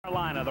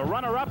Carolina. The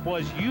runner-up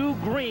was Hugh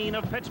Green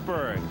of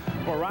Pittsburgh.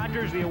 For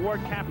Rodgers, the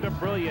award capped a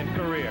brilliant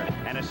career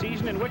and a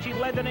season in which he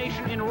led the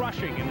nation in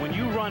rushing. And when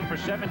you run for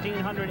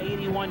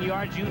 1,781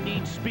 yards, you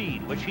need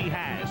speed, which he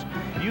has.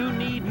 You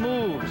need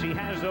moves. He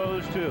has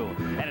those too.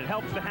 And it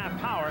helps to have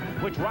power,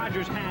 which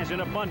Rodgers has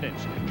in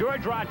abundance.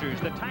 George Rodgers,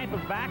 the type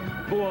of back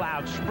who will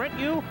out-sprint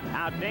you,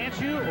 out-dance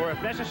you, or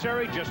if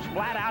necessary, just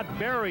flat-out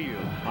bury you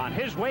on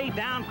his way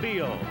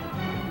downfield.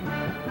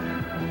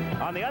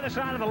 On the other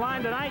side of the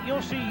line tonight,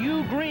 you'll see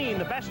Hugh Green,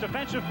 the best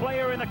defensive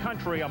player in the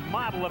country, a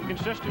model of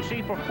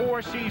consistency for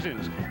 4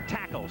 seasons.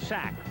 Tackle,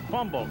 sack,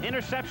 fumble,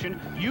 interception,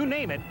 you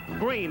name it,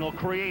 Green will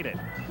create it.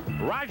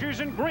 Rodgers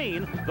and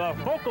Green, the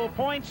focal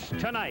points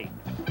tonight.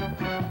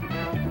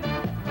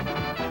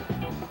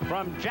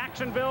 From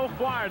Jacksonville,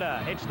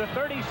 Florida, it's the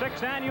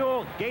 36th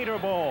annual Gator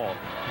Bowl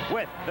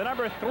with the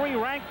number 3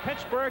 ranked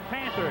Pittsburgh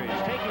Panthers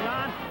taking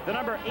on the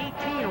number 18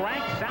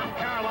 ranked South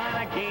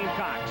Carolina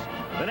Gamecocks.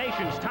 The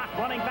nation's top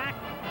running back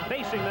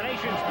facing the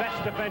nation's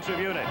best defensive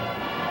unit.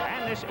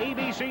 And this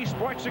ABC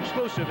Sports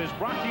exclusive is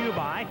brought to you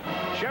by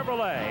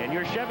Chevrolet and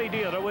your Chevy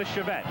dealer with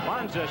Chevette,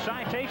 Monza,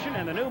 Citation,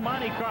 and the new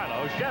Monte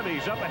Carlo.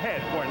 Chevy's up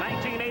ahead for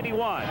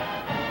 1981.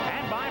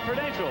 And by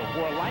Prudential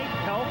for life,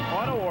 health,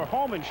 auto, or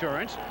home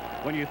insurance.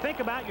 When you think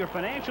about your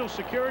financial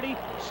security,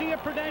 see a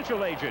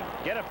Prudential agent.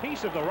 Get a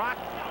piece of the rock,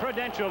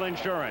 Prudential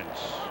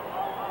Insurance.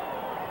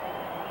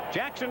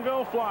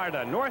 Jacksonville,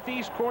 Florida,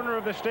 northeast corner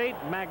of the state.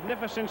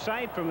 Magnificent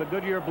sight from the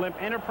Goodyear Blimp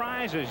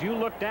Enterprise. As you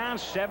look down,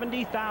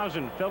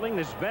 70,000 filling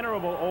this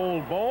venerable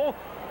old bowl.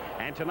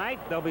 And tonight,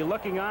 they'll be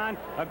looking on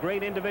a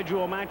great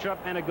individual matchup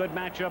and a good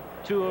matchup,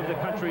 2 of the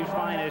country's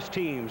finest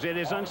teams. It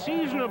is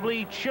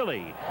unseasonably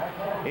chilly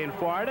in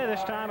Florida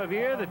this time of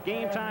year. The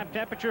game time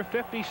temperature,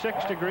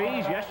 56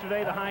 degrees.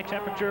 Yesterday, the high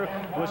temperature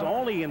was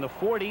only in the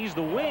 40s.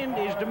 The wind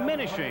is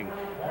diminishing.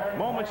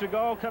 Moments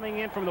ago, coming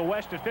in from the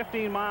west at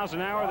 15 miles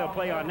an hour. They'll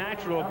play on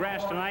natural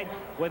grass tonight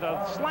with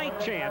a slight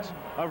chance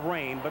of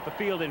rain, but the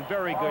field in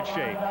very good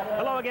shape.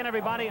 Hello again,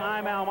 everybody.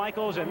 I'm Al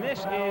Michaels, and this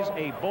is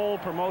a bowl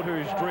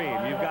promoter's dream.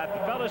 You've got the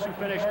fellas who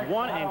finished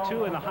 1 and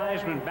 2 in the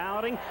Heisman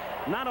balloting,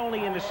 not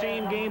only in the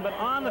same game, but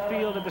on the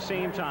field at the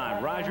same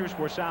time. Rodgers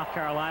for South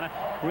Carolina,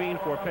 Green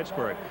for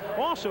Pittsburgh.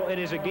 Also, it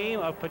is a game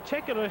of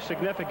particular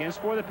significance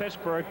for the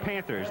Pittsburgh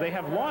Panthers. They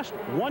have lost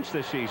once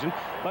this season,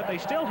 but they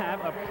still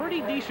have a pretty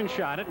decent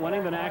shot at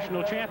winning the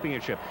national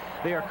championship.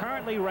 They are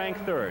currently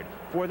ranked 3rd.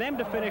 For them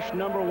to finish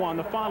number 1,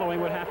 the following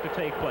would have to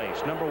take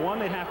place. Number 1,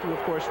 they'd have to, of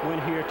course,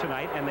 win here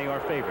tonight, and they are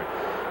favored.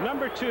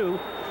 Number 2,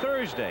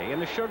 Thursday in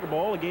the Sugar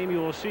Bowl, a game you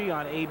will see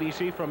on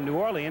ABC from New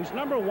Orleans.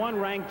 Number 1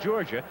 ranked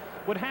Georgia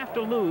would have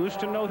to lose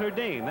to Notre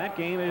Dame. That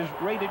game is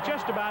rated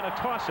just about a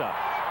toss-up.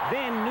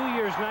 Then New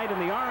Year's night in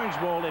the Orange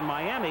Bowl in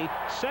Miami,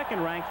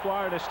 2nd-ranked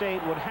Florida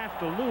State would have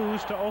to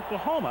lose to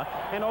Oklahoma,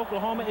 and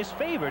Oklahoma is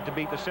favored to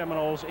beat the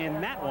Seminoles in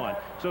that one.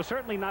 So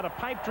certainly not a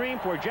pipe dream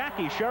for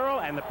Jackie Sherrill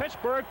and the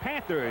Pittsburgh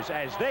Panthers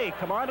as they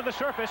come onto the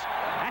surface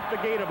at the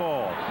Gator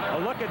Bowl. A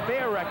look at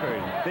their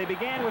record. They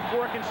began with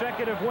 4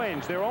 consecutive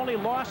wins. Their only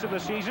loss of the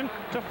season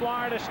to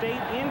Florida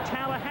State in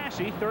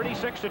Tallahassee,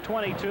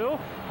 36-22.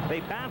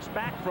 They bounced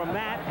back from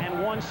that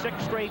and won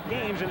 6 straight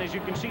games, and as you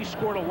can see,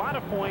 scored a lot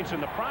of points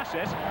in the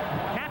process.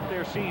 Capped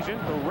their season,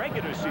 the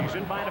regular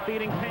season, by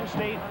defeating Penn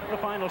State. The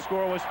final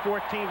score was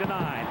 14-9.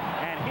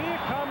 And here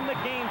come the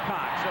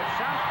Gamecocks of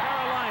South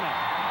Carolina,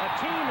 a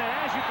team that,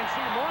 as you can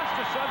see, lost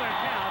to Southern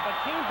Cal, but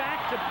came back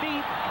to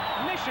beat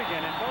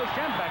Michigan and Bo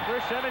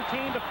Schembechler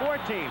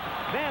 17-14.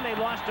 Then they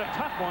lost a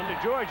tough one to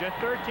Georgia,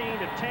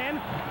 13-10,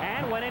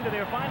 and went into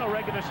their final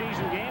regular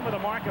season game with a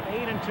mark of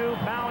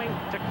 8-2, bowing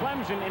to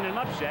Clemson in an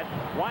upset,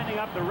 winding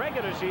up the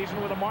regular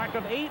season with a mark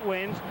of 8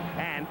 wins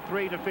and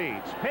 3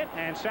 defeats. Pitt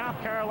and South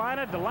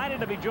Carolina delighted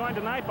to be joined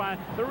tonight by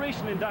the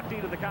recent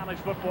inductee to the College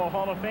Football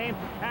Hall of Fame,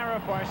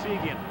 Ara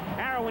Farsegian.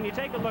 Ara, when you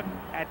take a look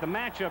at the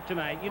matchup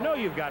tonight, you know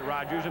you've got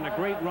Rodgers and a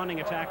great running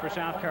attack for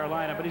South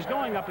Carolina, but he's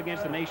going up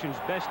against the nation's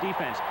best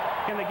defense.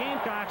 Can the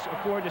Gamecocks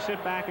afford to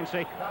sit back and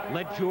say,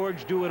 let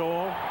George do it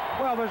all?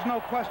 Well, there's no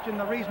question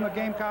the reason the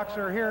Gamecocks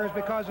are here is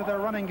because of their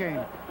running game.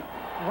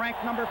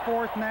 Ranked number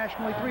 4th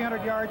nationally,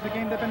 300 yards a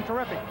game. They've been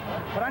terrific.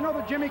 But I know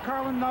that Jimmy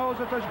Carlin knows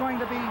that there's going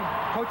to be,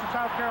 coach of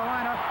South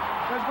Carolina,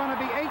 there's going to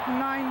be 8-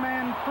 and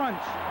 9-man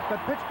fronts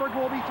that Pittsburgh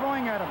will be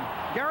throwing at him.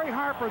 Gary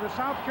Harper, the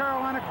South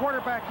Carolina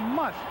quarterback,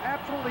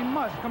 absolutely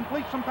must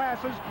complete some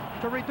passes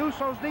to reduce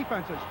those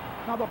defenses.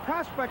 Now, the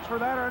prospects for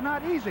that are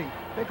not easy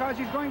because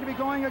he's going to be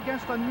going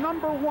against the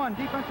number 1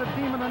 defensive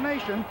team in the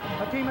nation,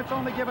 a team that's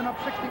only given up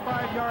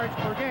 65 yards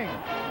per game.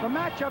 The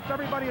matchups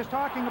everybody is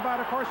talking about,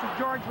 of course, is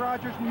George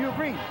Rodgers and Hugh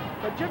Green.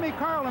 But Jimmy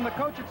Carlin, the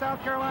coach at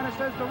South Carolina,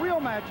 says the real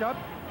matchup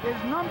is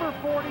number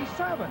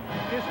 47,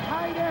 his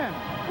tight end,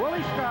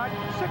 Willie Scott,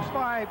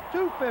 6'5",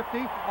 250,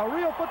 a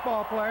real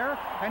football player,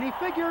 and he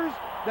figures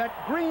that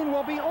Green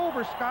will be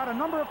over Scott a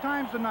number of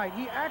times tonight.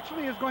 He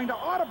actually is going to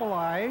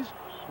audibilize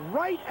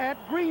right at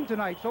Green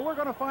tonight, so we're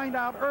going to find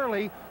out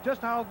early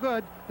just how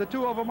good the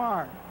 2 of them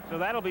are. So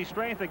that'll be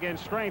strength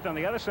against strength. On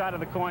the other side of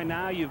the coin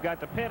now, you've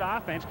got the Pitt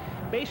offense,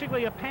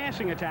 basically a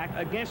passing attack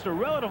against a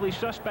relatively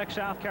suspect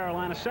South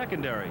Carolina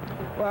secondary.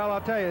 Well,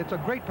 I'll tell you, it's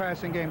a great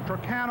passing game.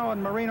 Trocano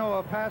and Marino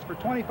have passed for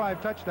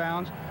 25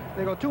 touchdowns.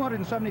 They go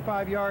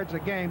 275 yards a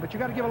game, but you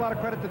got to give a lot of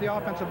credit to the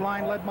offensive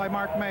line led by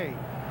Mark May.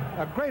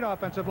 A great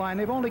offensive line.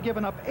 They've only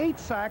given up 8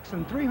 sacks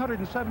and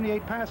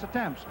 378 pass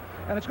attempts.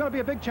 And it's going to be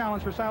a big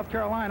challenge for South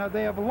Carolina.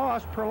 They have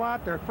lost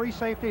Perlot, their free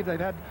safety.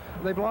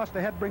 They've lost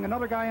the head, bring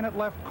another guy in at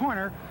left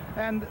corner.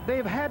 And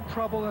they've had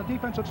trouble in the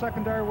defensive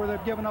secondary where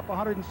they've given up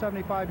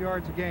 175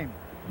 yards a game.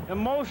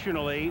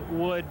 Emotionally,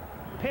 would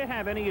Pitt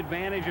have any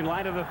advantage in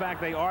light of the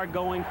fact they are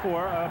going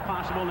for a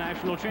possible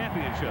national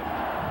championship?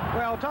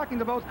 Well, talking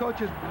to both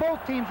coaches,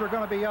 both teams are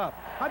going to be up.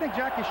 I think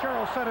Jackie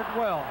Sherrill said it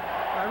well.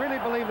 I really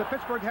believe that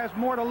Pittsburgh has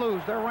more to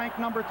lose. They're ranked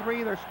number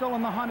 3. They're still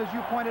in the hunt, as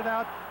you pointed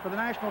out, for the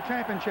national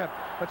championship.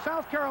 But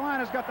South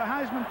Carolina's got the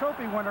Heisman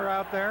Trophy winner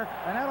out there,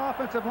 and that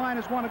offensive line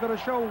is one going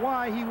to show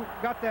why he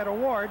got that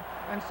award.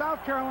 And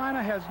South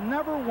Carolina has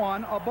never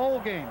won a bowl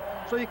game,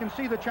 so you can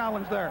see the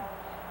challenge there.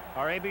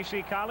 Our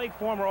ABC colleague,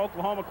 former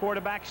Oklahoma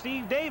quarterback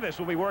Steve Davis,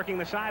 will be working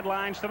the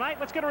sidelines tonight.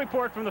 Let's get a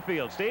report from the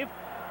field. Steve?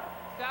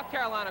 South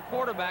Carolina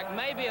quarterback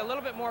may be a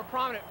little bit more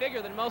prominent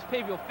figure than most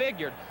people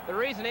figured. The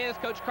reason is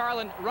Coach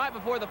Carlin, right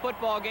before the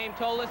football game,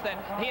 told us that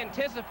he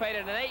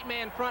anticipated an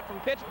 8-man front from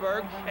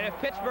Pittsburgh, and if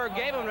Pittsburgh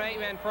gave him an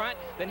 8-man front,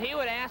 then he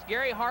would ask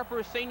Gary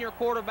Harper's senior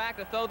quarterback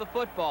to throw the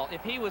football.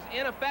 If he was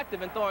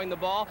ineffective in throwing the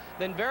ball,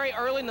 then very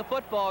early in the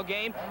football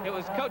game, it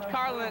was Coach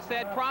Carlin that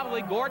said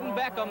probably Gordon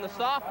Beckham, the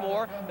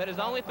sophomore, that has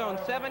only thrown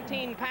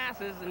 17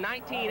 passes in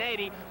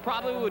 1980,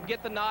 probably would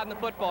get the nod in the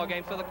football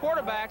game. So the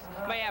quarterbacks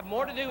may have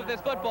more to do with this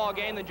football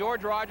game than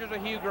George Rogers or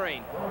Hugh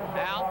Green.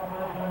 Al?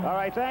 All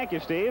right, thank you,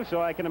 Steve.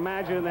 So I can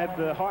imagine that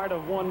the heart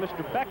of one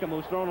Mr. Beckham,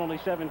 who's thrown only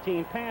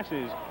 17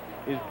 passes,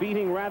 is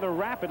beating rather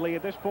rapidly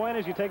at this point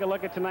as you take a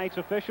look at tonight's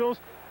officials.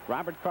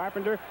 Robert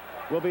Carpenter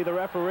will be the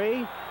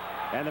referee,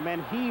 and the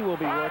men he will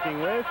be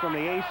working with from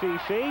the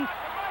ACC.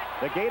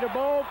 The Gator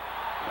Bowl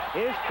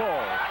is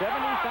full.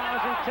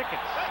 70,000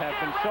 tickets have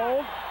been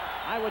sold.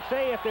 I would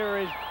say if there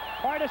is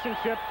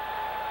partisanship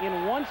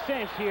in one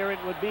sense here,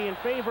 it would be in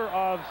favor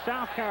of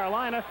South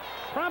Carolina,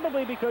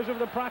 probably because of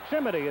the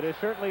proximity. It is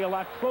certainly a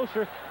lot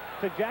closer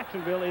to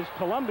Jacksonville, is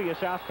Columbia,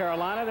 South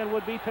Carolina, than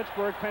would be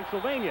Pittsburgh,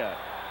 Pennsylvania.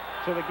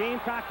 So the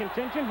Gamecock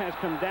contingent has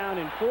come down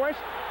in force.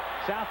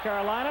 South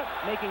Carolina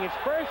making its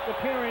first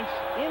appearance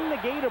in the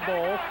Gator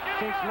Bowl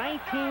since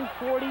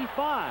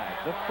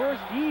 1945, the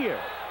first year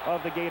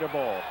of the Gator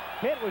Bowl.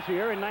 Pitt was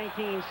here in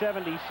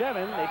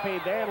 1977. They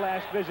paid their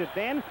last visit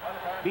then,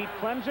 beat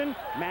Clemson.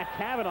 Matt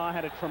Cavanaugh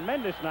had a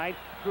tremendous night,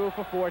 threw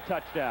for 4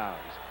 touchdowns.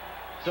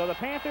 So the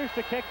Panthers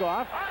to kick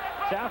off,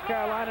 South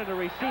Carolina to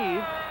receive.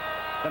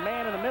 The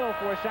man in the middle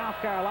for South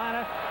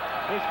Carolina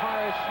is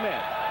Horace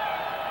Smith.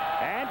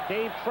 And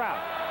Dave Trout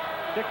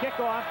to kick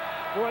off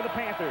for the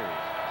Panthers.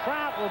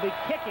 Trout will be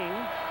kicking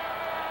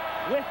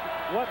with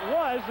what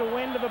was a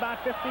wind of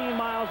about 15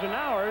 miles an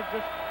hour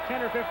just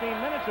 10 or 15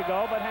 minutes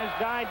ago, but has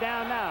died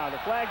down now. The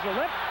flags are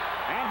lit,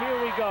 and here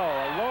we go.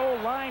 A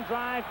low line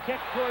drive kick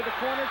toward the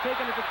corner,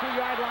 taken at the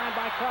 2-yard line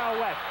by Carl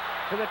West.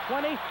 To the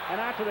 20 and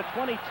out to the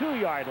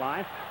 22-yard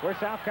line, where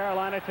South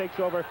Carolina takes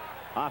over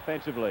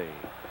offensively.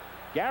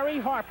 Gary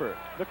Harper,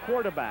 the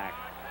quarterback.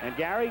 And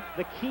Gary,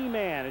 the key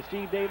man, as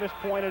Steve Davis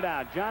pointed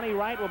out. Johnny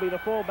Wright will be the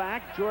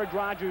fullback, George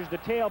Rogers the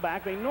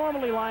tailback. They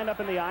normally line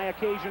up in the I,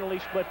 occasionally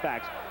split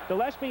backs.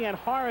 Gillespie and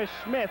Horace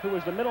Smith, who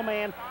was the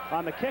middleman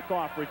on the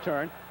kickoff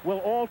return, will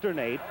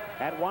alternate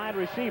at wide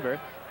receiver.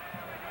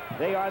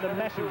 They are the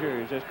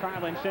messengers as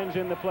Carlin sends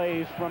in the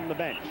plays from the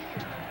bench.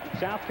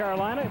 South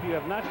Carolina, if you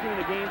have not seen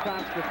the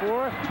Gamecocks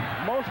before,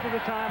 most of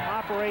the time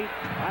operate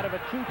out of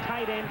a 2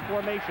 tight end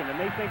formation, and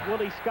they think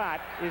Willie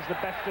Scott is the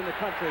best in the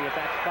country at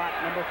that spot,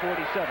 number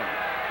 47.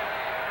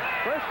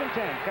 1st and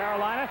 10,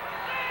 Carolina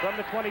from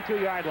the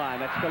 22-yard line.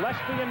 That's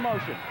Gillespie in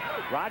motion.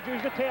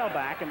 Rogers the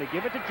tailback, and they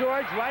give it to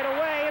George right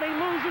away, and he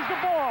loses the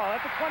ball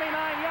at the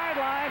 29-yard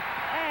line,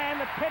 and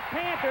the Pitt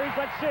Panthers,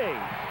 let's see,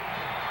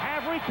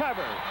 have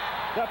recovered.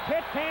 The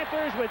Pitt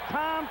Panthers with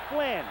Tom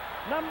Flynn,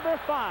 number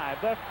 5,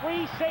 the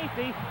free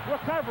safety,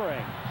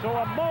 recovering. So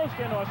a most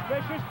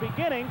inauspicious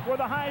beginning for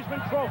the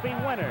Heisman Trophy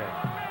winner.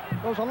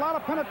 There's a lot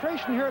of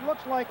penetration here. It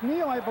looks like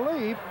Neal, I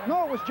believe.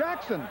 No, it was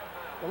Jackson.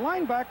 The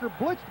linebacker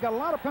blitzed, got a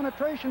lot of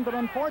penetration, but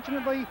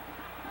unfortunately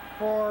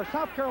for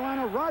South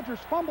Carolina, Rogers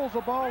fumbles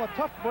the ball. A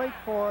tough break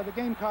for the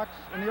Gamecocks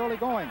in the early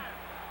going.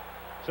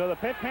 So the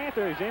Pitt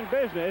Panthers in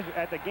business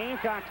at the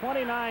Gamecock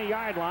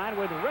 29-yard line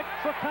with Rick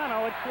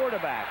Trocano at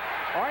quarterback.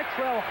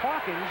 Artrell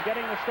Hawkins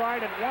getting the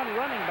start at one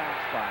running back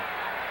spot,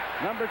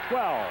 number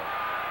 12.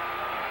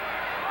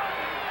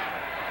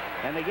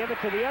 And they give it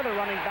to the other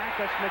running back,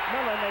 that's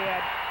McMillan. They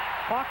had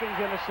Hawkins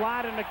in the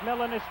slot, and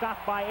McMillan is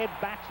stopped by Ed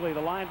Baxley,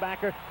 the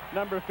linebacker,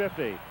 number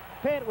 50.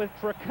 Pitt with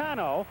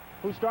Trocano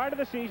who started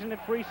the season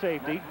at free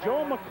safety.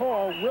 Joe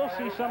McCall will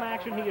see some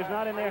action. He is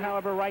not in there,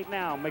 however, right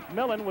now.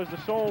 McMillan was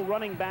the sole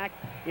running back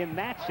in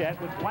that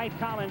set, with Dwight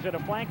Collins at a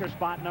flanker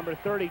spot, number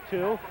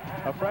 32.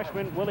 A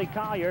freshman, Willie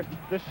Collier,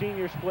 the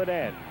senior split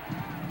end.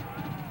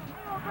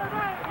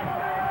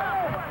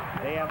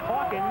 They have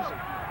Hawkins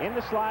in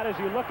the slot as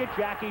you look at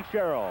Jackie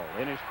Sherrill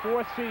in his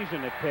 4th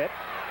season at Pitt.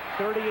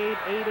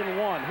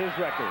 38-8-1, his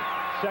record.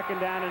 2nd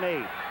down and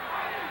 8.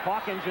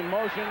 Hawkins in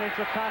motion, and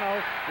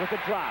Tricano with a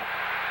drop.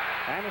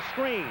 And a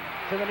screen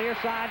to the near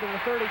side to the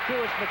 32.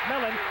 It's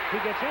McMillan. He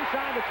gets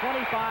inside the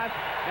 25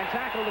 and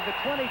tackled at the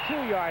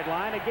 22-yard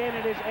line. Again,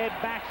 it is Ed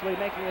Baxley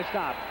making a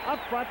stop. Up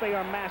front, they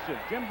are massive.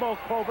 Jimbo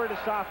Covert, a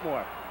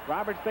sophomore.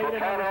 Robert Theda,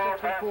 number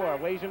 64,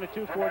 weighs in at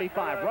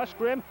 245. Russ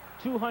Grimm,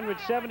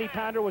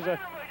 270-pounder, was a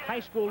high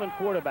school and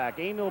quarterback.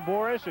 Emil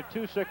Boris at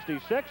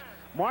 266.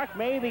 Mark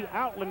May, the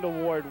Outland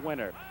Award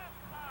winner,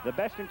 the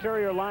best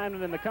interior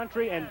lineman in the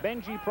country, and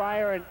Benji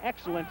Pryor, an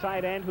excellent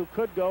tight end who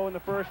could go in the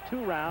first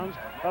 2 rounds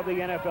of the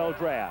NFL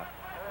draft.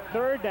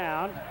 3rd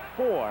down,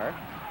 4.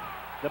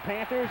 The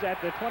Panthers at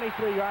the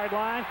 23-yard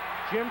line.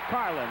 Jim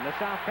Carlin, the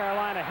South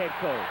Carolina head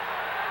coach.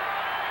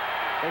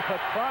 They put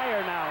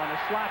Pryor now in the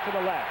slot to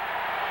the left,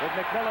 with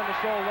McMillan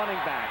the sole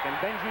running back, and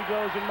Benji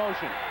goes in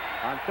motion.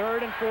 On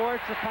 3rd and 4,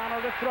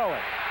 Tricano to throw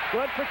it.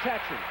 Good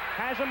protection.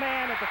 Has a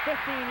man at the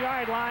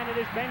 15-yard line. It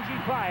is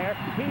Benji Pryor.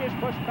 He is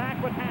pushed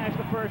back but has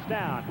the first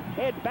down.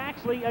 Ed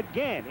Baxley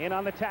again in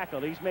on the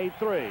tackle. He's made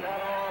 3.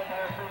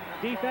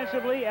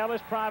 Defensively,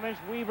 Ellis, Province,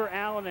 Weaver,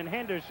 Allen, and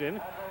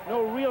Henderson.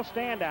 No real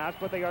standouts,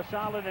 but they are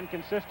solid and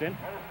consistent.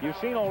 You've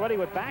seen already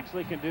what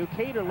Baxley can do.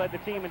 Cater led the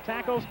team in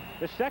tackles.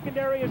 The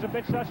secondary is a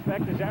bit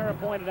suspect. As Ara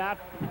pointed out,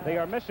 they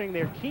are missing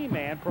their key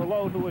man,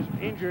 Perlotte, who was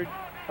injured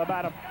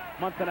about a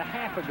month and a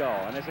half ago.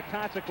 And as a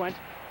consequence,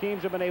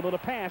 teams have been able to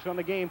pass on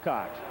the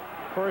Gamecocks.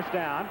 First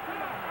down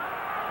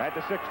at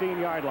the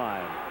 16-yard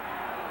line.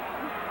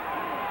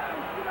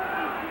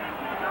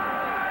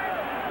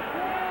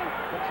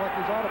 Looks like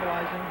he's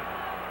audibleizing.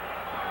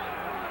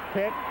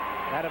 Pitt,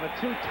 out of a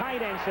 2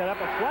 tight end setup,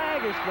 a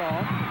flag is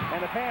thrown,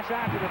 and the pass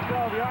out to the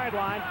 12-yard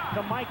line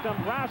to Mike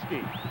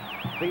Dombrowski,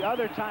 the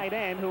other tight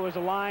end who was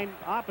aligned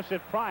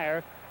opposite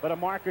Pryor, but a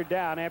marker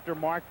down after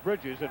Mark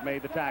Bridges had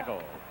made the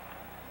tackle.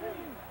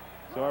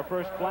 So our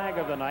first flag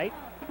of the night.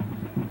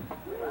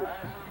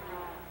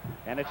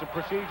 And it's a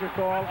procedure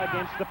call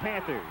against the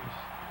Panthers.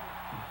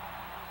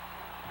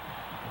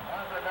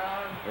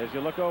 As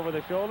you look over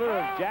the shoulder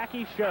of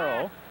Jackie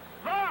Sherrill,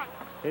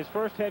 his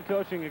first head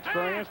coaching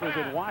experience was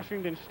at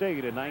Washington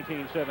State in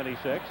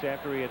 1976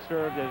 after he had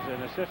served as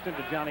an assistant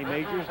to Johnny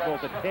Majors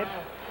both at Pitt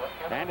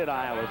and at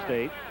Iowa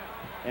State.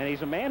 And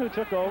he's a man who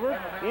took over,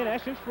 in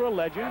essence, for a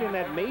legend in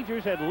that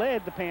Majors had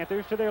led the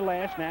Panthers to their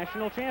last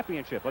national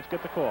championship. Let's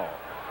get the call.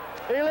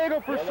 Illegal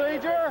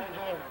procedure.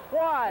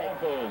 Why?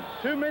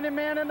 Too many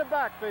men in the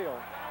backfield.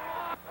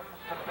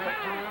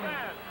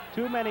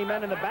 Too many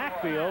men in the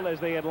backfield as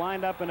they had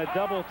lined up in a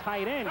double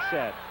tight end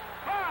set.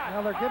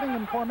 Now they're giving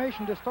them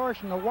formation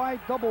distortion. The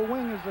wide double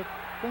wing is the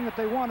thing that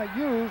they want to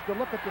use to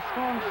look at the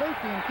strong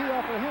safety and key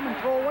off of him and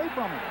throw away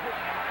from him.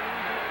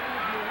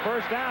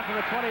 First down from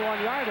the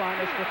 21-yard line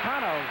as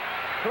Tricano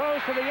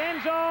throws to the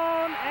end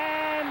zone,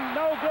 and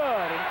no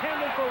good.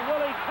 Intended for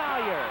Willie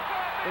Collier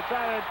to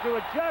try to do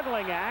a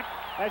juggling act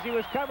as he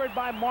was covered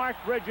by Mark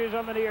Bridges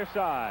on the near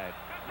side.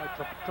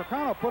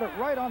 Tricano put it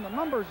right on the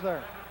numbers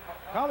there.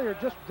 Collier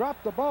just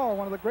dropped the ball,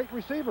 one of the great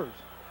receivers.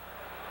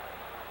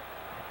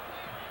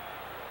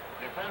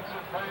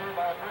 Defensive play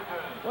by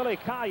Bridges. Willie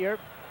Collier.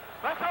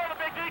 Let's throw the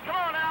Big D. Come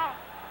on now.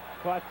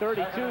 Caught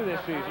 32 this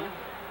season.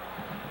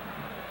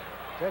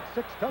 He's had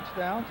 6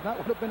 touchdowns, and that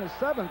would have been his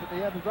 7th if he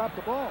hadn't dropped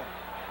the ball.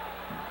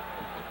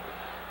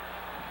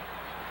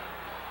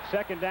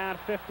 Second down,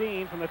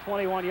 15 from the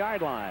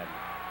 21-yard line.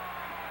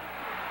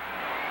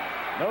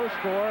 No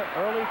score,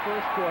 early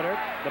first quarter.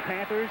 The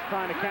Panthers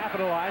trying to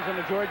capitalize on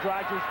the George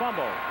Rogers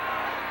fumble.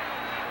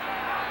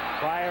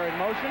 Pryor in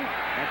motion,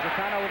 and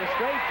Tricano with a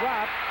straight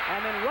drop,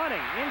 and then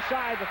running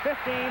inside the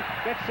 15,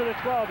 gets to the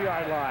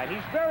 12-yard line.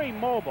 He's very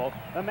mobile.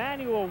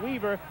 Emmanuel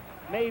Weaver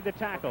made the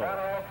tackle.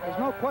 There's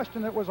no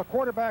question it was a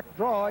quarterback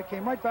draw. He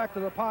came right back to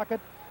the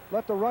pocket,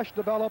 let the rush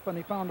develop, and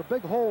he found a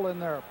big hole in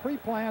there,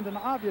 pre-planned and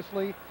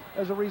obviously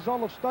as a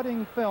result of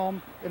studying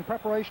film in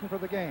preparation for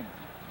the game.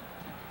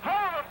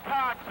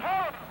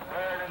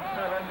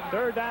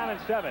 Third down and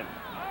 7.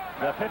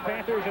 The Pitt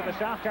Panthers at the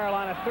South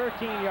Carolina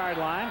 13-yard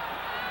line.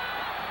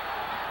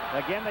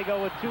 Again, they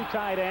go with 2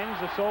 tight ends.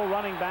 The sole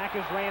running back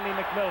is Randy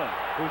McMillan,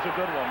 who's a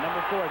good one,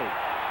 number 40.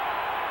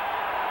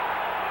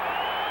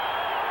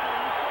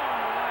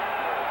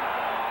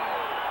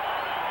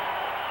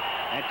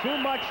 And too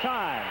much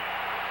time.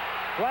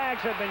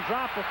 Flags have been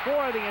dropped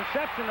before the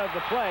inception of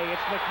the play.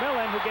 It's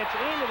McMillan who gets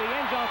into the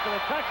end zone for the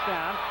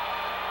touchdown,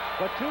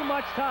 but too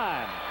much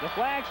time. The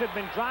flags had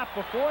been dropped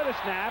before the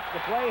snap.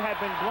 The play had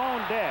been blown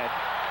dead.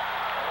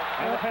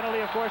 And the penalty,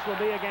 of course, will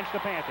be against the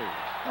Panthers.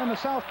 And the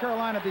South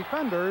Carolina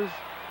defenders,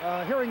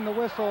 hearing the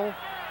whistle,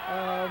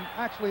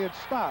 actually had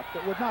stopped.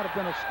 It would not have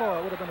been a score.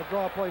 It would have been a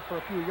draw play for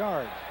a few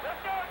yards.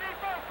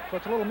 So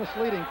it's a little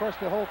misleading. Of course,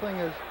 the whole thing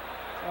is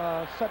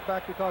set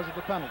back because of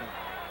the penalty.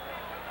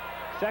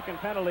 Second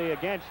penalty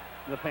against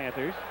the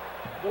Panthers.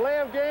 Delay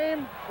of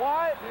game.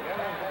 Quiet.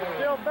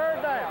 Still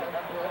third down.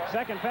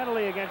 Second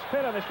penalty against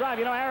Pitt on this drive.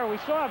 You know, Aaron, we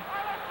saw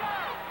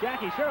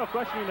Jackie Sherrill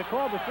questioning the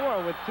call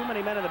before with too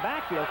many men in the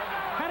backfield.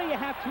 How do you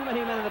have too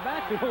many men in the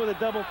backfield with a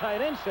double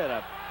tight end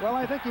setup? Well,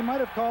 I think he might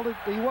have called it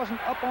he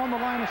wasn't up on the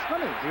line of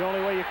scrimmage. The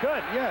only way you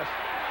could. Yes.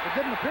 It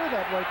didn't appear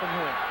that way from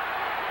here.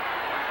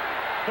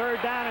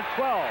 Third down and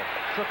 12.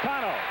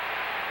 Tricano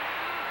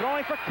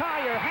throwing for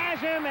Collier. Has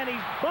him, and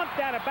he's bumped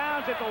out of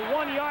bounds at the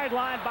 1-yard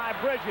line by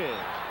Bridges.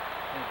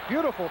 A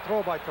beautiful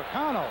throw by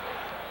Tricano.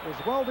 It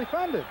was well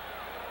defended.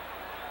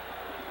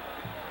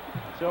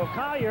 So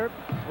Collier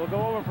will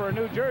go over for a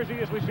New Jersey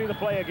as we see the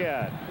play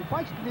again. He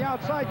fights to the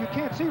outside. You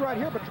can't see right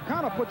here, but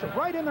Tricano puts it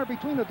right in there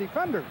between the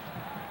defenders.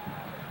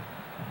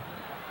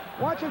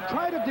 Watch him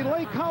try to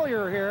delay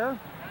Collier here.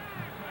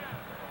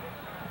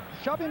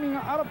 Shoving him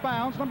out of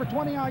bounds, number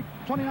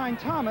 29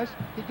 Thomas.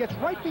 He gets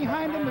right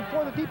behind him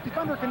before the deep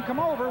defender can come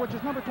over, which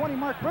is number 20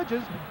 Mark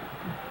Bridges.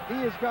 He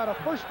has got a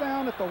first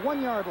down at the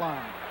 1-yard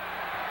line.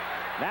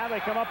 Now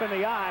they come up in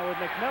the eye with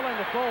McMillan,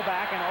 the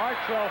fullback, and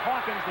Artrell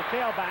Hawkins, the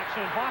tailback.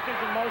 Send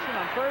Hawkins in motion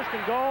on 1st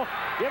and goal.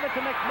 Give it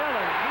to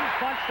McMillan. He's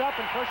bunched up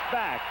and pushed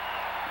back.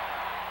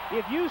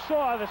 If you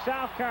saw the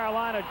South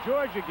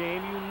Carolina-Georgia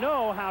game, you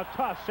know how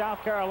tough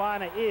South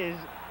Carolina is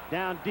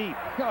down deep.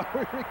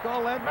 We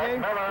recall that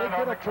game. They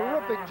did a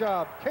terrific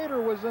job.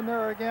 Gator was in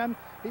there again.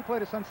 He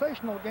played a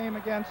sensational game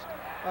against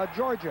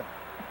Georgia.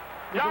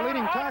 He's the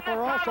leading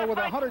tackler also with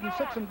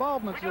 106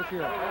 involvements this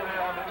year.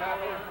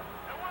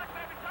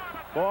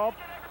 Ball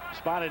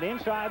spotted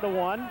inside the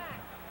 1.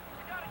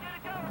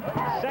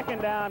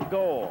 Second down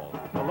goal.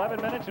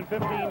 11 minutes and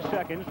 15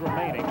 seconds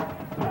remaining.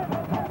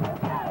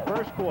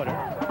 First quarter.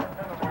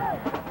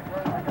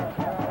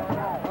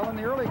 Well, in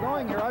the early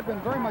going here, I've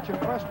been very much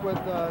impressed with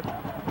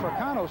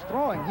Tricano's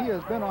throwing. He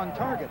has been on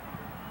target.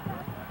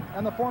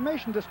 And the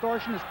formation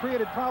distortion has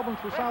created problems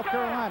for South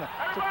Carolina.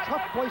 It's a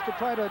tough place to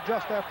try to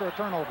adjust after a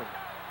turnover.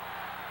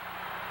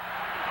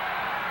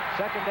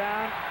 Second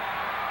down,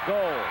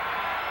 goal.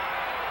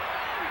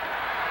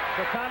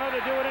 Tricano to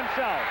do it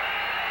himself.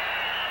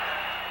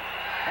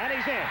 And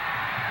he's in.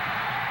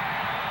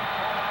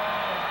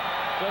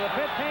 So the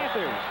Pitt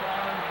Panthers,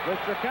 with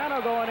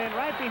Tricano going in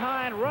right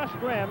behind Russ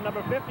Grimm,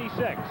 number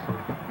 56,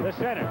 the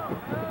center.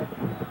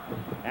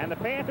 And the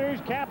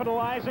Panthers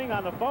capitalizing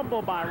on the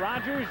fumble by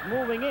Rogers,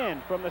 moving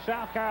in from the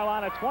South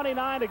Carolina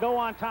 29 to go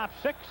on top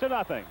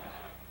 6-0.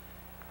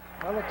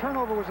 Well, the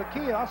turnover was the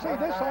key. I'll say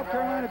this, South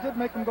Carolina did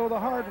make them go the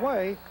hard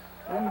way.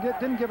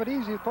 Didn't give it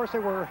easy. Of course, they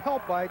were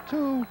helped by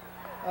 2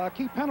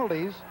 key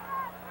penalties.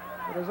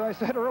 But as I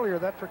said earlier,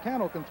 that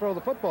Tricano can throw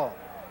the football.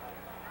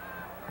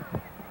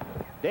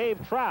 Dave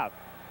Trout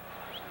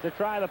to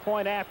try the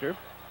point after.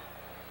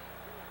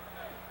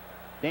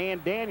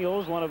 Dan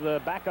Daniels, one of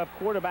the backup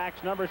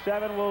quarterbacks, number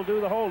 7, will do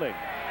the holding.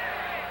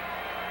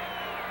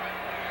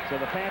 So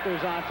the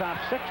Panthers on top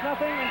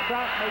 6-0, and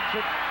Trout makes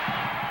it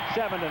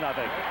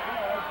 7-0.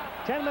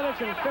 10 minutes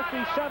and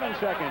 57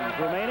 seconds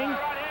remaining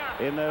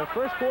in the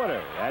first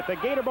quarter at the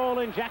Gator Bowl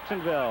in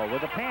Jacksonville,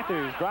 with the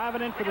Panthers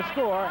driving in for the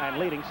score and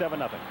leading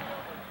 7-0.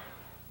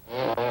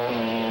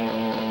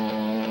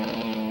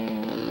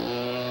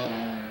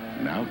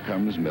 Now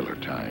comes Miller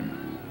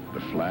time.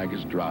 The flag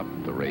is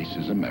dropped, the race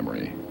is a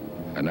memory.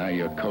 And now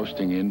you're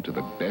coasting into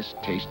the best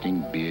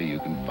tasting beer you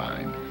can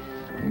find.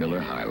 Miller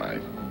High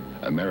Life,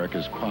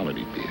 America's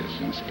quality beer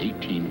since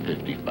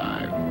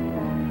 1855.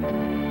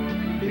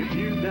 If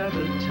you've got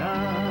the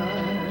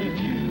time, if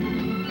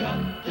you've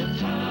got the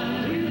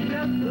time, we've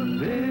got the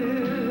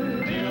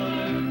beer.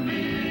 Miller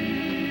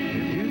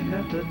beer. If you've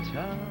got the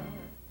time.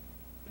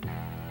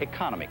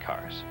 Economy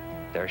cars.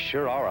 There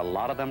sure are a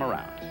lot of them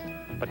around.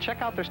 But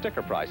check out their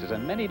sticker prices,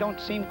 and many don't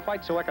seem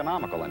quite so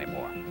economical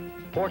anymore.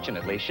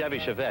 Fortunately, Chevy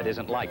Chevette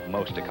isn't like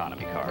most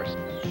economy cars,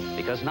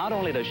 because not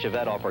only does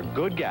Chevette offer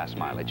good gas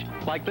mileage,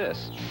 like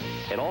this,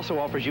 it also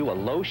offers you a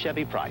low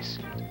Chevy price,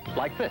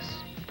 like this.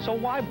 So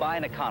why buy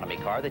an economy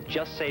car that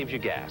just saves you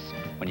gas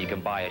when you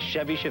can buy a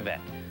Chevy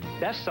Chevette,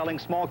 best-selling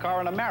small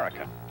car in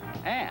America,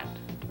 and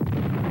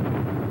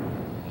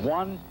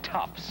one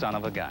top son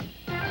of a gun?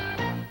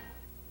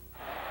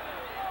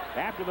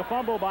 After the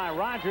fumble by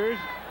Rogers,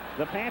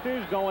 the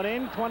Panthers going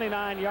in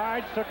 29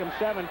 yards, took them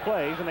 7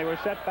 plays, and they were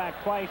set back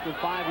twice with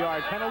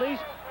 5-yard penalties.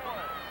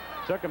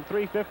 Took them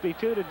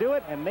 3:52 to do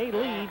it, and they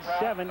lead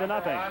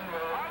 7-0.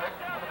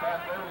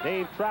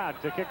 Dave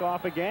Trout to kick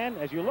off again.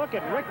 As you look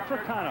at Rick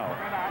Tricano.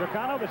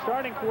 Tricano, the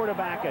starting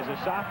quarterback as a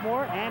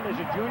sophomore and as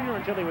a junior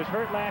until he was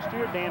hurt last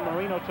year. Dan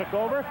Marino took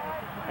over,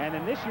 and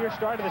then this year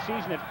started the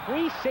season at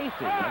free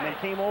safety, and then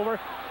came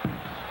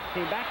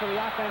back to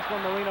the offense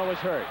when Marino was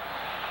hurt.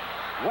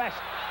 West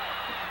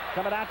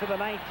coming out to the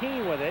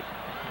 19 with it,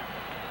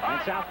 and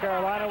South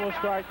Carolina will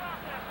start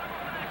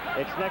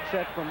its next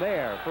set from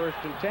there. 1st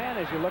and 10.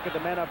 As you look at the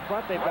men up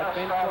front, they've got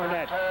Ben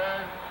Cornett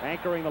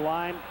anchoring the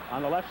line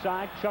on the left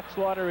side. Chuck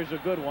Slaughter is a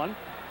good one.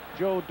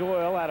 Joe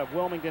Doyle out of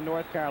Wilmington,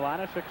 North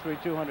Carolina, 6'3",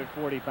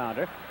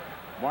 240-pounder.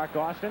 Mark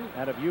Austin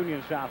out of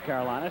Union, South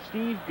Carolina.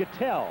 Steve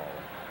Gattell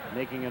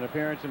making an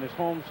appearance in his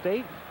home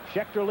state.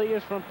 Schechter Lee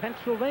is from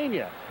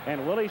Pennsylvania.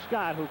 And Willie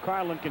Scott, who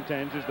Carlin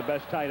contends is the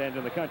best tight end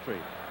in the country.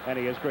 And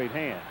he has great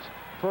hands.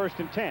 1st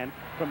and 10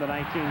 from the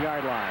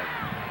 19-yard line.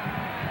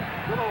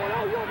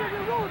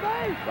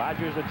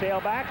 Rogers, the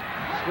tailback,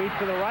 sweep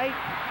to the right,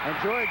 and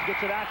George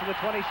gets it out to the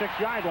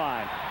 26-yard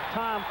line.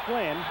 Tom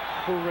Flynn,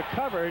 who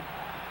recovered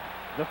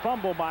the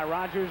fumble by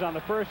Rogers on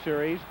the first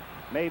series,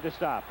 made the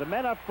stop. The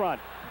men up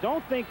front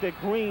don't think that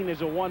Green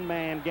is a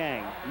one-man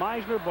gang.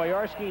 Meisner,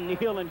 Boyarsky,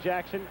 Neal, and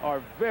Jackson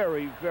are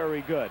very,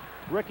 very good.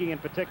 Ricky in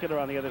particular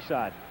on the other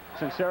side.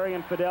 Sinceri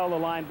and Fidel, the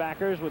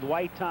linebackers, with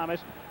White, Thomas.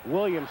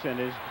 Williamson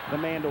is the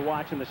man to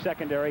watch in the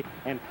secondary,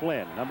 and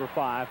Flynn, number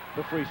 5,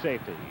 the free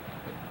safety.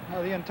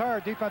 The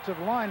entire defensive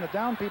line, the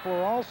down people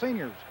are all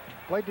seniors.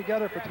 Played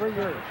together for 3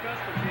 years.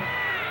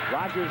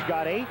 Rogers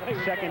got 8,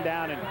 2nd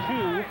down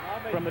and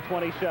 2 from the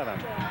 27.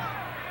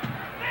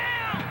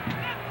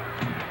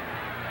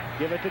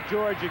 Give it to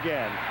George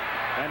again.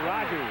 And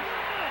Rogers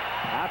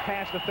out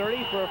past the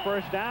 30 for a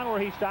 1st down, where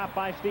he stopped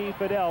by Steve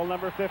Fidel,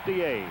 number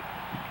 58.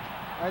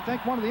 I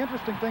think one of the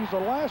interesting things, the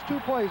last 2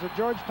 plays that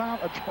George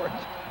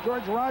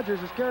Rogers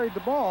has carried the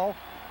ball,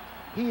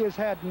 he has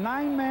had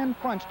 9-man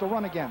fronts to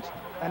run against,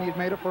 and he's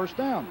made a 1st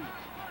down.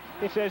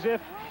 It's as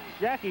if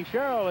Jackie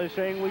Sherrill is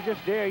saying, we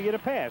just dare you to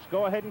pass.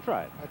 Go ahead and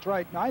try it. That's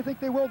right. Now, I think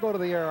they will go to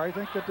the air. I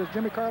think that, as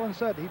Jimmy Carlin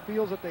said, he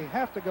feels that they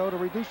have to go to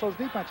reduce those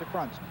defensive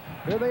fronts.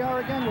 Here they are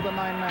again with a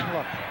 9-man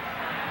look.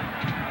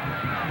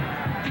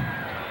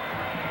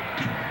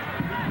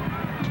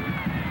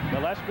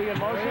 Gillespie in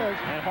motion,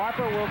 and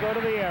Harper will go to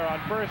the air on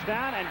 1st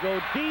down and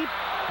go deep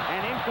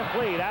and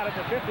incomplete out at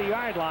the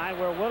 50-yard line,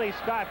 where Willie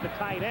Scott, the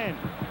tight end,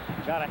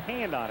 got a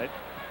hand on it.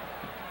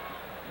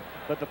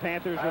 But the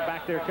Panthers were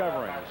back there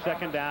covering.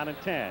 2nd down and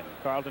 10.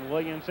 Carlton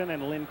Williamson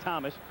and Lynn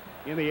Thomas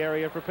in the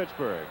area for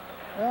Pittsburgh.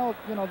 Well,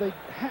 you know, they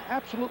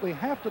absolutely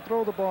have to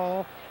throw the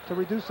ball to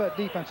reduce that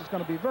defense. It's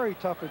going to be very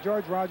tough for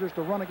George Rogers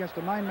to run against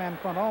a 9-man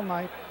front all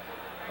night.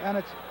 And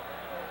it's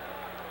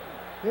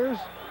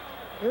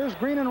here's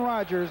Green and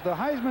Rogers, the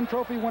Heisman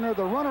Trophy winner,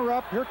 the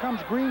runner-up. Here comes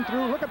Green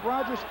through. Look at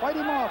Rogers fight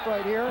him off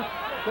right here.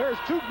 There's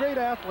 2 great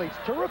athletes.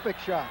 Terrific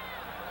shot.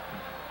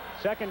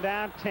 2nd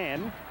down,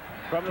 10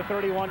 from the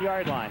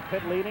 31-yard line.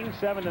 Pitt leading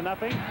 7-0. The up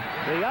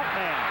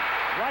man,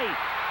 Wright,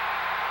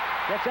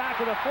 gets out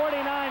to the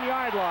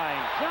 49-yard line.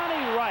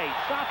 Johnny Wright,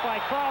 stopped by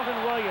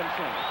Carlton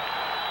Williamson.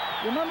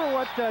 You remember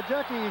what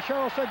Jackie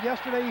Sherrill said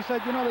yesterday? He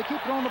said, you know, they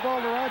keep throwing the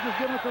ball to Rogers,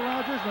 giving it to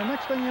Rogers, and the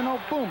next thing you know,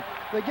 boom,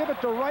 they give it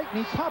to Wright,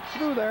 and he pops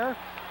through there.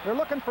 They're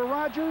looking for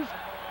Rogers.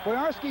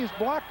 Boyarsky is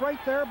blocked right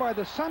there by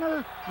the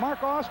center,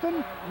 Mark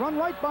Austin. Run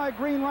right by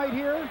Green right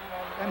here.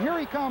 And here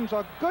he comes,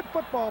 a good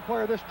football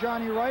player, this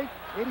Johnny Wright.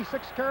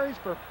 86 carries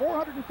for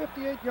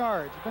 458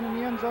 yards. Been in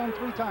the end zone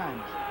 3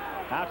 times.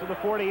 Out to the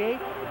 48.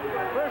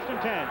 1st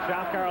and 10,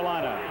 South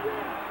Carolina.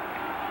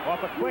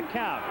 Off a quick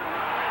count.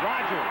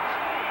 Rogers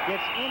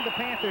gets into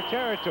Panther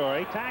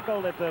territory.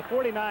 Tackled at the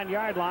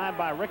 49-yard line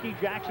by Ricky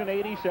Jackson,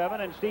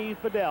 87, and Steve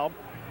Fidel,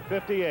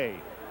 58.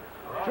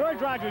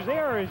 George Rogers,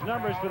 there are his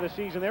numbers for the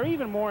season. They're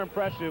even more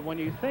impressive when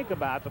you think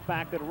about the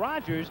fact that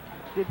Rogers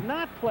did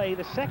not play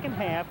the second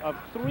half of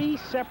 3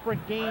 separate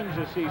games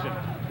this season.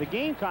 The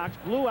Gamecocks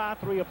blew out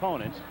 3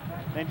 opponents,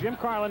 and Jim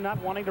Carlin, not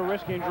wanting to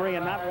risk injury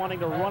and not wanting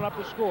to run up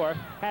the score,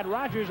 had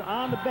Rogers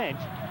on the bench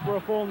for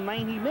a full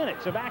 90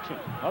 minutes of action.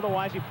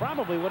 Otherwise, he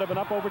probably would have been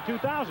up over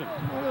 2,000. Look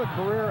at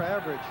the career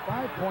average,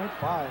 5.5.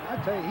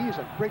 I tell you, he's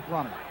a great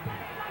runner.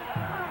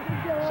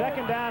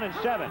 2nd down and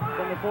 7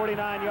 from the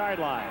 49-yard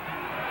line.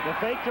 The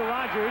fake to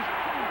Rogers.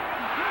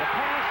 The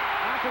pass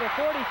out to the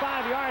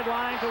 45-yard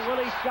line to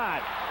Willie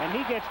Scott. And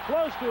he gets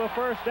close to a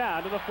 1st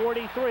down to the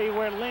 43,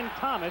 where Lynn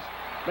Thomas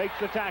makes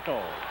the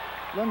tackle.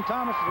 Lynn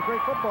Thomas is a great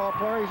football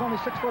player. He's only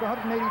 6 foot,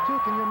 182.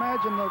 Can you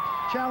imagine the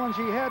challenge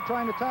he had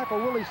trying to tackle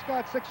Willie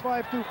Scott,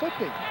 6'5",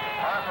 250?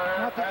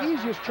 Not the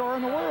easiest chore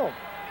in the world.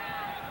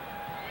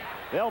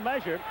 They'll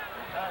measure.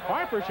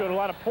 Harper showed a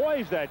lot of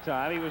poise that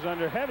time. He was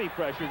under heavy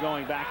pressure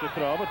going back to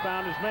throw, but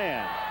found his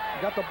man.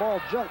 Got the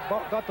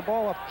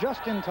ball up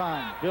just in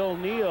time. Bill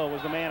Neal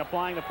was the man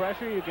applying the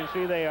pressure. You can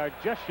see they are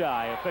just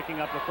shy of picking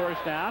up the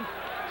 1st down.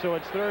 So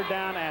it's 3rd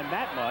down and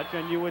that much,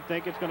 and you would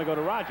think it's going to go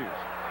to Rogers.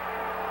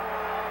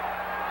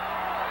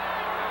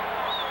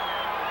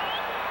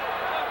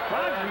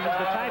 Rogers is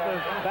the type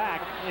of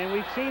back, and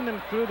we've seen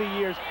them through the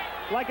years,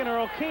 like an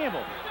Earl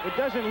Campbell. It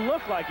doesn't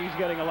look like he's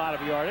getting a lot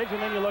of yardage,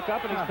 and then you look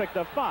up and he's picked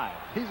up 5.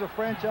 He's a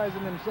franchise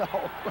in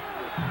himself.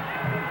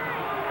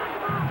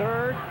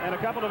 3rd and a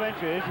couple of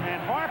inches,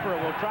 and Harper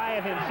will try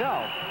it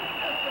himself.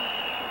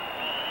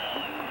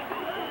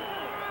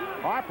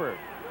 Harper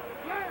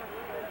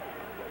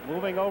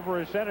moving over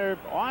his center,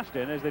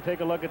 Austin, as they take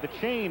a look at the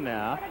chain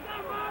now.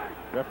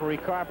 Referee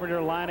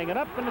Carpenter lining it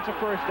up, and it's a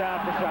 1st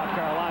down for South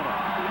Carolina.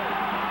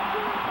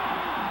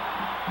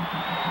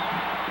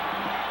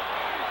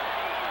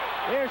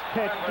 There's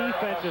Pitt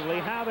defensively,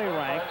 how they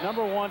rank.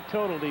 #1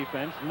 total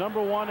defense,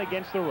 #1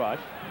 against the rush,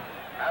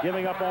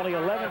 giving up only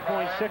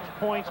 11.6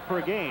 points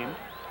per game.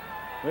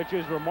 which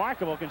is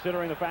remarkable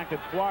considering the fact that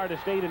Florida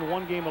State in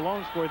one game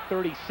alone scored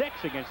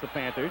 36 against the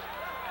Panthers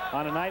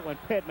on a night when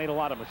Pitt made a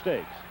lot of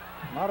mistakes.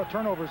 A lot of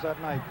turnovers that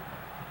night.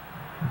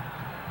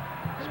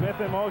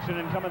 Smith in motion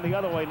and coming the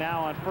other way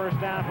now on first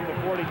down from the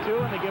 42,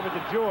 and they give it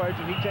to George,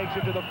 and he takes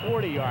it to the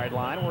 40-yard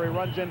line where he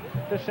runs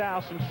into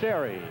Sal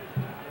Sinceri,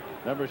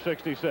 number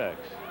 66.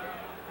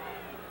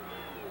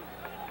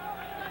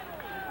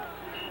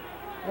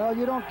 Well,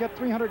 you don't get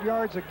 300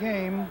 yards a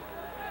game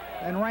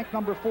and rank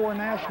number 4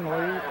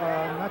 nationally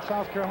in that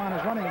South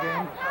Carolina's running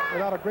game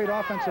without a great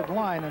offensive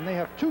line, and they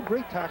have 2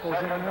 great tackles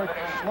in there,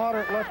 Slaughter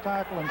at left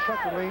tackle and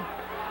Shuckerly,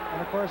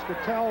 and of course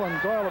Cattell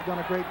and Doyle have done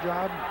a great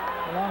job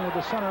along with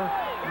the center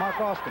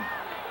Mark Austin.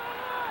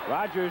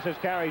 Rogers has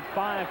carried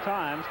 5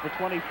 times for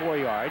 24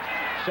 yards.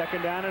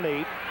 Second down and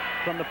 8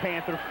 from the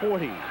Panther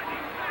 40.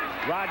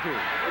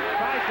 Rogers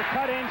tries to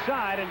cut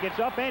inside and gets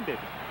upended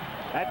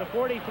at the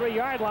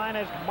 43-yard line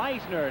as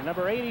Meisner,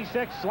 number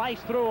 86,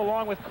 sliced through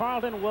along with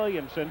Carlton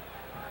Williamson,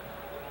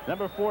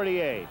 number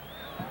 48.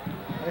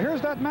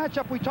 Here's that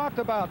matchup we talked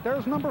about.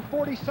 There's number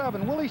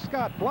 47, Willie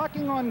Scott,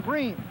 blocking on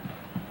Green.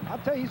 I'll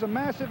tell you, he's a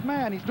massive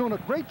man. He's doing a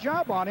great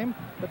job on him,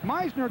 but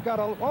Meisner got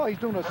he's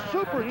doing a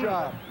super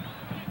job.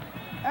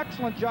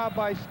 Excellent job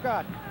by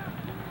Scott.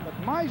 But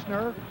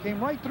Meisner came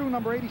right through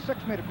number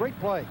 86, made a great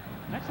play.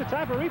 That's the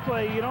type of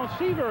replay you don't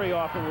see very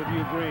often with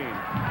Hugh Green.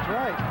 That's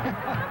right.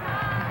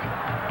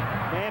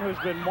 Man who's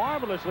been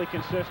marvelously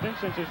consistent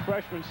since his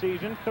freshman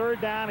season. Third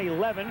down,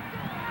 11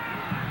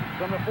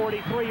 from the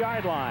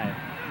 43-yard line.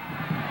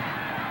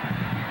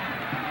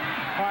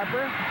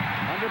 Harper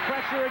under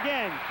pressure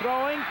again,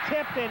 throwing,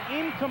 tipped, and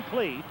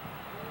incomplete.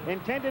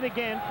 Intended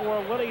again for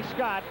Willie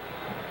Scott,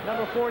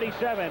 number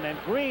 47, and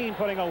Green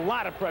putting a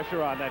lot of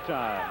pressure on that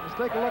time. Let's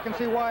take a look and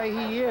see why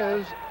he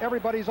is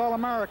everybody's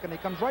All-American. He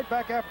comes right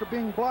back after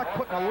being blocked,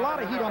 putting a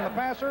lot of heat on the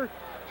passer.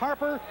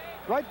 Harper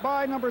right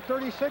by number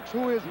 36,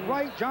 who is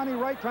Wright, Johnny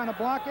Wright, trying to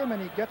block him,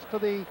 and he gets to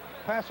the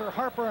passer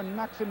Harper and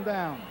knocks him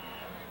down.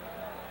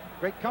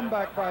 Great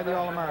comeback by the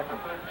All-American.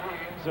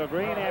 So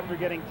Green, after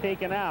getting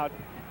taken out,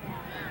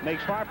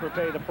 makes Harper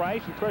pay the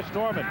price, and Chris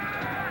Norman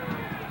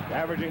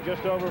averaging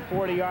just over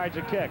 40 yards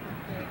a kick.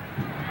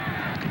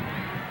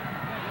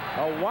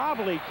 A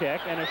wobbly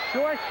kick and a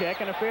short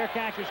kick, and a fair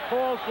catch is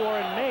called for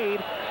and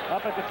made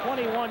up at the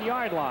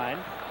 21-yard line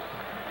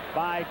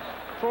by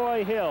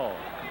Troy Hill.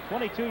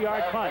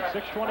 22-yard punt,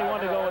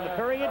 6:21 to go in the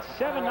period,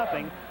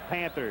 7-0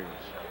 Panthers.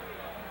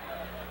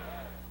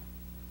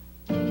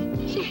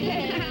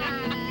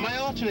 My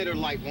alternator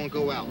light won't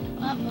go out.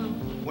 Uh-oh.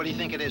 What do you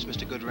think it is,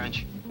 Mr.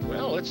 Goodwrench?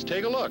 Well, let's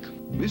take a look.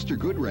 Mr.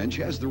 Goodwrench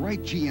has the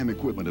right GM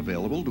equipment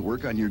available to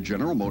work on your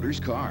General Motors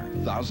car.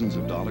 Thousands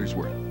of dollars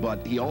worth.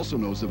 But he also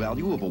knows the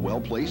value of a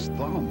well-placed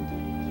thumb.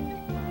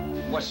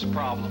 What's the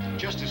problem?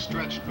 Just a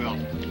stretched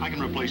belt. I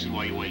can replace it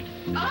while you wait.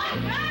 All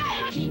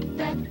right! Keep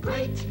that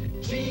great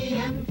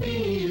GM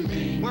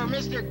feeling. Where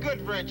Mr.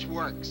 Goodwrench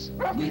works.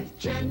 With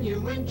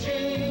genuine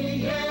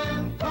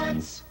GM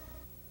parts.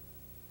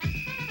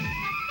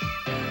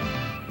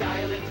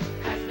 Dial it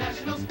has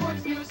national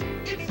sports news.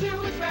 It's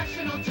new, it's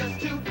rational just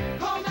to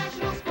call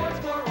National Sports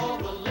for all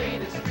the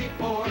latest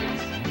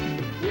reports.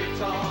 We're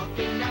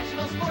talking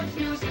national sports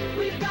news.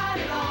 We've got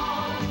it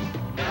all.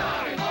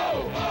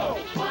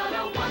 900. What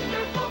a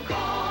wonderful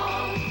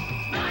call.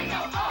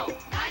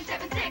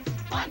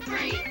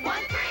 900-976-1313.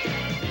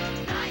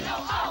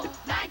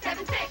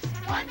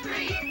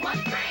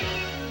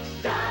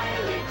 900-976-1313.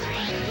 Dial it.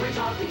 We're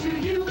talking to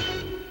you.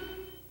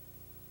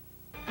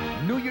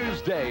 New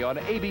Year's Day on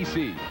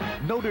ABC.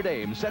 Notre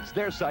Dame sets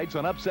their sights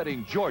on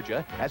upsetting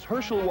Georgia as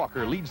Herschel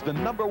Walker leads the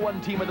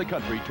 #1 team in the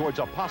country towards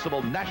a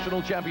possible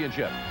national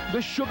championship.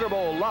 The Sugar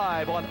Bowl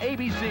live on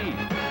ABC.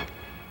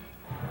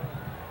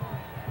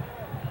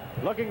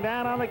 Looking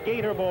down on the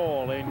Gator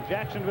Bowl in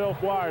Jacksonville,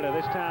 Florida.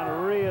 This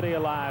town really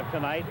alive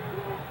tonight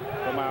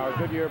from our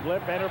Goodyear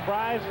Blimp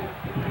Enterprise.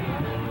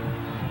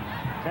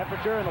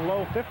 Temperature in the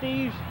low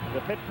 50s.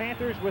 The Pitt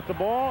Panthers with the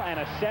ball and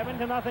a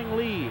 7-0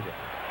 lead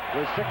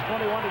with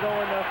 6:21 to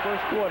go in the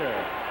first quarter.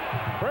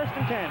 First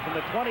and 10 from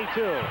the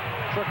 22.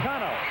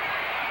 Tricano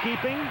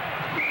keeping,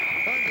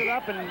 turns it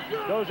up and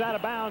goes out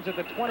of bounds at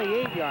the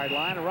 28-yard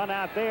line. A run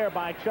out there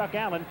by Chuck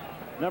Allen,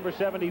 number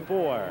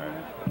 74.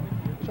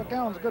 Chuck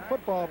Allen's a good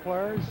football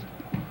player.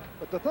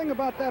 But the thing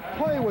about that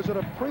play was it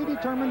a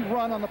predetermined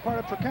run on the part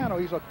of Tricano.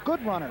 He's a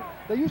good runner.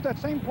 They used that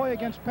same play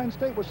against Penn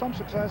State with some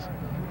success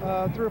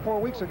 3 or 4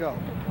 weeks ago.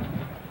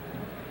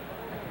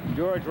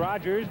 George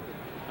Rogers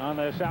on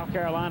the South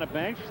Carolina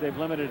bench. They've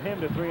limited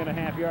him to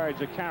 3.5 yards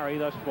a carry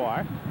thus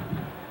far.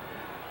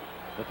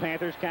 The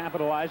Panthers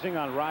capitalizing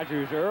on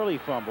Rogers' early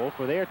fumble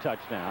for their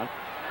touchdown.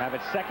 Have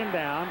it second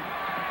down,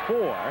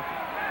 4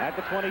 at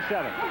the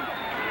 27.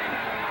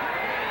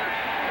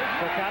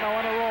 Tricano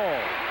on a roll.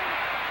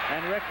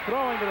 And Rick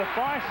throwing to the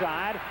far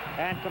side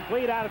and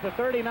complete out at the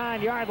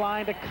 39-yard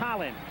line to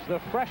Collins. The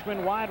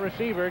freshman wide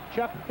receiver,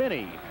 Chuck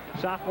Finney,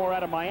 sophomore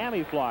out of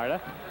Miami,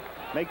 Florida,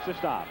 makes the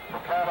stop.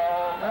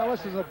 Well,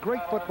 this is a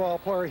great football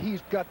player.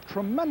 He's got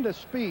tremendous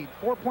speed,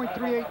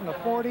 4.38 in the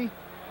 40.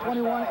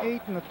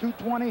 21.8 and the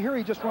 220. Here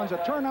he just runs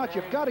a turnout.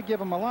 You've got to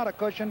give him a lot of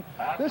cushion.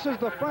 This is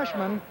the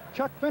freshman,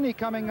 Chuck Finney,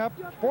 coming up,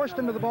 forced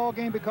into the ball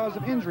game because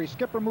of injury.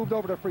 Skipper moved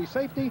over to free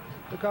safety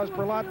because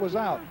Perlotte was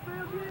out.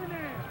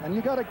 And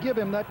you got to give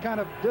him that kind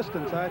of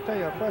distance. I tell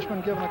you, a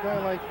freshman giving a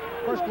guy like,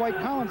 of course, Dwight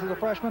Collins is a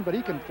freshman, but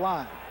he can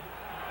fly.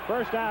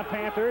 First down,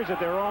 Panthers at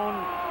their own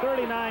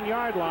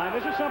 39-yard line.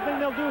 This is something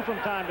they'll do from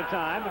time to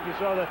time. If you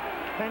saw the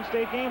Penn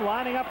State game,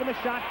 lining up in the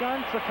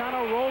shotgun,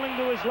 Tricano rolling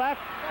to his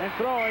left and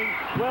throwing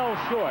well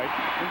short,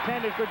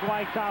 intended for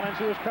Dwight Collins,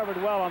 who was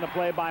covered well on the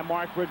play by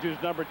Mark Bridges,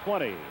 number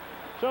 20.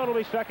 So it'll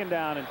be second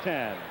down and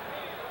 10.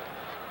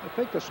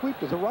 They take the sweep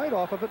to the right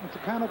off of it, and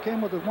Tricano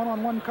came with his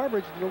one-on-one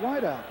coverage to the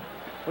wide out.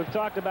 We've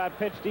talked about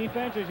Pitt's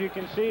defense, as you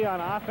can see,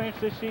 on offense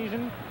this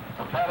season,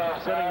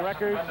 setting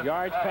records,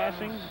 yards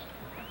passing,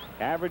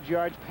 average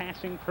yards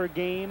passing per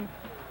game.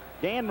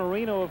 Dan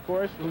Marino, of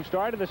course, who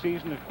started the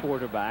season at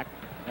quarterback,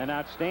 an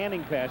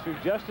outstanding passer,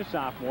 just a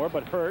sophomore,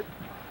 but hurt,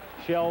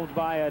 shelved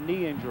by a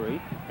knee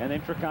injury. And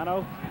then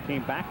Tricano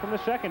came back from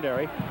the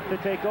secondary to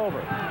take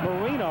over.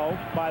 Marino,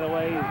 by the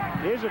way,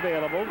 is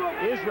available,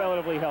 is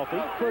relatively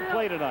healthy, could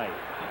play tonight.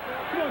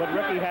 But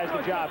Ricky has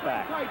the job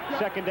back.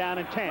 Second down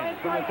and 10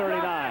 from the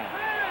 39.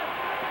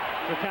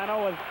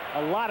 Tricano with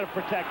a lot of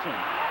protection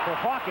for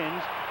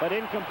Hawkins, but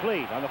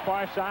incomplete on the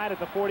far side at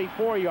the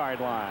 44-yard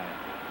line.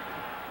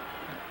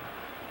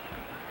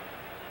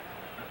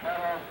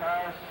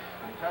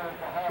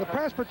 The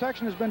pass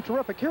protection has been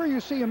terrific. Here you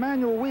see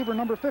Emmanuel Weaver,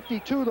 number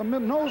 52, the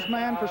nose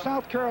man for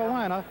South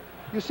Carolina.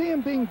 You see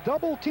him being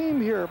double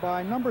teamed here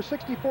by number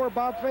 64,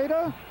 Bob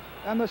Feda,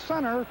 and the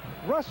center,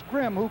 Russ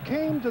Grimm, who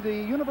came to the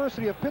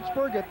University of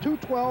Pittsburgh at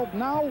 212,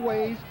 now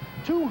weighs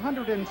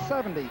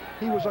 270.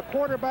 He was a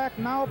quarterback,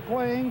 now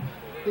playing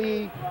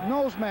the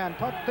nose man.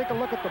 Take a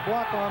look at the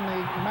block on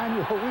the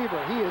Emmanuel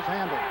Weaver. He is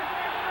handled.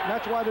 And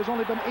that's why there's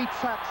only been 8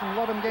 sacks in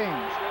 11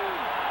 games.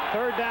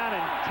 Third down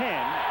and 10.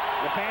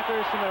 The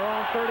Panthers from their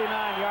own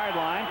 39-yard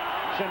line,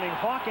 sending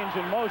Hawkins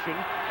in motion,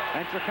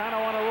 and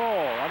Tricano on a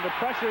roll. Under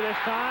pressure this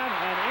time,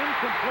 and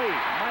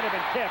incomplete. Might have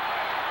been tipped.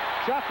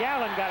 Chuck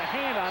Allen got a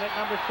hand on it,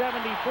 number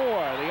 74,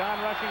 the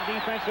on-rushing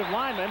defensive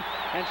lineman.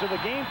 And so the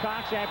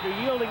Gamecocks, after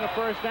yielding a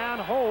first down,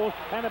 hold,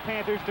 and the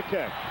Panthers to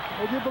kick.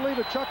 Would you believe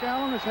that Chuck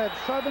Allen has had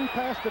 7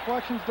 pass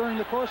deflections during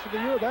the course of the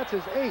year? That's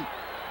his 8th.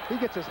 He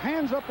gets his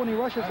hands up when he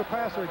rushes the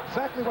passer,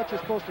 exactly what you're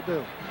supposed to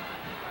do.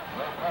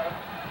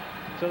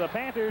 So the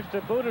Panthers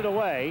to boot it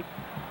away.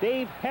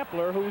 Dave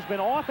Hepler, who's been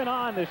off and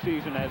on this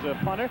season as a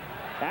punter,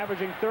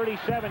 averaging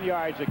 37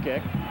 yards a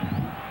kick.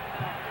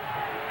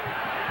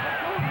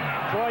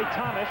 Troy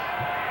Thomas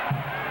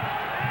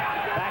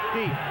back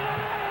deep.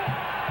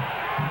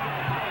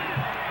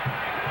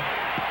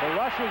 The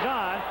rush is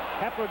on.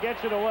 Hepler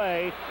gets it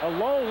away. A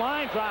low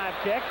line drive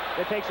kick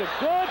that takes a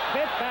good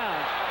Pitt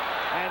bounce.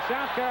 And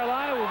South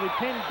Carolina will be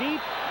pinned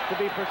deep, to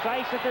be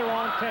precise, at their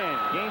own 10.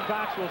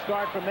 Gamecocks will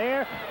start from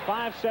there.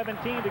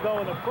 5:17 to go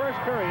in the first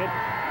period.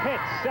 Pitt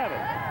 7,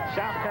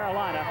 South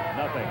Carolina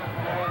nothing.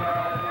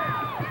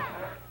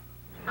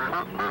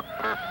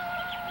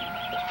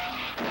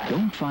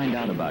 Don't find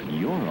out about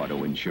your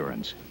auto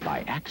insurance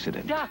by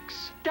accident.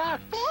 Ducks!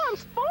 Ducks!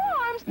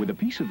 Forms! With a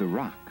piece of the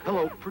rock.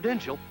 Hello,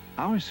 Prudential.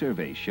 Our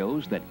survey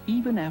shows that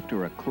even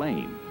after a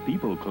claim,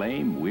 people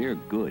claim we're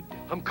good.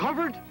 I'm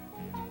covered?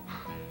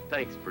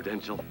 Thanks,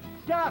 Prudential.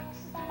 Ducks!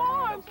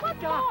 Forms! What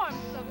forms?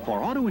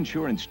 For auto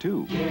insurance,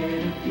 too. Get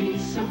a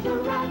piece of the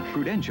rock.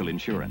 Prudential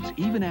Insurance.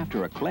 Even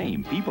after a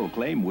claim, people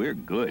claim we're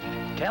good.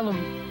 Tell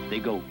them. They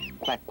go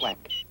quack, quack.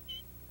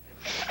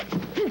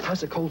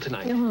 How's the cold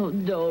tonight? Oh,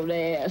 don't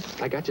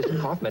ask. I got you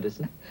some cough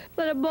medicine.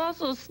 But I'm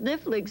also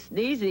sniffling,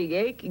 sneezing,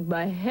 aching.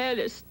 My head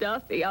is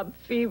stuffy. I'm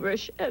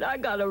feverish, and I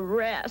gotta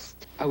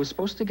rest. I was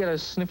supposed to get a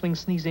sniffling,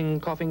 sneezing,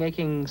 coughing,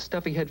 aching,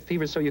 stuffy head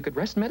fever so you could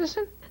rest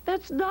medicine?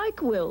 That's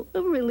NyQuil. It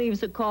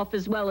relieves the cough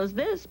as well as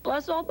this,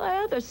 plus all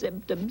my other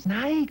symptoms.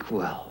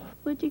 NyQuil.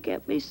 Would you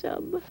get me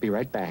some? Be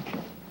right back.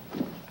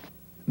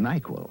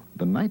 NyQuil,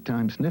 the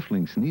nighttime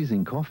sniffling,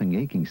 sneezing, coughing,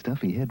 aching,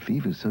 stuffy head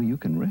fever so you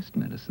can rest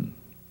medicine.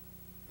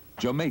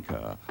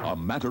 Jamaica, a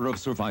matter of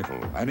survival.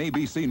 An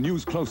ABC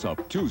News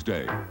close-up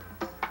Tuesday.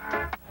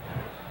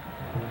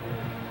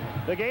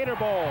 The Gator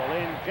Bowl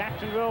in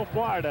Jacksonville,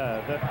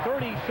 Florida. The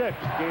 36th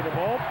Gator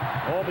Bowl.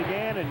 All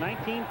began in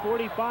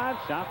 1945.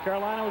 South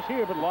Carolina was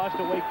here but lost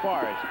to Wake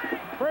Forest.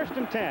 First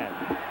and 10.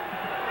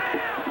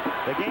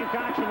 The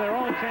Gamecocks from their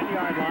own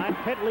 10-yard line.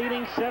 Pitt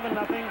leading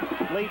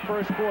 7-0 late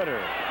first quarter.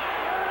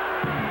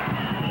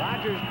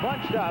 Rodgers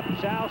bunched up.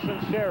 Sal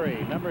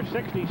Sinceri, number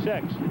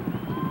 66.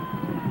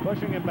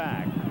 Pushing him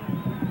back.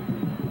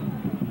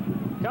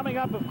 Coming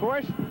up, of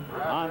course,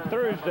 on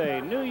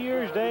Thursday, New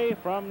Year's Day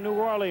from New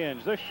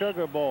Orleans, the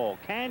Sugar Bowl.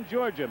 Can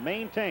Georgia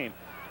maintain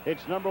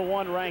its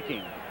 #1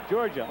 ranking?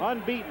 Georgia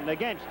unbeaten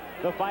against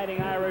the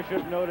Fighting Irish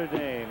of Notre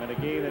Dame in a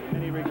game that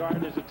many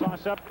regard as a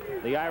toss-up.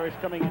 The Irish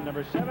coming in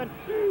number 7.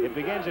 It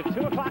begins at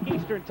 2 o'clock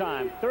Eastern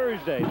Time,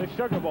 Thursday, the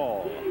Sugar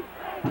Bowl.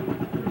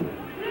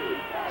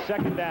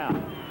 Second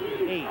down,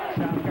 8.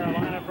 South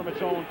Carolina from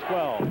its own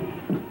 12.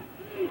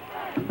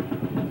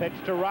 Pitch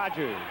to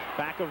Rogers.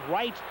 Back of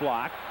Wright's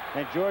block.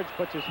 And George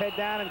puts his head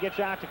down and gets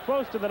out to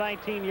close to the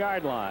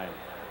 19-yard line.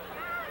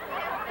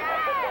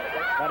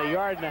 About a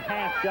yard and a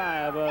half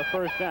shy of a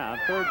first down.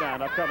 Third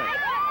down upcoming.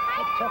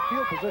 A tough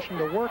field position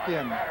to work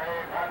in.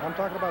 I'm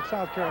talking about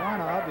South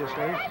Carolina,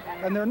 obviously.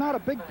 And they're not a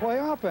big play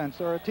offense.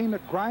 They're a team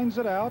that grinds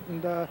it out,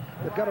 and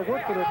they've got to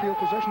work for their field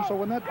position. So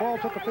when that ball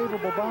took a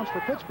favorable bounce for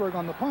Pittsburgh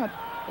on the punt,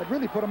 it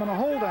really put them in a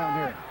hole down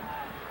here.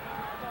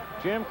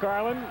 Jim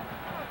Carlin,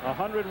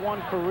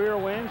 101 career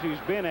wins. He's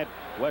been at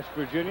West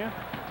Virginia,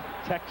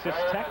 Texas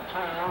Tech,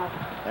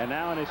 and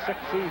now in his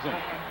 6th season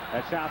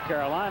at South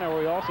Carolina,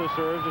 where he also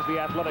serves as the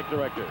athletic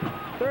director.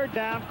 Third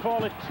down,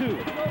 call it 2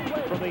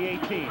 from the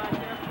 18.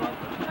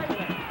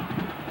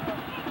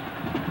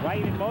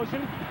 Wright in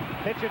motion,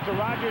 pitch it to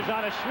Rogers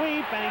on a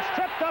sweep, and he's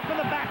tripped up in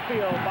the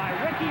backfield by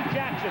Ricky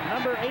Jackson,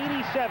 number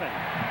 87.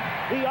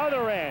 The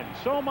other end.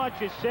 So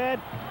much is said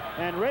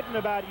and written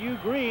about Hugh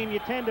Green, you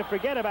tend to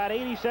forget about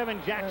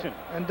 87 Jackson.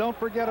 And don't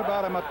forget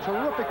about him, a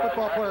terrific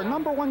football player,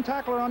 #1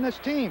 tackler on this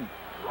team.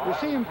 You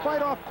see him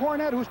fight off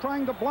Cornette, who's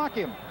trying to block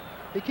him.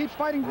 He keeps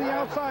fighting to the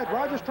outside.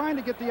 Rogers trying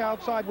to get the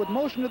outside with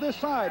motion to this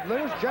side.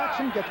 There's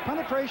Jackson, gets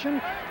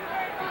penetration,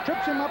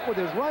 trips him up with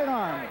his right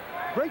arm.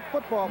 Great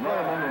football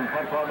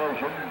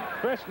player.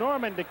 Chris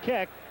Norman to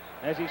kick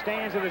as he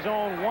stands at his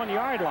own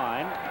 1-yard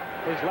line.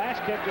 His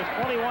last kick was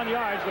 21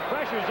 yards. The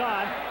pressure's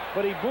on,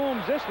 but he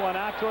booms this one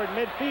out toward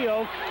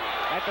midfield.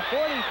 At the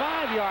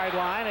 45-yard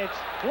line, it's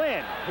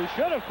Flynn, who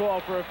should have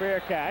called for a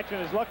fair catch,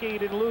 and is lucky he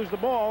didn't lose the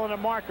ball, and a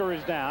marker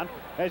is down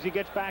as he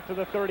gets back to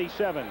the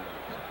 37.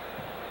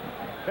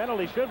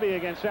 Penalty should be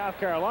against South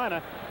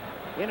Carolina,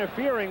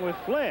 interfering with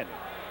Flynn.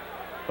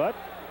 But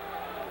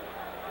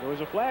there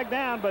was a flag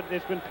down, but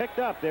it's been picked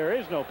up. There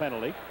is no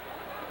penalty.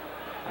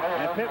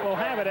 And Pitt will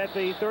have it at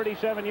the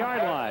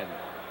 37-yard line.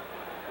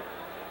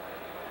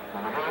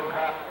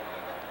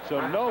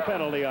 So no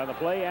penalty on the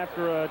play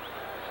after a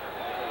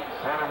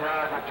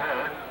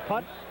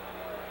punt.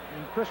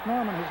 And Chris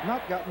Norman has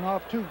not gotten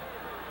off 2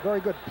 very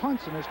good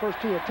punts in his first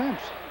 2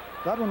 attempts.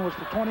 That one was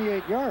for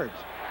 28 yards.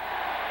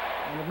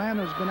 And the man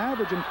has been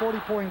averaging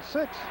 40.6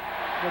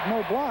 with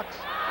no blocks.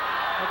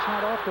 That's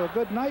not off to a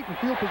good night, and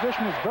field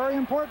position is very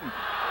important.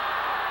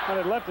 When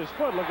it left his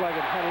foot, looked like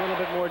it had a little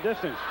bit more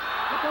distance.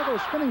 Looked like it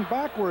was spinning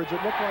backwards.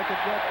 It looked like it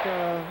got,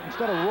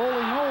 instead of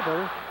rolling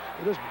over,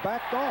 it just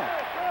backed off.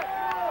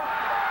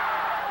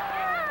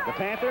 The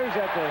Panthers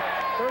at the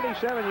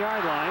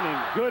 37-yard line in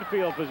good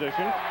field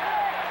position.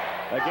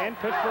 Again,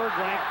 Pittsburgh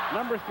ranked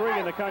 #3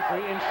 in the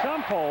country. In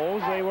some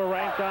polls, they were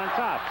ranked on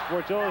top.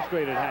 Sports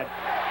Illustrated had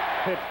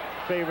Pitt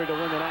favored to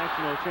win the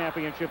national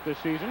championship this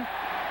season.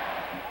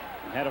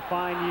 Had a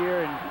fine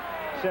year in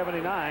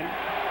 '79,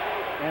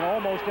 and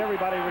almost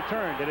everybody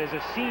returned. It is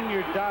a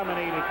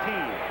senior-dominated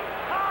team.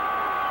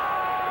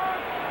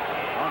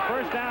 On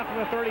first down from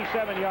the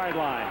 37-yard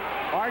line,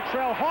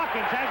 Artrell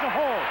Hawkins has a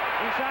hole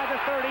inside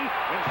the 30,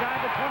 inside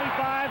the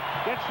 25,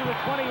 gets to the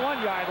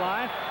 21-yard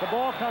line. The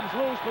ball comes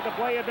loose, but the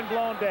play had been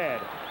blown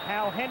dead.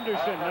 Hal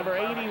Henderson, number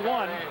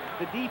 81,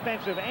 the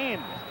defensive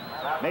end,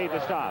 made the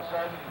stop.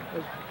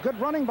 There's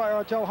good running by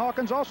Artrell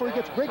Hawkins. Also, he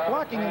gets great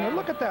blocking in there.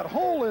 Look at that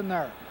hole in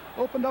there,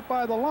 opened up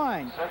by the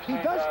line. He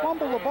does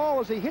fumble the ball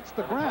as he hits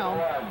the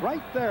ground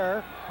right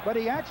there, but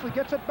he actually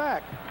gets it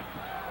back.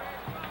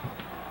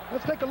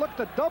 Let's take a look at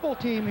the double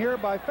team here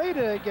by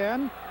Fada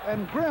again,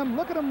 and Grimm.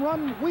 Look at him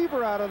run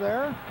Weaver out of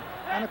there,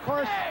 and of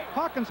course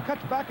Hawkins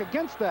cuts back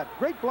against that.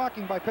 Great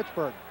blocking by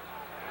Pittsburgh.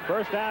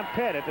 First down,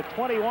 Pitt at the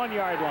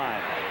 21-yard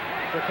line.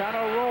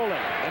 Turcano rolling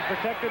and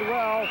protected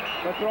well,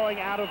 but throwing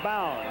out of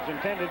bounds,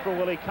 intended for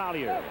Willie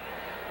Collier.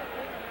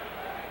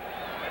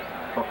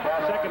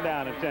 Second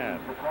down and 10.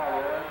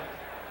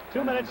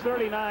 2 minutes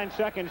 39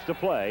 seconds to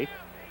play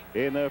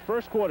in the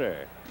first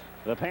quarter.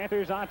 The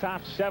Panthers on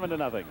top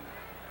 7-0.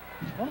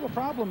 One of the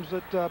problems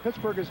that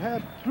Pittsburgh has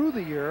had through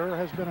the year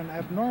has been an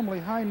abnormally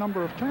high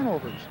number of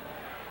turnovers,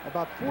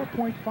 about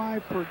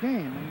 4.5 per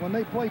game. And when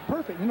they play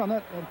perfect, you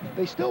know,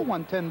 they still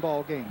won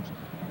 10-ball games,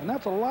 and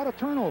that's a lot of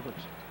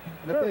turnovers.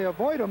 And if they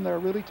avoid them, they're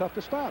really tough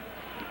to stop.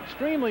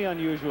 Extremely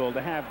unusual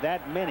to have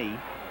that many.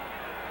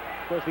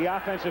 Of course, the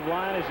offensive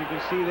line, as you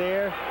can see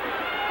there,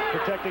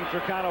 protecting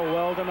Turcano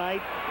well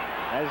tonight,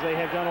 as they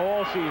have done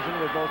all season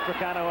with both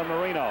Turcano and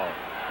Marino.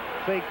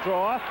 Fake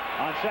draw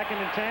on 2nd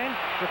and 10.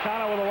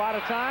 Turcano with a lot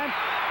of time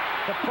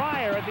to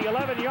Pryor at the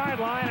 11-yard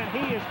line, and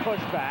he is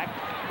pushed back.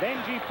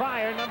 Benji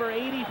Pryor, number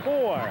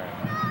 84.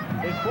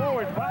 His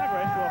forward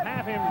progress will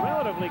have him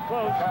relatively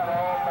close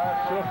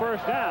to a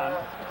first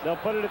down. They'll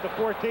put it at the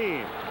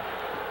 14.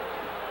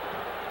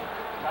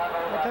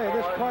 I'll tell you,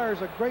 this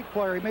Pryor's a great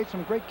player. He made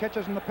some great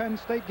catches in the Penn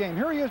State game.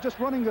 Here he is just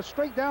running this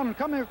straight down and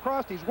coming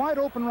across. He's wide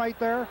open right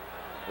there.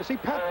 You see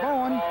Pat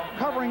Bowen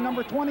covering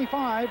number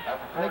 25,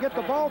 and they get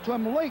the ball to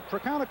him late.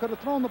 Turcano could have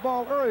thrown the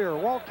ball earlier.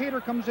 Walt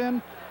Cater comes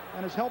in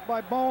and is helped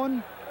by Bowen.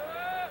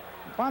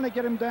 And finally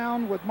get him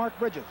down with Mark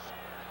Bridges.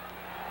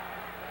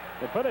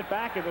 They put it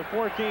back at the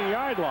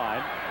 14-yard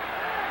line.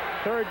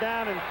 Third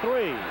down and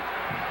 3.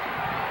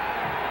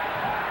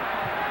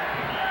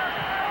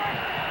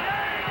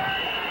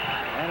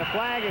 And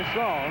flag is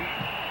thrown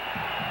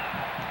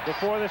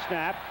before the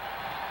snap.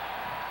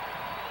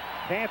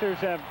 Panthers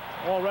have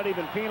already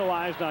been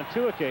penalized on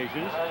 2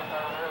 occasions.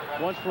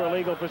 Once for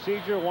illegal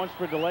procedure, once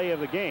for delay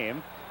of the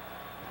game.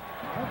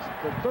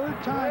 That's the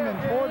 3rd time in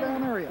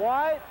 4-down area.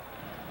 White,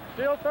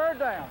 still 3rd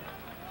down.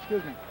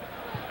 Excuse me.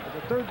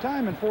 It's the 3rd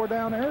time in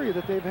 4-down area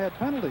that they've had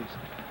penalties.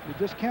 You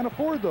just can't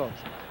afford those.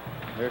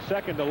 Their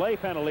 2nd delay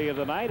penalty of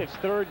the night. It's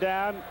 3rd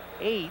down,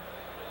 8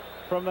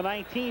 from the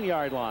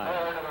 19-yard line.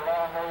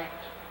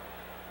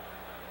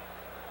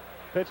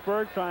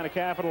 Pittsburgh trying to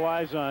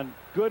capitalize on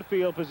good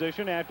field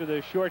position after the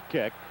short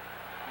kick.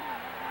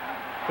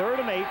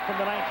 3rd and 8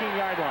 from the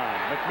 19-yard line.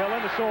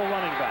 McMillan, the sole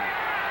running back.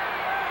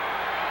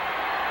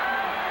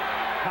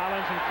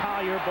 Collins and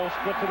Collier both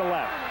split to the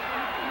left.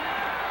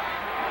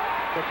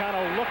 They're kind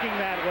of looking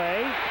that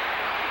way,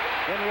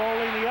 then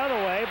rolling the other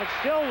way, but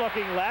still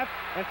looking left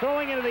and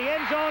throwing into the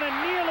end zone and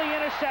nearly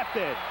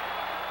intercepted.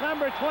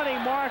 Number 20,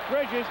 Mark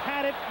Bridges,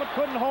 had it but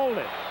couldn't hold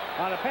it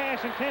on a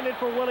pass intended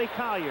for Willie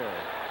Collier.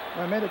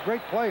 Well, made a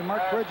great play.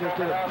 Mark Bridges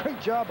did a great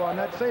job on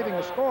that, saving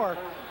a score.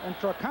 And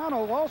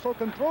Trocano also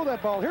can throw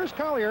that ball. Here's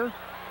Collier,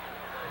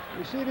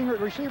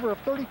 receiver of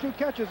 32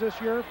 catches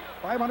this year,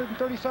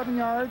 537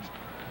 yards.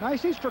 Now he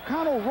sees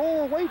Trocano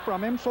roll away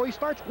from him, so he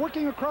starts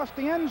working across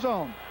the end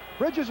zone.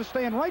 Bridges is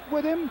staying right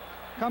with him,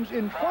 comes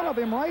in front of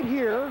him right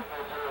here,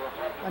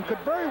 and could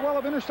very well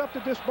have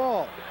intercepted this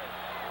ball.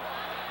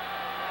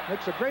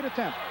 Makes a great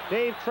attempt.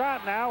 Dave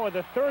Trout now with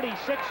a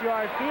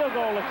 36-yard field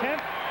goal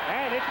attempt,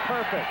 and it's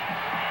perfect.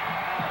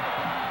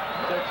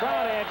 So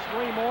Trout adds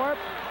 3 more.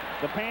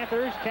 The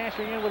Panthers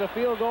cashing in with a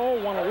field goal.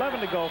 1:11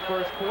 to go,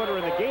 first quarter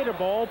in the Gator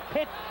Bowl.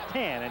 Pitt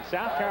 10 and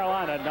South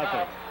Carolina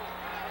nothing.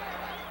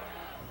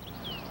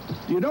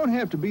 You don't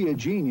have to be a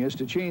genius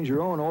to change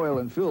your own oil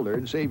and filter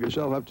and save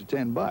yourself up to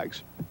 $10.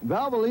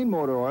 Valvoline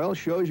Motor Oil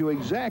shows you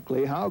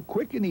exactly how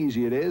quick and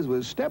easy it is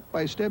with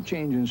step-by-step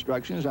change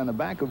instructions on the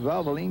back of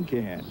Valvoline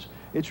cans.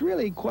 It's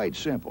really quite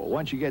simple.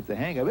 Once you get the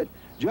hang of it,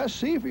 just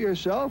see for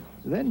yourself,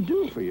 then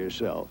do for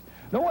yourself.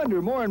 No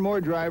wonder more and more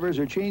drivers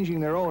are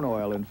changing their own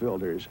oil and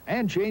filters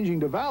and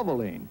changing to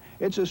Valvoline.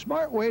 It's a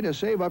smart way to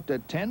save up to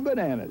 10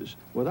 bananas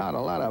without a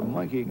lot of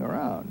monkeying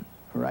around.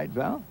 Right,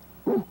 Val?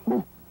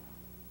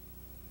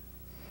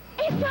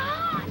 It's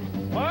on!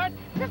 What?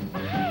 The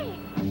fight!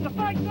 The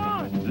fight's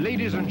on!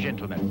 Ladies and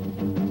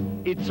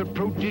gentlemen, it's a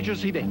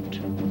prodigious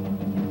event.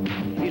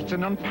 It's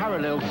an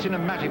unparalleled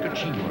cinematic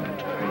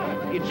achievement.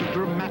 It's a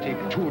dramatic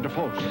tour de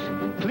force.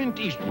 Clint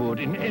Eastwood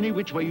in any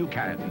which way you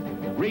can.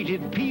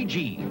 Rated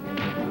PG.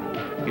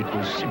 It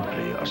will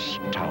simply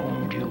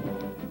astound you.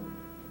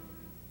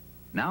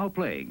 Now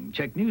playing.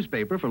 Check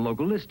newspaper for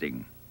local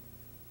listing.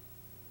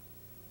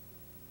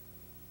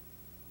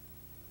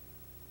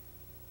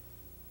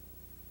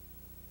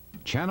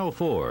 Channel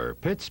 4,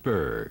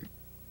 Pittsburgh.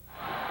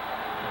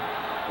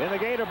 In the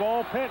Gator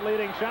Bowl, Pitt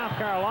leading South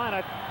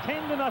Carolina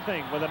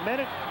 10-0 with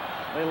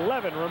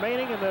 1:11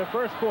 remaining in the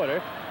first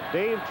quarter.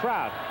 Dave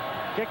Trout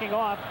kicking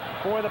off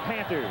for the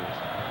Panthers.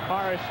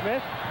 Horace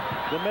Smith,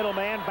 the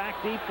middleman, back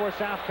deep for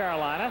South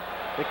Carolina.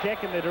 The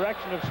kick in the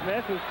direction of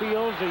Smith, who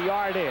fields a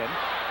yard in.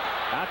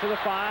 Out to the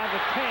 5, the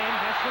 10,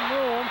 has some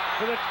room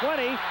to the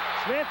 20.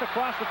 Smith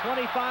across the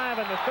 25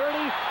 and the 30,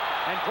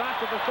 and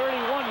dropped at the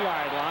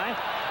 31-yard line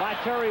by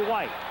Terry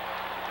White.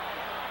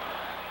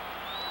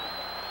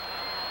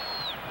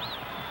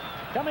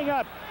 Coming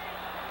up,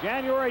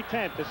 January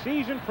 10th, the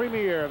season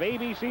premiere of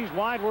ABC's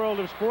Wide World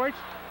of Sports,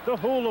 the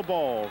Hula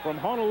Bowl from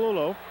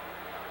Honolulu.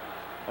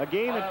 A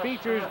game that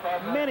features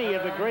many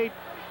of the great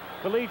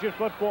collegiate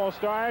football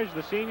stars,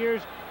 the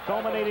seniors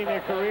culminating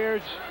their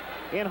careers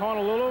in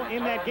Honolulu.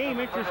 In that game,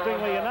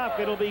 interestingly enough,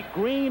 it'll be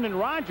Green and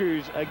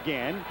Rogers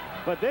again,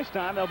 but this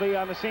time they'll be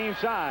on the same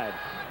side,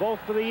 both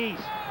for the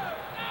East.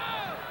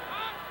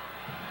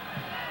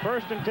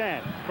 1st and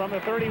 10 from the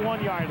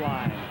 31-yard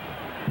line.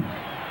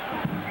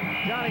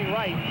 Johnny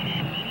Wright,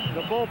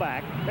 the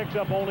fullback, picks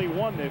up only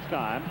 1 this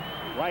time.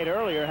 Wright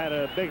earlier had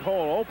a big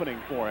hole opening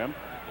for him,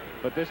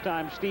 but this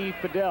time Steve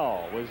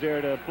Fidel was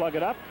there to plug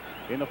it up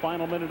in the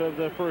final minute of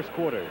the first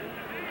quarter.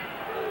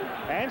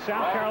 And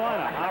South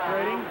Carolina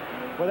operating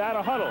without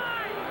a huddle.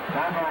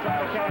 Trying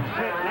to catch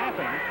Pitt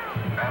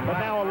napping, but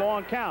now a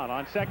long count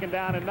on 2nd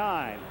down and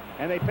 9.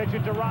 And they pitch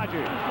it to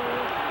Rogers.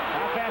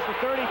 Now past the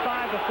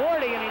 35 to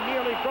 40, and he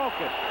nearly broke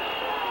it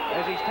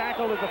as he's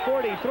tackled at the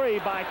 43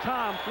 by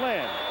Tom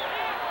Flynn.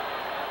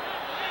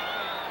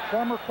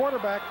 Former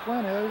quarterback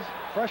Flynn is,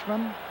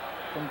 freshman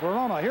from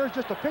Verona. Here's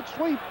just a pitch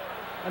sweep,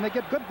 and they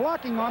get good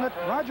blocking on it.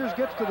 Rogers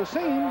gets to the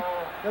seam,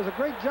 does a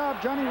great job.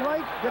 Johnny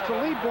Wright gets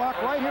a lead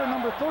block right here,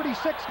 number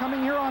 36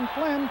 coming here on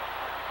Flynn,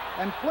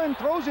 and Flynn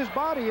throws his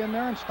body in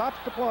there and stops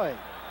the play.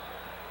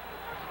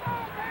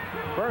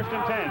 1st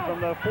and 10 from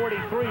the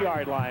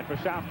 43-yard line for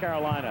South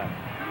Carolina.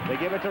 They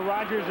give it to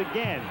Rogers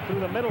again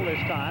through the middle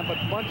this time, but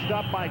bunched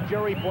up by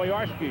Jerry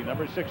Boyarsky,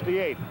 number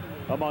 68,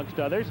 amongst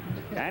others.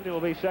 And it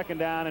will be 2nd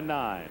down and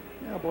 9.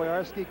 Yeah,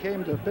 Boyarsky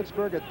came to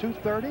Pittsburgh at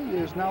 230. He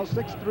is now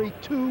 6'3",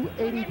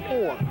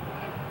 284.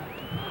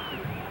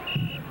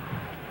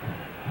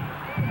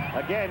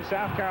 Again,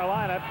 South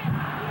Carolina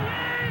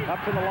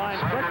up to the line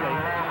quickly.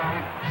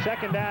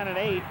 2nd down and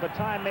 8, but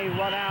time may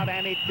run out,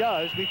 and it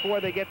does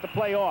before they get the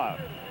play off.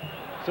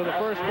 So the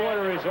first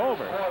quarter is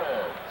over.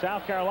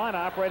 South Carolina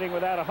operating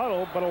without a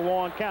huddle, but a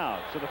long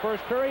count. So the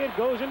first period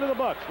goes into the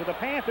books with the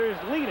Panthers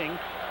leading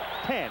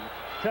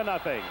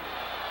 10-0.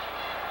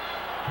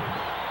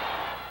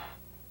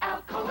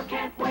 Alcoa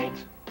can't wait.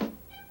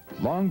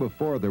 Long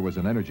before there was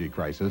an energy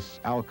crisis,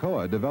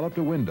 Alcoa developed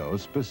a window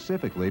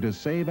specifically to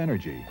save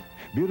energy.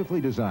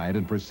 Beautifully designed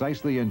and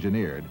precisely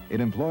engineered,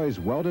 it employs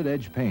welded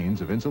edge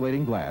panes of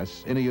insulating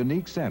glass in a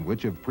unique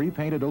sandwich of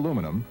pre-painted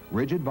aluminum,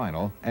 rigid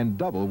vinyl, and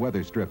double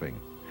weather stripping.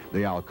 The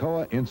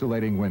Alcoa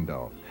insulating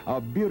window,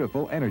 a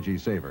beautiful energy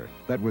saver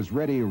that was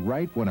ready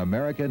right when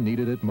America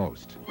needed it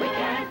most. We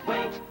can't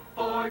wait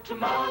for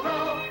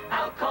tomorrow.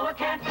 Alcoa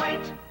can't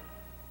wait.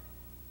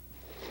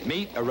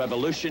 Meet a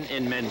revolution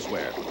in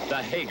menswear, the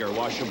Hager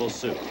washable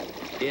suit.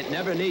 It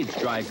never needs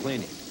dry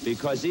cleaning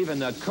because even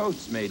the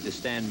coat's made to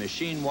stand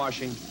machine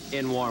washing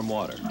in warm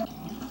water.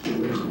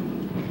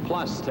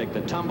 Plus, take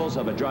the tumbles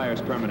of a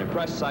dryer's permanent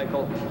press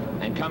cycle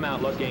and come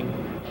out looking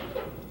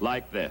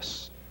like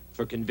this.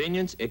 For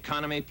convenience,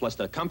 economy, plus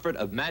the comfort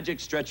of magic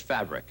stretch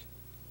fabric.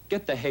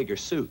 Get the Hager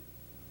suit.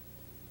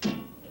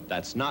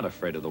 That's not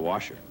afraid of the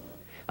washer.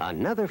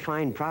 Another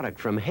fine product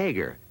from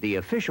Hager, the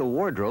official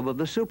wardrobe of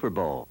the Super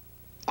Bowl.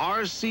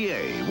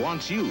 RCA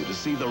wants you to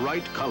see the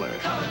right color.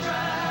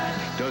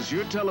 Does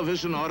your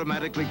television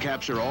automatically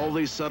capture all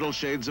these subtle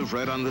shades of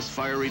red on this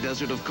fiery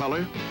desert of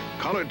color?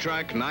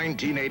 ColorTrack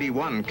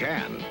 1981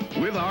 can.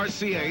 With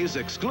RCA's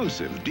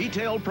exclusive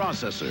detail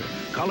processor,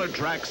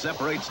 ColorTrack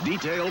separates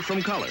detail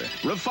from color,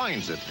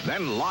 refines it,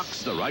 then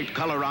locks the right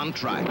color on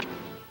track.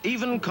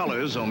 Even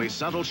colors only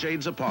subtle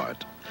shades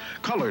apart.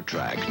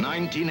 ColorTrack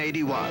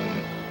 1981.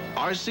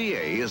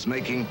 RCA is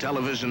making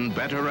television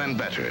better and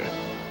better.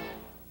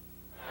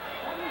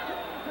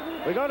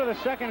 We go to the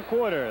second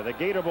quarter. The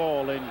Gator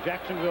Bowl in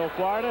Jacksonville,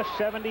 Florida,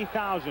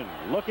 70,000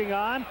 looking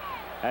on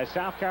as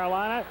South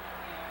Carolina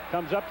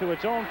comes up to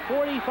its own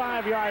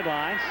 45-yard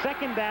line.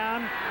 2nd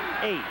down,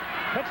 8.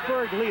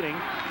 Pittsburgh leading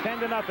 10-0.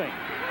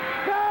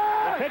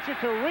 The pitcher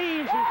to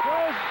Reeves, who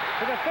throws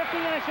to the 50,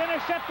 and it's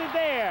intercepted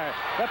there.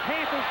 The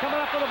Panthers coming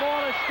up with the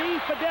ball as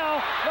Steve Fidel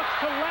looks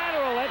to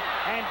lateral it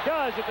and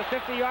does at the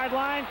 50-yard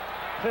line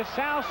to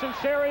Sal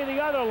Sinceri,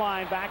 the other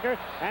linebacker,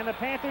 and the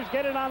Panthers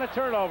get it on the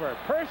turnover.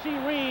 Percy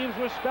Reeves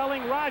was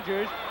spelling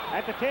Rogers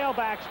at the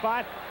tailback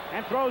spot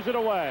and throws it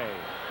away.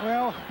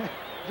 Well,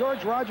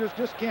 George Rogers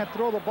just can't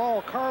throw the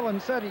ball. Carlin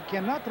said he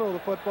cannot throw the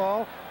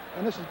football,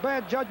 and this is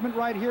bad judgment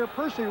right here.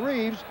 Percy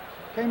Reeves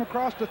came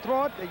across to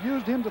throw it. They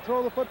used him to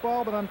throw the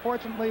football, but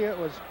unfortunately it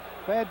was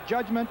bad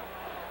judgment,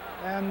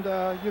 and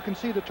you can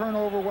see the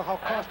turnover, how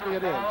costly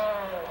it is.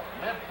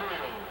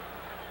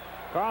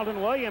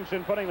 Carlton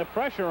Williamson putting the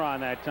pressure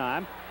on that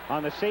time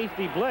on the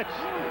safety blitz.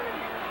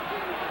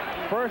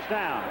 1st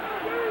down.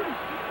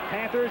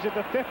 Panthers at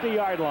the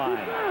 50-yard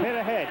line. Pitt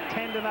ahead,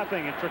 10-0,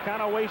 and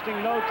Tricano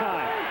wasting no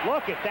time.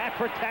 Look at that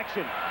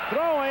protection.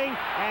 Throwing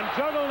and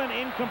juggled and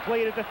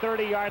incomplete at the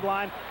 30-yard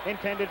line,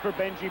 intended for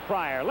Benji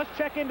Pryor. Let's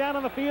check in down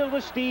on the field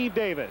with Steve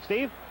Davis.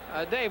 Steve?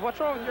 Dave, what's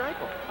wrong with your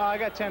ankle? I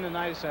got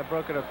tendonitis. I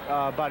broke it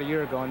about a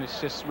year ago, and it's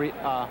just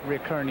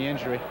reoccurring the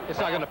injury. It's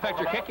not going to affect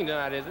your kicking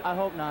tonight, is it? I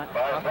hope not.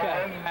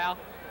 Okay, Al.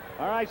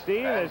 All right,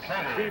 Steve, as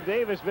Steve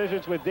Davis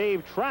visits with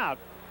Dave Trout,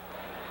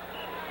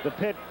 the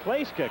Pitt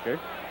place kicker.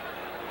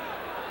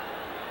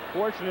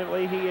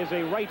 Fortunately, he is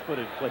a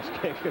right-footed place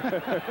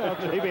kicker.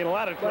 He'd be in a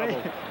lot of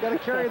trouble. Got to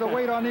carry the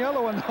weight on the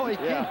other one, though. He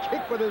can't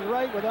kick with his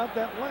right without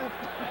that left.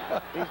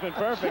 He's been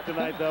perfect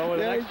tonight, though,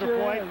 with an extra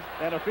point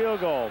and a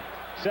field goal.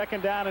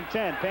 2nd down and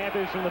 10.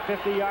 Panthers from the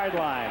 50-yard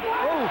line.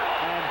 Oh,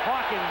 and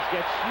Hawkins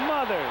gets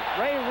smothered.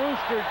 Ray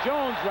Rooster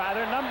Jones,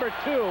 rather, number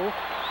 2.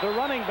 The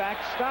running back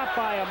stopped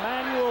by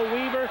Emmanuel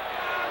Weaver,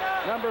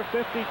 number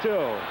 52.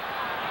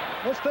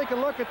 Let's take a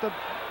look at the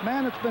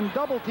man that's been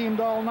double-teamed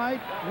all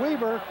night.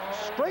 Weaver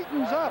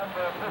straightens up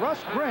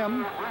Russ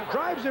Grimm,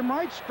 drives him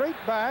right straight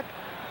back.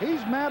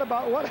 He's mad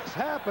about what has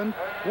happened.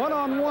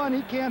 One-on-one,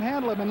 he can't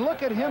handle him. And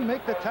look at him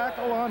make the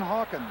tackle on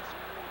Hawkins.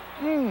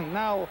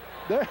 Now,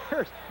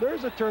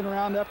 there's a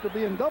turnaround after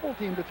being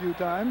double-teamed a few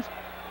times.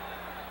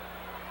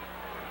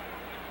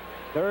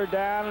 3rd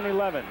down and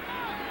 11.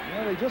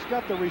 Well, he just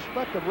got the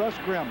respect of Russ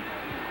Grimm.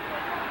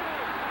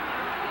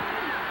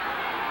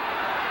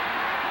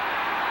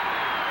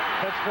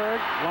 Pittsburgh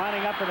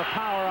lining up in the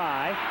power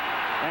eye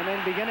and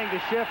then beginning to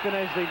shift, and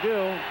as they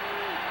do,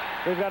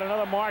 they've got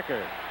another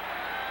marker.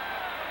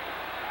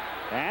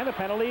 And a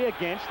penalty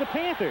against the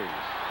Panthers.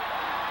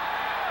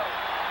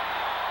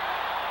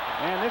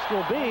 And this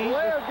will be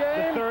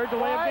the 3rd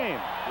delay of game.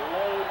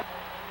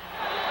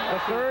 The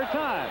 3rd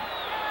time.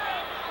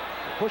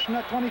 Pushing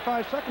that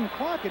 25-second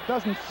clock. It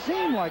doesn't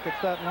seem like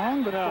it's that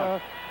long,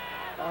 but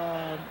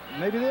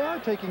maybe they are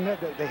taking that.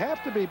 They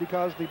have to be,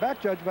 because the back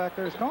judge back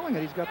there is calling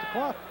it. He's got the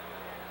clock.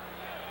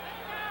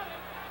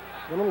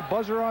 A little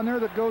buzzer on there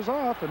that goes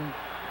off, and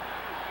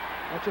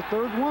That's a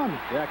third one.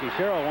 Jackie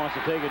Sherrill wants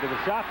to take it to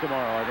the shop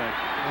tomorrow, I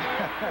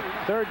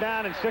think. Third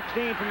down and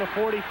 16 from the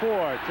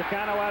 44.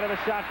 Tricano out of the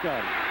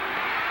shotgun.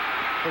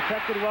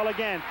 Protected well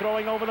again.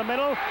 Throwing over the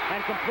middle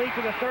and complete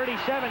to the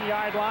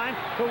 37-yard line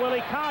to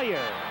Willie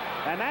Collier.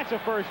 And that's a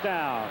first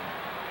down.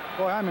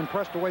 Boy, I'm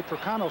impressed the way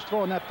Tricano's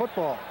throwing that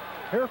football.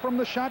 Here from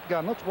the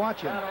shotgun. Let's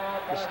watch him.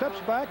 He steps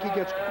back. He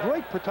gets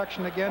great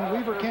protection again.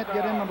 Weaver can't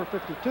get in, number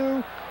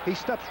 52. He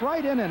steps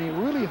right in, and he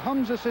really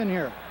hums us in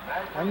here.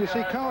 And you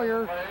see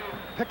Collier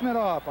picking it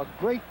off. A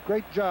great,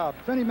 great job.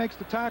 Finney makes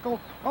the tackle.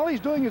 All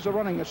he's doing is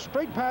running a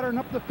straight pattern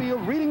up the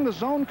field, reading the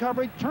zone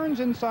coverage, turns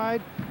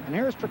inside, and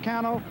here's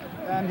Tricano,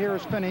 and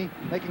here's Finney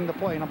making the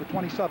play, number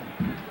 27.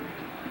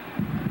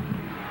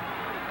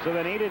 So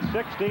they needed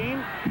 16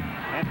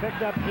 and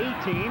picked up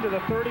 18 to the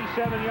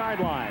 37-yard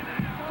line.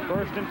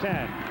 First and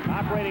 10.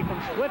 Operating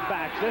from split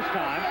backs this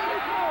time.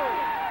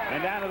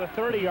 And down to the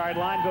 30-yard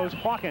line goes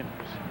Hawkins.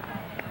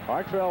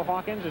 Artrell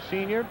Hawkins, a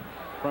senior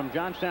from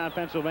Johnstown,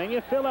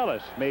 Pennsylvania. Phil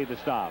Ellis made the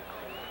stop.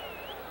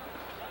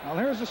 Well,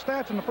 here's the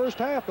stats in the first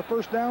half. The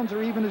first downs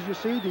are even, as you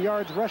see. The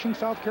yards rushing,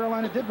 South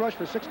Carolina did rush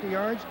for 60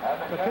 yards.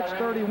 The Pitt's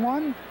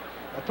 31.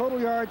 A total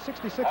yards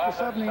 66 to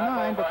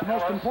 79. But the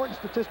most important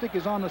statistic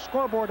is on the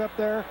scoreboard up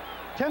there.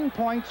 10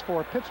 points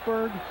for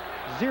Pittsburgh,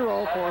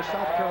 0 for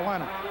South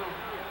Carolina.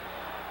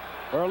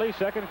 Early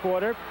second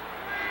quarter,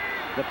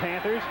 the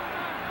Panthers,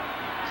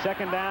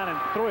 second down and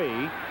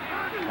 3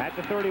 at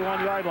the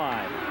 31-yard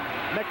line.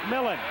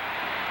 McMillan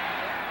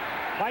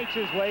fights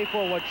his way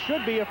for what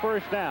should be a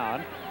first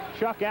down.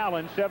 Chuck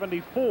Allen,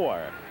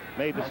 74,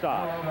 made the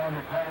stop.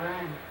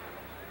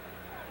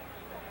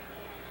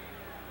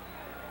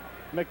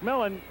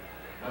 McMillan,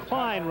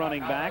 fine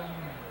running back.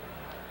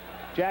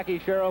 Jackie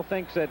Sherrill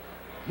thinks that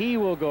he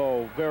will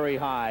go very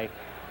high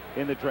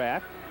in the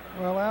draft.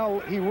 Well, Al,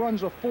 he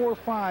runs a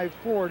 4.5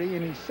 40,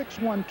 and he's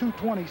 6'1",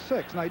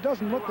 226. Now, he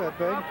doesn't look that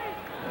big.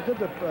 I did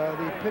the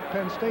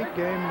Pitt-Penn State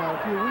game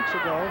a few weeks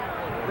ago.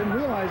 Didn't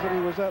realize that he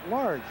was that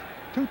large.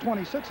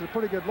 226 is a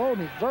pretty good load,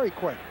 and he's very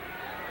quick.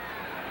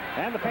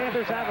 And the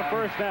Panthers have a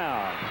first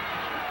down.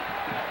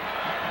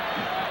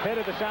 Pitt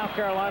at the South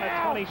Carolina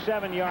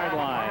 27-yard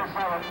line.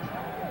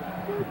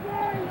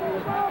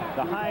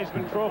 The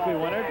Heisman Trophy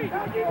winner,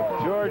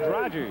 George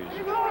Rogers.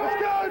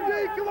 Let's go,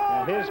 D, come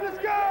on, his let's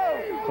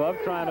go. Club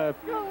trying to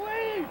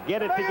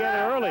get it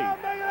together early.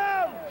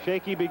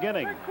 Shaky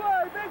beginning. Big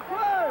play, big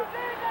play.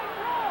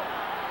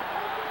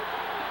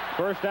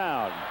 First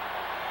down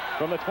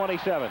from the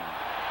 27.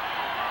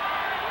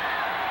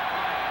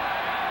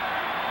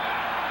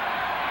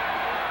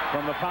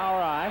 From the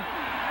power eye,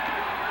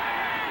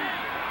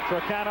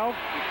 Tricano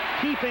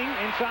keeping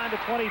inside the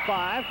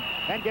 25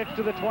 and gets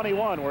to the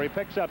 21 where he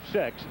picks up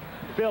 6.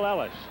 Phil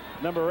Ellis,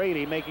 number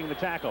 80, making the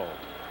tackle.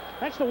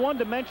 That's the one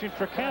dimension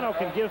Tricano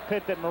can give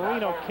Pitt that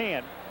Marino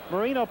can't.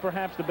 Marino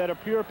perhaps the better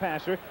pure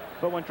passer,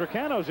 but when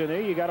Tricano's in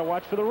there, you got to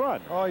watch for the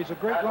run. Oh, he's a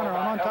great runner, and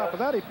on top of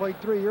that, he played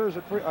 3 years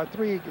at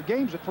 3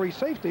 games at free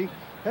safety.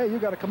 Hey, you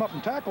got to come up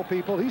and tackle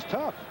people. He's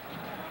tough,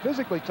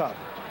 physically tough.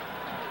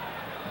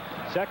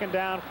 Second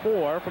down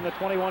 4 from the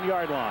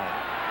 21-yard line.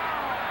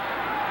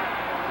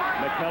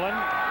 McMillan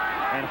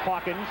and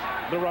Hawkins,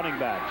 the running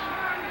backs.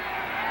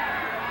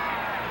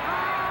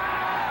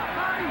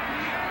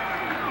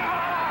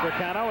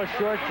 Tricano, a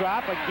short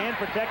drop, again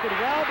protected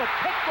well, but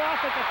picked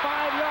off at the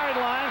 5-yard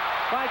line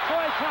by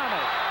Troy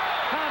Thomas.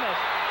 Thomas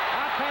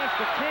out past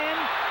the 10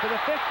 to the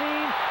 15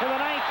 to the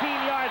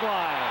 19-yard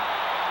line.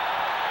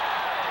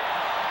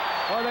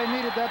 Oh, they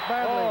needed that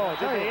badly. Oh,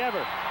 did they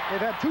ever? They've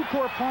had 2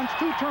 poor punts,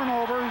 2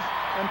 turnovers,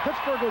 and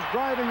Pittsburgh was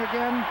driving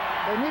again.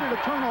 They needed a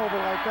turnover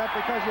like that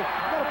because you've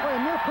got to play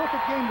a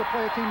near-perfect game to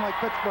play a team like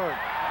Pittsburgh.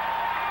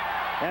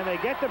 And they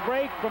get the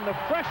break from the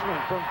freshman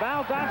from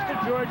Valdosta,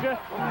 Georgia,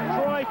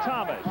 Troy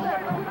Thomas,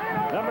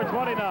 number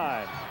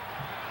 29.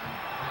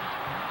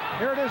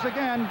 Here it is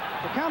again.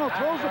 Tricano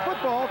throws the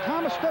football.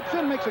 Thomas steps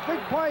in, makes a big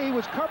play. He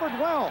was covered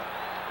well.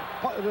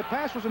 The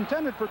pass was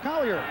intended for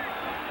Collier.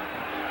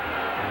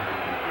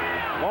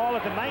 Ball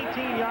at the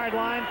 19-yard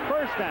line,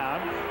 first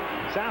down,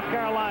 South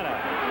Carolina.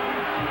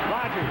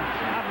 Rogers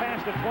out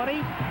past the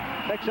 20,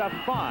 picks up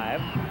 5.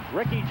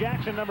 Ricky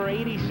Jackson, number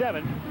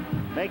 87,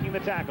 making the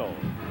tackle.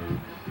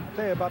 I'll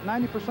tell you, about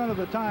 90% of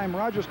the time,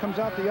 Rogers comes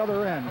out the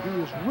other end. He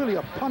is really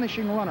a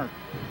punishing runner.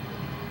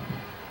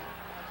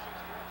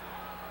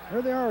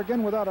 Here they are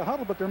again without a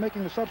huddle, but they're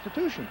making the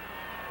substitution.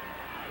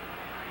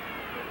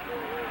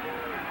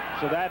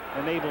 So that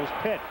enables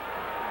Pitt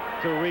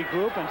to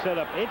regroup and set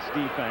up its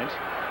defense.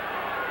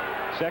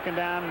 Second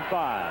down and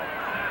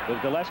 5.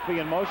 With Gillespie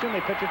in motion,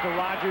 they pitch it to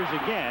Rogers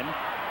again.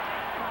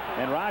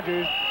 And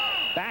Rogers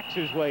backs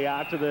his way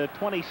out to the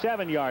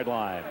 27-yard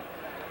line.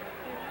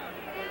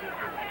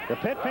 The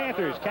Pitt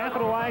Panthers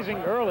capitalizing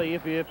early.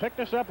 If you picked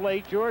us up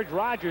late, George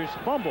Rogers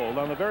fumbled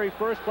on the very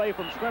first play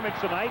from scrimmage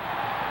tonight.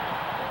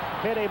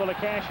 Pitt able to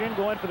cash in,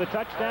 go in for the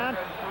touchdown,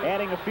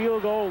 adding a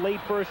field goal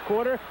late first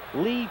quarter,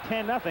 lead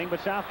 10-0,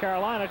 but South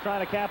Carolina trying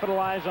to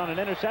capitalize on an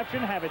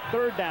interception, have it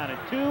third down and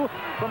 2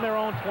 from their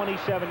own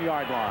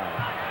 27-yard line.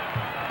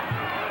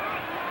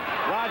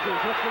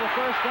 Rogers looks for the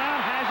first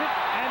down, has it,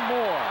 and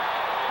more.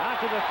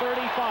 Out to the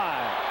 35.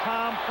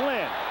 Tom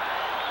Flynn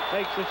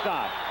takes the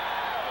stop.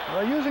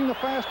 They're using the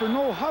faster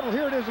no huddle.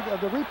 Here it is,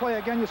 the replay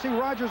again. You see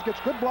Rogers gets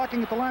good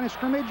blocking at the line of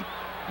scrimmage.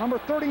 Number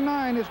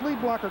 39, his lead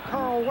blocker,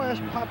 Carl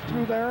West, pops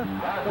through there.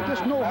 But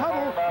this no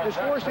huddle is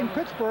forcing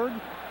Pittsburgh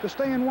to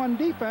stay in one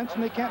defense,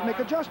 and they can't make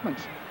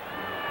adjustments.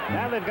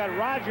 Now they've got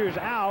Rogers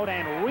out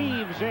and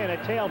Reeves in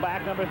at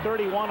tailback, number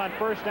 31 on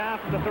first down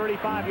from the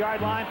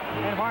 35-yard line,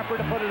 and Harper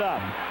to put it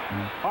up.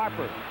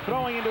 Harper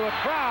throwing into a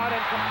crowd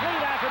and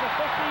complete after the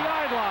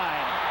 50-yard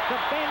line to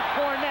Ben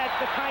Cornett,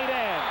 the tight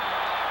end.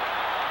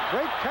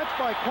 Great catch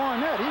by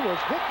Cornett. He was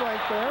hit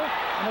right there,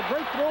 and a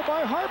great throw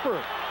by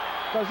Harper.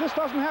 Because this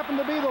doesn't happen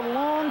to be the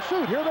long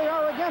suit. Here they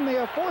are again. They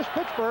have forced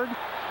Pittsburgh.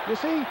 You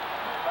see,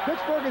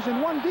 Pittsburgh is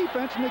in one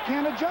defense, and they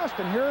can't adjust.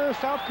 And here is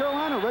South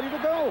Carolina ready to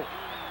go.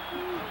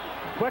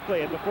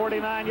 Quickly at the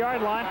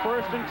 49-yard line,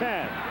 1st and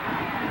 10.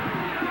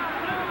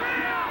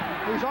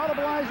 He's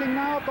audibilizing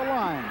now at the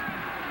line.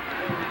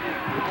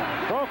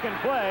 Broken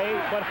play,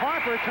 but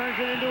Harper turns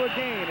it into a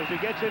gain as he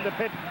gets into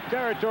Pitt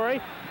territory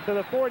to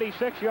the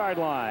 46-yard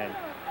line.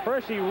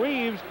 Percy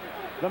Reeves,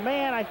 the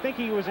man I think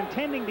he was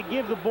intending to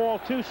give the ball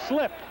to,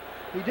 slipped.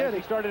 He did.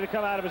 He started to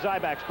come out of his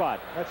eye-back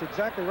spot. That's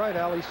exactly right,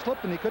 Al. He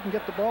slipped and he couldn't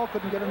get the ball,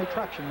 couldn't get any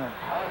traction there.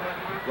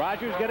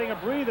 Rogers getting a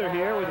breather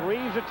here with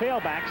Reeves at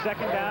tailback,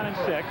 2nd down and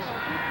 6.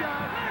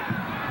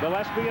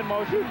 Gillespie in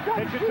motion,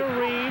 pitch it to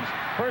Reeves.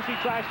 Percy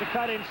tries to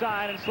cut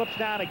inside and slips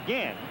down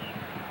again.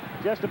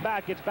 Just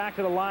about gets back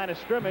to the line of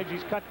scrimmage.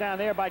 He's cut down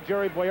there by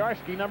Jerry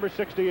Boyarsky, number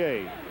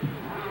 68.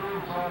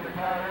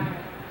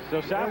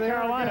 So South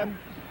Carolina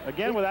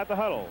again without the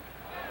huddle.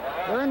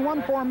 They're in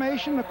one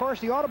formation. Of course,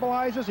 he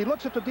audibilizes. He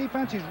looks at the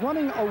defense. He's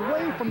running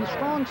away from the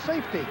strong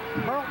safety,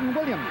 Carlton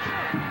Williams.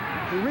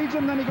 He reads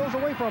him, then he goes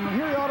away from him.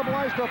 Here he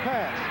audibilized to a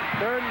pass.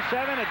 3rd and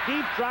 7, a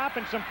deep drop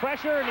and some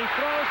pressure, and he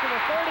throws to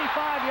the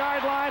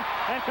 35-yard line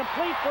and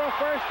complete for a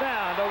first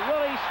down to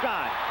Willie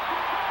Scott.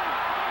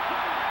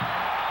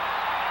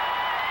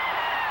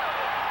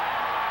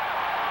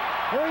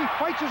 Here he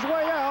fights his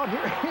way out.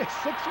 Here he is,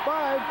 6'5",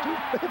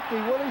 250,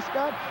 Willie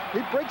Scott.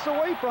 He breaks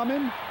away from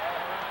him.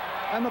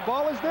 And the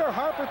ball is there.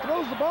 Harper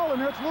throws the ball in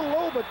there. It's a little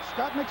low, but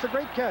Scott makes a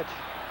great catch.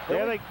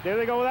 There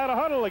they go without a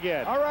huddle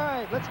again. All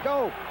right, let's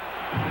go.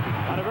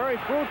 On a very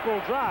fruitful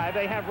drive,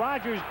 they have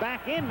Rogers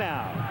back in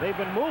now. They've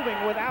been moving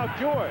without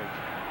George,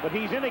 but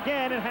he's in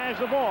again and has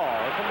the ball.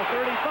 From the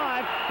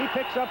 35, he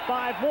picks up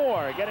 5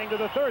 more, getting to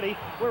the 30,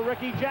 where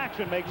Ricky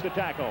Jackson makes the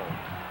tackle.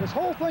 This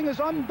whole thing is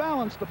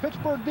unbalanced, the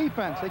Pittsburgh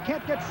defense. They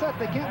can't get set.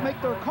 They can't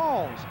make their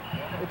calls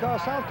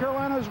because South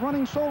Carolina is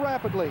running so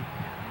rapidly.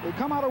 They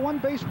come out of one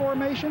base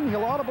formation.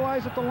 He'll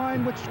audibilize at the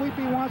line which sweep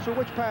he wants or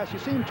which pass. You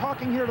see him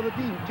talking here to the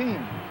team.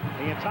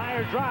 The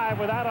entire drive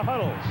without a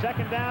huddle.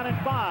 2nd down and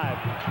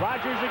 5.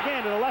 Rogers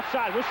again to the left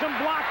side with some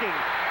blocking.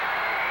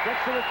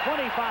 Gets to the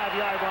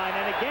 25-yard line,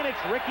 and again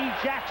it's Ricky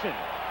Jackson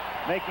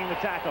making the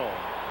tackle.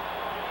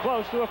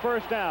 Close to a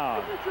first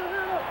down.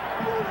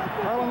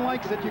 Carlin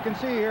likes it, you can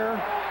see here.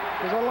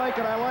 Because I like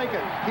it, I like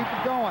it. Keep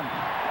it going.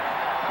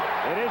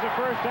 It is a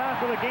first down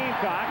for the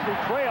Gamecocks, who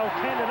trail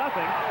 10-0.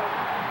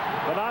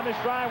 But on this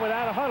drive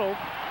without a huddle,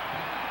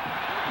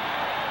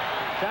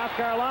 South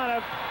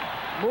Carolina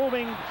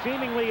moving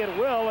seemingly at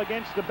will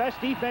against the best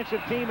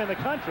defensive team in the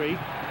country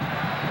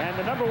and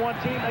the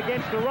 #1 team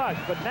against the rush.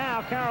 But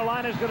now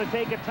Carolina's going to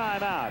take a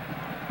timeout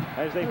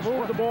as they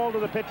move the ball to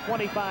the Pitt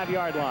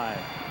 25-yard line.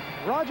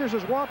 Rogers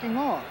is walking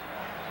off.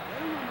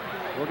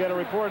 We'll get a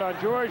report on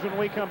George when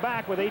we come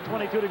back with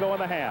 8:22 to go in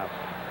the half.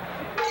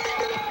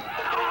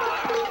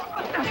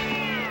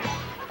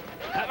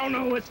 I don't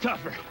know what's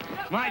tougher,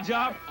 my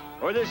job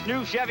or this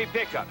new Chevy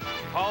pickup.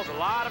 Hauls a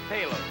lot of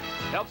payload,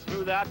 helps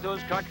smooth out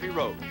those country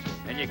roads.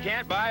 And you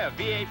can't buy a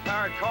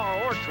V8-powered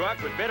car or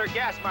truck with better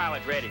gas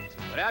mileage ratings.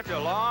 But after a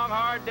long,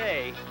 hard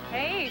day...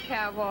 Hey,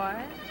 cowboy.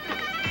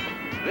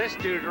 This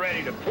dude's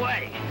ready to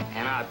play.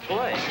 And I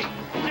play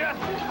just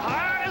as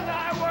hard as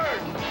I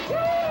work.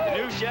 Woo!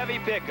 The new Chevy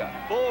pickup,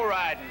 full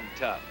riding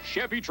tough.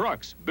 Chevy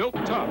trucks, built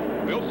tough,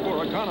 built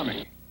for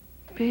economy.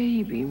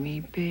 Baby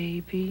me,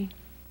 baby.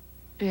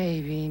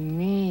 Baby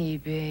me,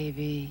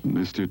 baby.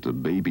 Mister, to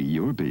baby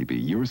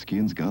your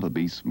skin's gotta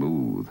be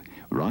smooth.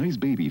 Rise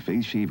Baby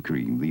Face Shave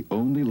Cream, the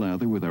only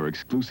lather with our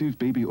exclusive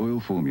baby oil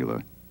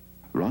formula.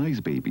 Rise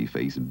Baby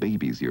Face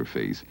babies your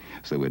face,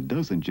 so it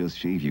doesn't just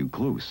shave you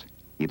close.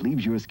 It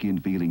leaves your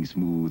skin feeling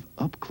smooth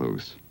up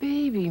close.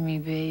 Baby me,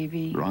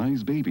 baby.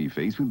 Rise Baby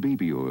Face with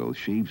baby oil.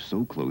 Shave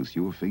so close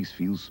your face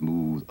feels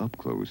smooth up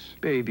close.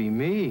 Baby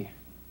me,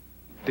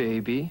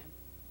 baby.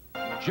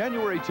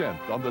 January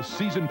 10th on the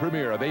season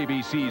premiere of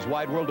ABC's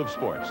Wide World of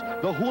Sports,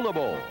 the Hula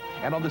Bowl.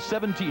 And on the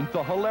 17th,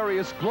 the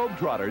hilarious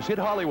Globetrotters hit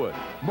Hollywood.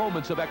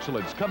 Moments of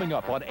excellence coming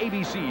up on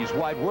ABC's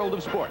Wide World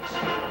of Sports.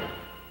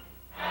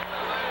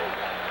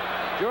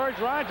 George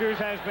Rogers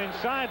has been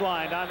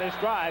sidelined on this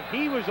drive.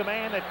 He was the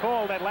man that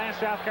called that last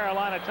South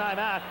Carolina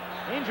timeout.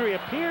 Injury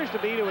appears to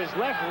be to his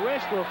left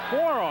wrist or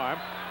forearm.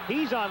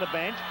 He's on the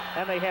bench,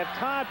 and they have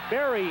Todd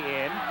Berry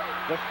in,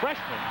 the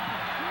freshman.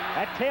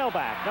 at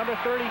tailback, number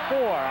 34.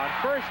 On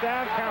first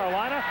down,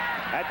 Carolina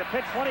at the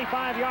Pitt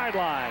 25-yard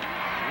line.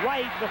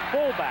 Wright, the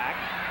fullback,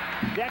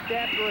 decked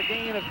after a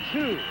gain of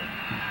 2.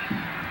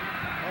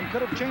 And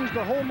could have changed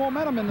the whole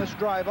momentum in this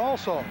drive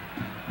also,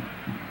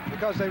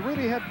 because they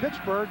really had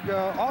Pittsburgh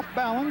off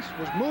balance,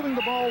 was moving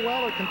the ball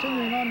well, or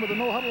continuing on with a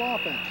no-huddle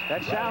offense.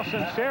 That's Sal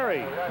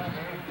Sinceri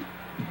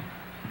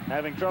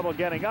having trouble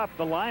getting up.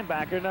 The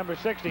linebacker, number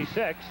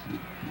 66,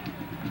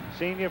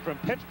 senior from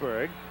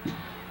Pittsburgh,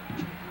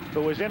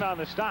 who was in on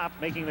the stop,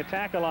 making the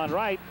tackle on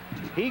Wright.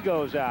 He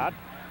goes out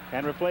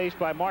and replaced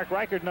by Mark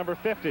Reichert, number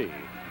 50.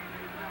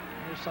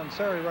 Here's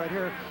Sinceri right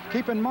here.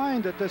 Keep in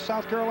mind that this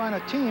South Carolina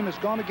team has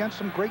gone against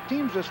some great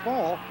teams this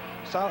fall.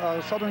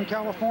 Southern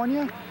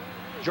California,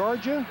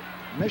 Georgia,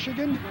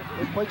 Michigan.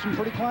 They've played some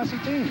pretty classy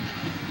teams.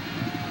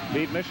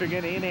 Beat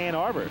Michigan in Ann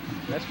Arbor.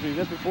 That's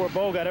before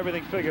Bo got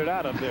everything figured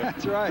out up there.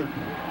 That's right.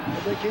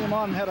 But they came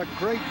on and had a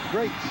great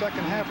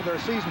second half of their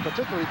season,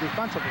 particularly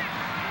defensively.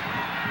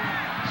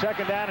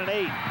 Second down and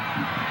 8.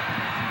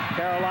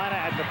 Carolina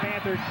at the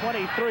Panthers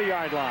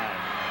 23-yard line.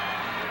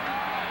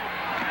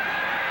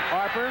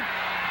 Harper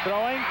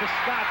throwing to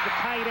Scott, the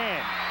tight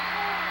end.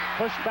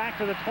 Pushed back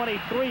to the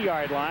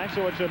 23-yard line,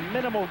 so it's a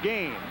minimal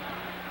gain.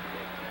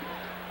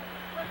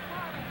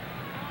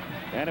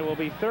 And it will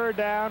be third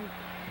down.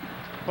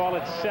 Call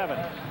it 7.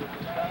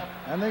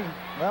 And they're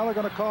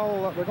going to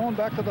call. They're going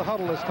back to the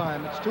huddle this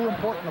time. It's too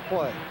important to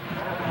play.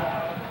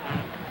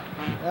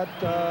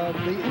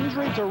 The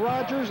injury to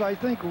Rogers, I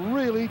think,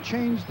 really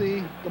changed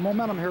the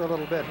momentum here a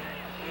little bit.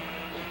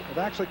 They've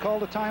actually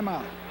called a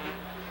timeout.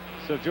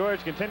 So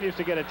George continues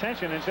to get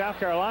attention, and South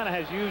Carolina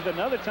has used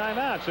another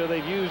timeout. So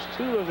they've used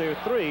 2 of their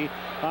 3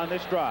 on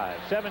this drive.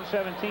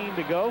 7:17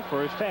 to go,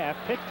 first half.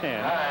 Pitt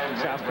 10,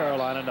 South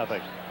Carolina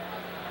nothing.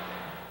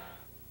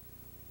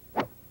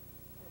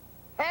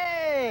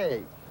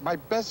 Hey, my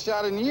best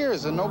shot in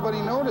years, and nobody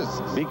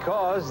notices.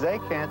 Because they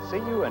can't see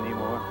you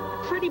anymore.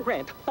 Freddie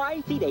Brandt,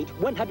 5 feet 8,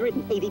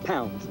 180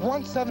 pounds.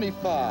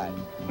 175.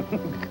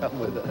 Come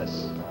with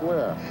us.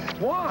 Where?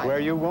 Why? Where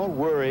you won't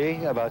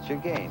worry about your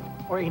game.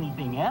 Or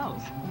anything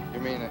else. You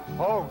mean it?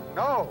 Oh,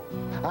 no.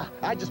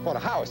 I just bought a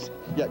house.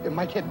 Yeah,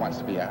 my kid wants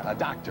to be a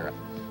doctor.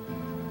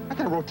 I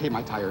gotta rotate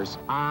my tires.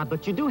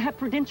 But you do have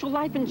Prudential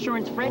life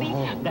insurance, Freddie.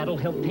 That'll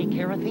help take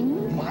care of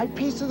things. My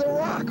piece of the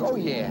rock. Oh,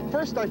 yeah.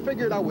 First, I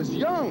figured I was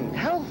young,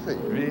 healthy.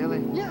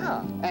 Really?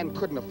 Yeah, and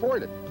couldn't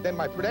afford it. Then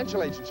my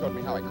Prudential agent showed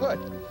me how I could.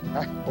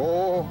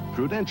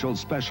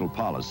 Prudential's special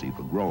policy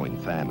for growing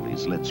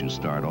families lets you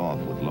start off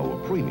with lower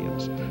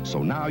premiums.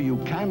 So now you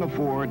can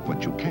afford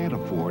what you can't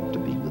afford to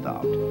be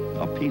without.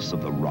 A piece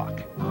of the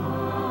rock.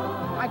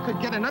 I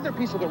could get another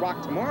piece of the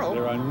rock tomorrow.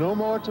 There are no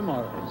more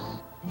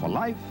tomorrows. For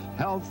life,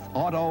 health,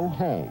 auto,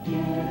 home. Get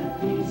a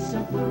piece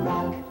of the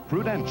rock.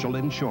 Prudential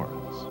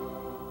Insurance.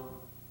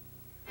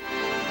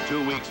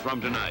 2 weeks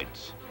from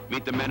tonight,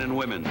 meet the men and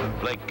women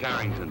of Blake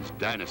Carrington's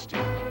dynasty.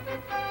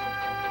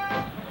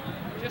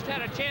 Just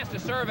had a chance to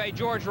survey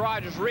George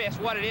Rogers'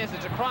 wrist. What it is,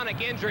 it's a chronic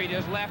injury to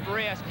his left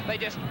wrist. They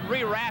just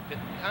rewrap it,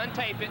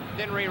 untape it,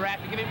 then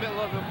rewrap it, give him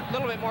a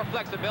little bit more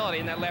flexibility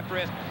in that left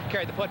wrist,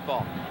 carry the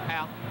football.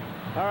 Al?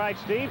 All right,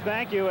 Steve,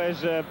 thank you.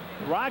 As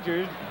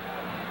Rogers,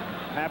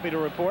 happy to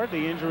report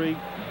the injury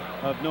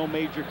of no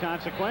major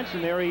consequence,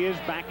 and there he is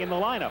back in the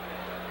lineup.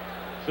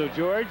 So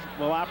George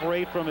will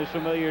operate from his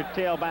familiar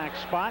tailback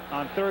spot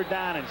on third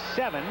down and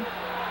 7.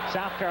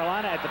 South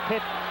Carolina at the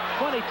Pitt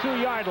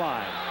 22-yard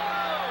line.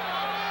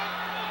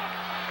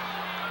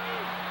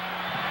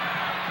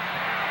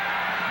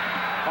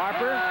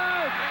 Harper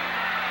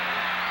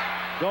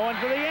going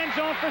for the end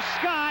zone for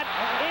Scott.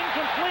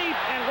 Incomplete,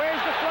 and where's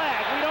the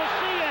flag? We don't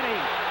see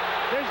any.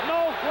 There's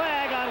no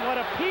flag on what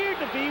appeared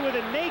to be, with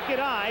a naked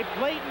eye,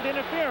 blatant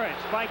interference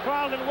by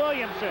Carlton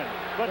Williamson,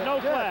 but no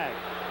flag.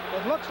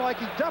 It looks like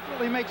he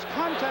definitely makes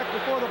contact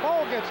before the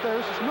ball gets there.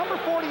 This is number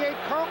 48,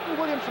 Carlton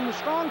Williamson, the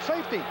strong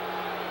safety.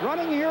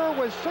 Running here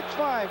was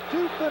 6'5",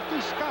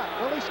 250 Scott,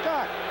 Willie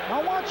Scott.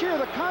 Now watch here,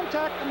 the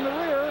contact from the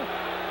rear,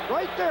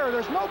 right there.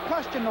 There's no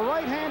question the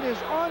right hand is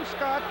on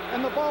Scott,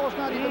 and the ball is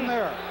not even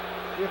there.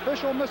 The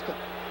official missed it.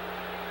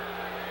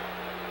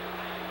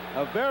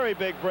 A very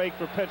big break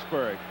for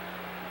Pittsburgh.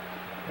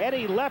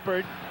 Eddie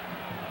Leopard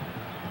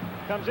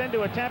comes in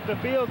to attempt a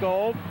field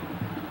goal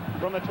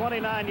from the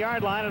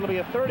 29-yard line. It'll be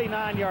a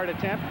 39-yard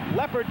attempt.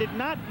 Leopard did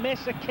not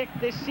miss a kick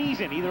this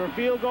season, either a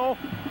field goal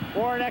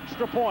or an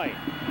extra point.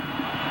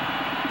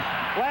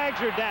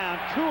 Flags are down,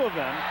 2 of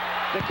them.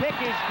 The kick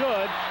is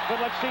good, but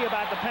let's see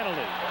about the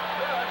penalty.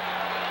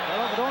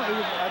 Well,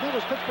 I think it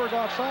was Pittsburgh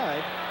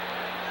offside,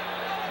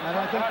 and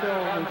I think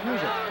they'll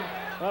refuse it.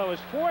 Well, it was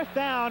 4th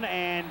down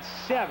and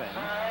 7.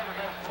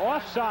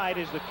 Offside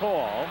is the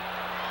call.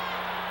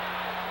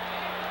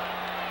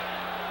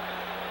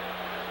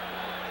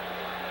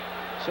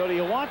 So do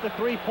you want the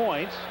 3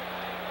 points,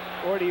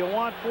 or do you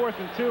want 4th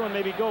and 2 and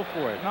maybe go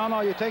for it?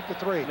 No, you take the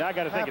 3. Now I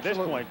got to think at this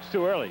point, it's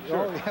too early.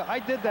 Sure. Oh, yeah, I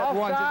did that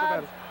once.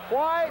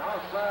 White,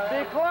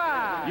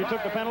 decline. You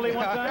took the penalty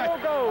one time?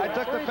 I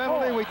took the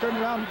penalty, and we turned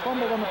around and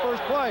fumbled on the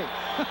first play.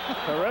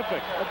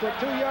 Terrific. At the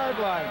 2-yard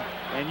line.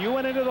 And you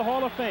went into the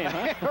Hall of Fame,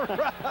 huh?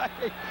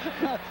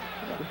 Right.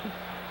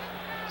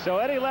 So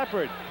Eddie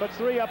Leopard puts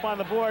 3 up on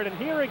the board, and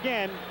here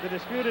again, the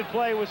disputed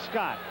play was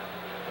Scott.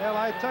 Well,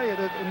 I tell you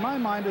that in my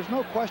mind, there's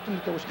no question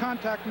that there was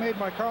contact made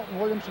by Carlton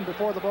Williamson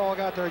before the ball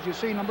got there. As you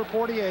see, number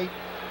 48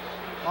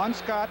 on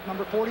Scott,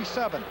 number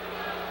 47.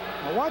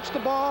 Now watch the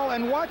ball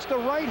and watch the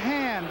right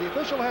hand. The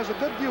official has a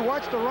good view.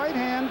 Watch the right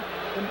hand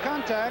in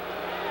contact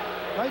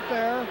right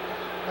there,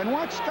 and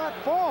watch Scott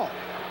fall.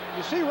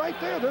 You see right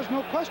there, there's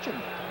no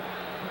question.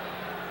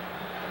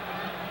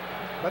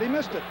 But he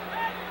missed it.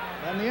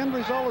 And the end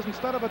result is,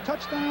 instead of a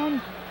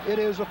touchdown, it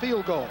is a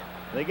field goal.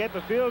 They get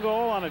the field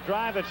goal on a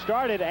drive that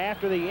started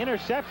after the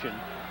interception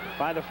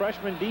by the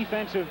freshman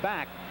defensive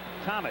back,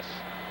 Thomas.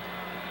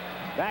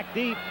 Back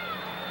deep,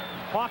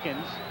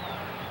 Hawkins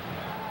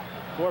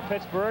for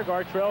Pittsburgh.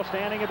 Artrell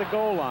standing at the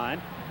goal line.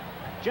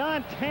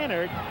 John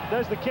Tanner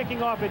does the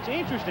kicking off. It's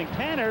interesting.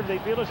 Tanner, they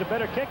feel, is a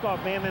better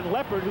kickoff man than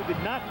Leopard, who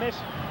did not miss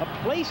a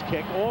place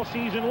kick all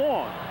season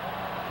long.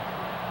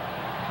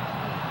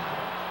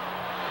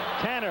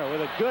 Tanner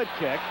with a good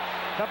kick.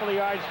 A couple of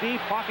yards deep.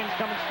 Hawkins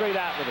coming straight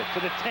out with it to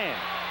the 10.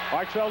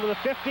 Artrell to the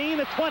 15,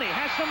 the 20.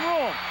 Has some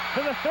room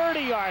to the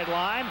 30-yard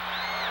line.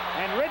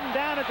 And ridden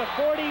down at the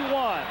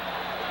 41.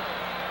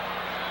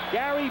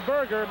 Gary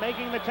Berger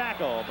making the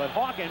tackle, but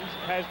Hawkins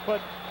has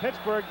put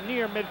Pittsburgh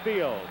near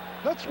midfield.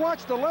 Let's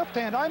watch the left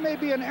hand. I may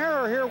be in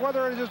error here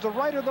whether it is the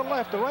right or the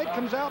left. The right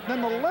comes out, and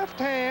then the left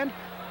hand,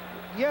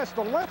 yes,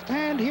 the left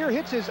hand here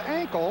hits his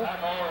ankle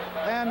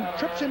and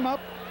trips him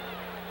up.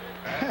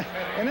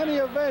 In any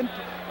event,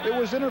 it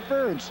was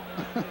interference.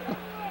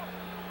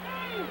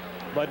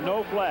 But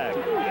no flag.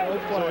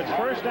 So it's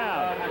first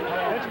down.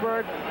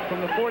 Pittsburgh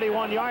from the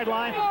 41-yard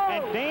line,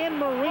 and Dan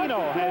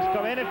Marino has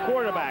come in at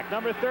quarterback,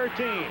 number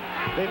 13.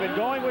 They've been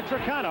going with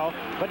Tricano,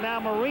 but now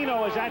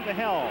Marino is at the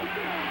helm.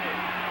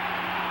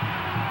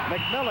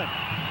 McMillan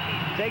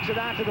takes it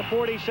out to the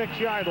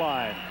 46-yard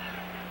line.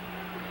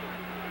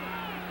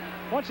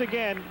 Once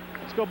again,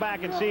 let's go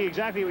back and see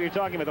exactly what you're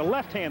talking about. The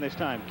left hand this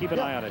time. Keep an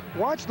eye on it.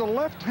 Watch the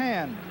left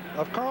hand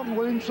of Carlton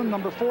Williamson,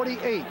 number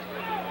 48,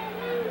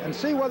 and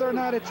see whether or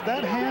not it's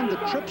that hand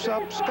that trips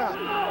up Scott.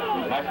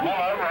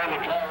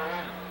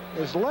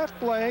 His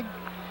left leg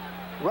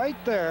right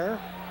there.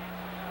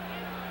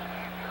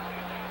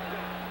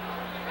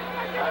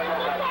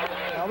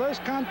 Now there's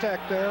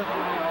contact there.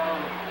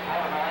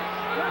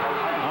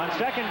 On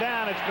second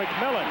down, it's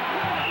McMillan.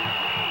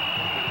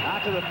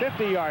 Out to the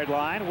 50-yard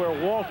line, where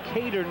Walt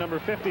Cater, number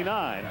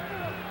 59,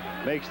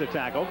 makes the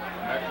tackle.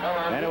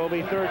 And it will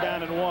be third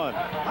down and 1.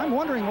 I'm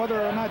wondering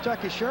whether or not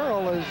Jackie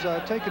Sherrill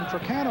has taken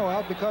Tricano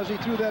out because he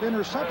threw that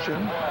interception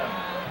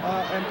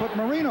and put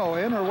Marino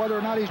in, or whether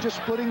or not he's just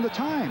splitting the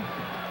time.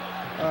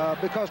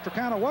 Because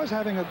Tricano was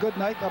having a good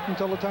night up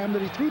until the time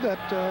that he threw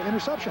that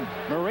interception.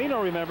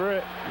 Marino,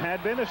 remember,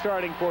 had been the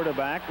starting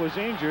quarterback, was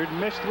injured,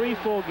 missed 3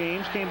 full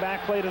games, came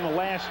back, played in the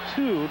last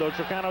 2, though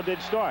Tricano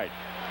did start.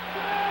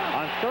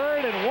 On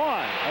third and 1,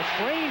 a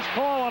strange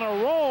call on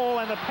a roll,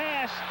 and the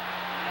pass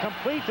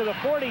complete to the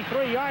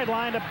 43-yard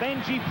line to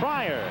Benji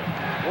Pryor.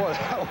 Boy,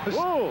 that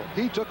was,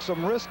 he took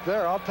some risk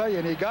there, I'll tell you,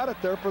 and he got it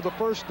there for the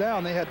first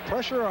down. They had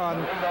pressure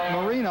on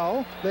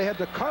Marino. They had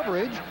the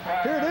coverage.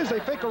 Here it is. They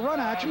fake a run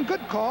action.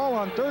 Good call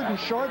on third and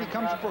short. He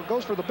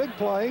goes for the big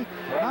play.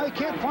 Now he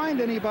can't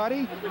find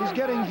anybody. He's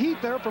getting heat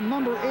there from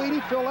number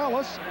 80, Phil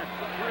Ellis,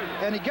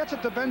 and he gets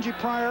it to Benji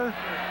Pryor,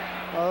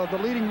 the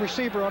leading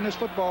receiver on this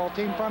football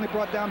team, finally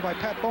brought down by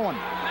Pat Bowen.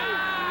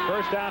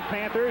 First down,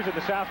 Panthers at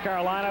the South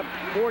Carolina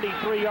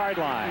 43-yard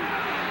line.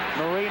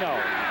 Marino,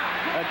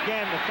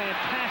 again, the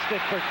fantastic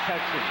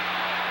protection.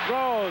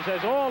 Throws,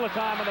 has all the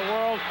time in the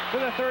world, to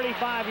the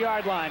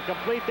 35-yard line.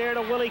 Complete there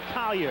to Willie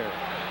Collier.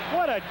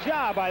 What a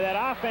job by that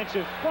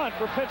offensive front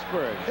for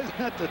Pittsburgh. Isn't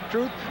that the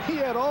truth? He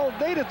had all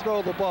day to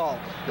throw the ball.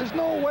 There's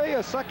no way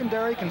a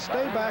secondary can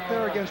stay back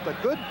there against a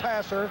good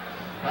passer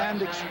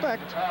and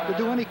expect to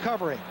do any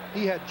covering.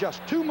 He had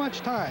just too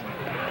much time.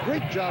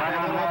 Great job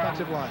by that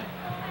offensive line.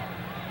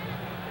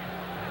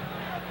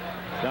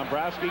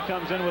 Dombrowski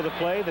comes in with a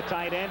play, the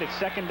tight end. It's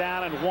second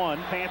down and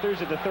 1.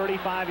 Panthers at the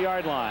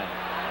 35-yard line.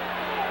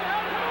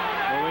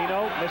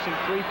 Marino missing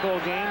 3 full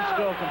games,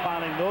 still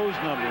compiling those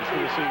numbers for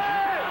the season.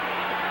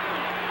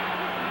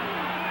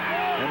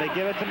 And they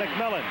give it to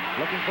McMillan,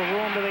 looking for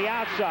room to the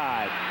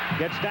outside.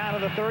 Gets down to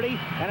the 30,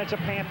 and it's a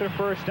Panther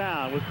first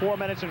down with 4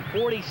 minutes and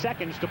 40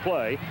 seconds to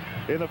play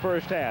in the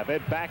first half.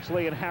 Ed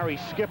Baxley and Harry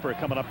Skipper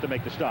coming up to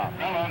make the stop.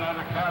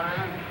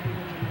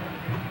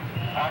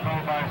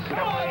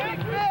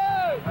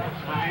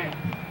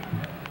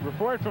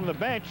 Report from the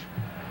bench.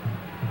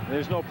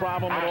 There's no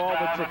problem at all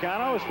with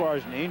Tricano as far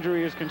as an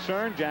injury is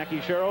concerned.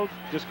 Jackie Sherrill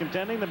just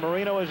contending that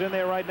Marino is in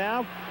there right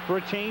now for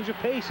a change of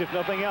pace, if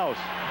nothing else.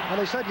 Well,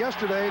 they said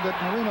yesterday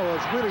that Marino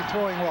is really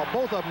throwing well.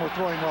 Both of them were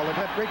throwing well. They've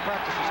had great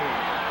practices here.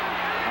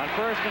 On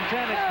first and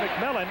 10, it's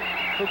McMillan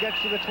who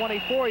gets to the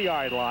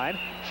 24-yard line.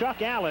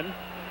 Chuck Allen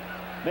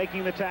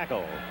making the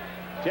tackle.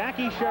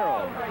 Jackie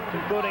Sherrill,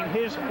 concluding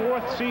his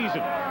 4th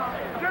season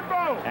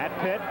at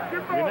Pitt.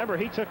 Remember,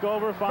 he took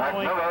over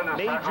following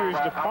Major's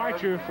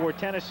departure for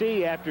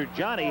Tennessee after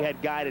Johnny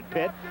had guided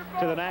Pitt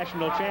to the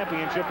national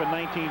championship in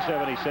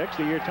 1976,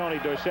 the year Tony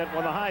Dorsett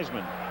won the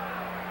Heisman.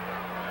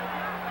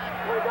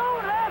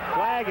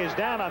 Flag is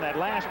down on that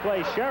last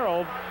play.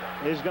 Sherrill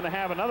is going to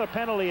have another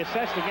penalty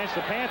assessed against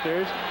the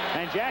Panthers,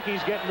 and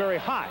Jackie's getting very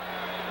hot.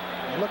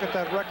 Look at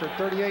that record,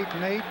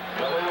 38-8.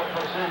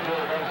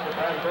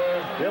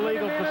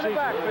 Illegal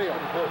procedure.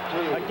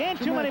 Again,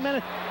 too many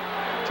men.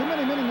 Too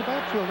many men in the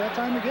backfield that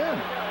time again.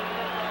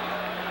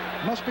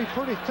 Must be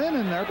pretty thin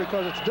in there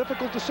because it's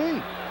difficult to see.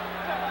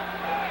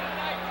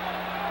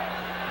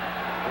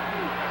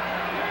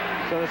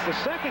 So it's the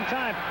second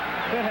time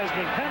Pitt has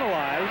been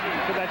penalized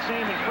for that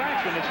same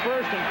infraction. It's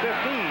 1st and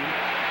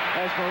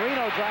 15 as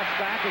Marino drops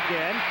back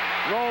again,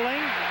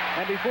 rolling,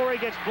 and before he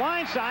gets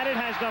blindsided,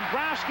 has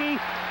Dombrowski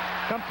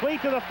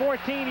complete to the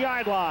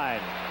 14-yard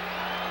line.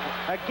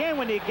 Again,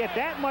 when you get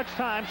that much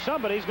time,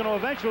 somebody's going to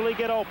eventually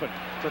get open.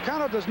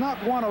 Turcano does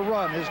not want to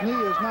run. His knee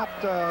is not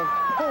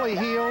fully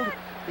healed.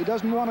 He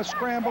doesn't want to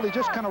scramble. He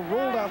just kind of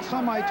rolled out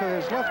semi to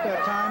his left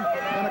that time.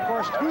 And, of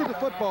course, threw the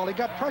football. He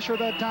got pressure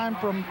that time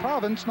from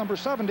Province, number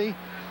 70.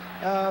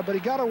 But he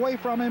got away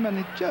from him,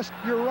 and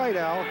you're right,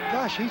 Al.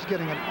 Gosh, he's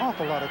getting an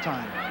awful lot of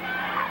time.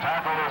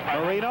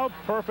 Marino,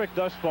 perfect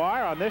thus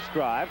far on this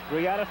drive.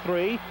 3 out of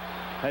 3.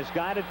 Has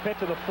guided Pitt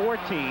to the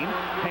 14.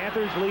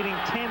 Panthers leading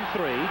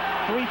 10-3.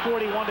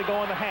 3:41 to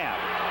go in the half.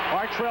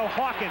 Artrell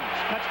Hawkins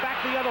cuts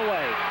back the other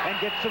way and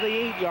gets to the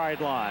 8-yard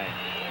line.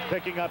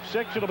 Picking up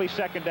 6, it'll be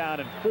 2nd down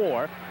and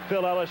 4.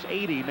 Phil Ellis,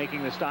 80,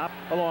 making the stop,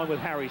 along with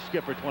Harry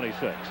Skipper,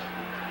 26.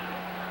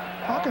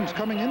 Hawkins,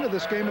 coming into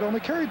this game, had only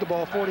carried the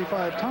ball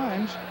 45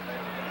 times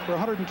for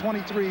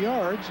 123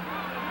 yards.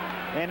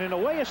 And in a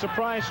way, a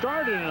surprise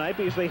starter tonight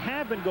because they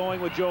have been going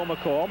with Joe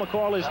McCall.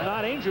 McCall is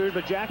not injured,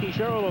 but Jackie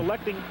Sherrill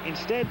electing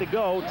instead to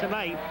go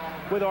tonight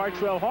with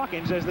Artrell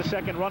Hawkins as the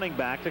 2nd running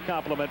back to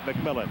complement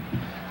McMillan.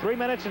 3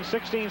 minutes and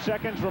 16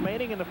 seconds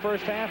remaining in the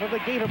first half of the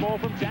Gator Bowl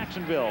from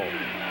Jacksonville.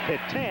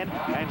 Pitt 10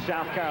 and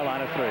South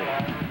Carolina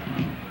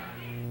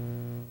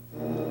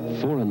 3.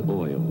 Foreign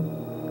oil.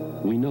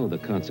 We know the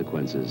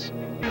consequences.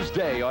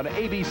 Tuesday on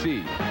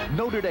ABC,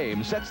 Notre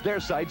Dame sets their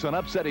sights on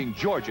upsetting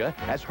Georgia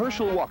as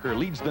Herschel Walker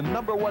leads the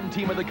 #1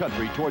 team in the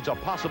country towards a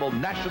possible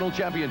national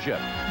championship.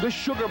 The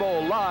Sugar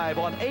Bowl live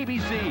on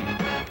ABC.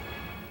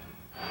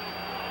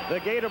 The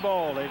Gator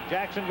Bowl in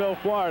Jacksonville,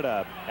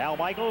 Florida. Al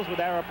Michaels with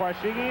Ara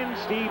Parseghian,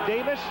 Steve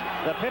Davis.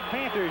 The Pitt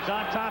Panthers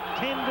on top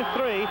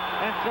 10-3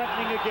 and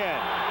threatening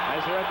again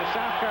as they're at the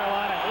South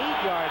Carolina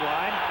 8-yard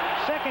line.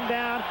 2nd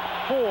down,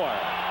 4.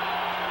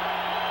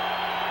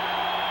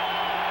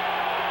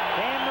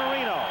 Dan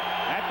Marino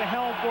at the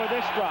helm for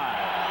this drive.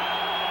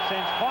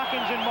 Sends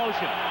Hawkins in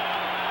motion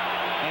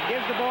and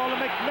gives the ball to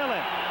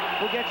McMillan,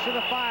 who gets to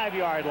the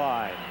 5-yard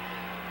line.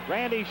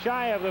 Randy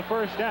shy of the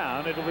 1st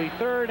down. It'll be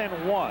 3rd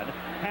and 1.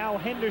 Hal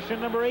Henderson,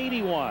 number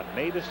 81,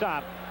 made the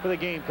stop for the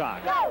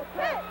Gamecocks. Go,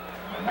 Pitt!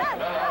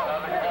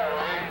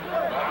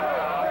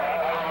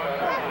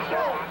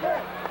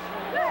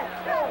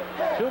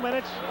 2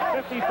 minutes,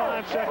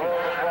 55 seconds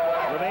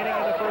remaining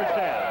in the first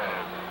half.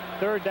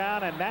 3rd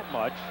down and that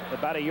much,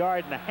 about 1.5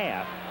 yards,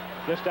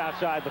 just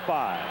outside the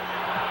 5.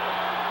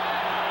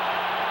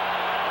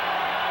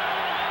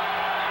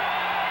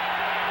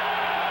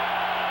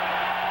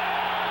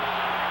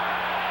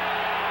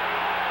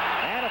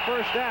 And a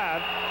 1st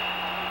down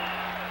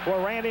for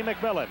Randy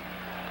McMillan.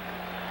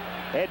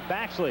 Ed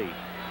Baxley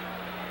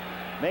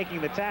making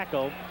the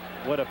tackle.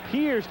 What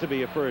appears to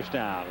be a 1st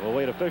down. We'll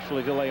wait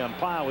officially till they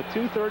umpire with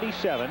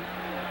 2:37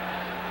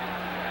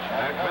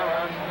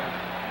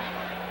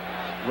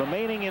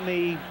 remaining in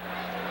the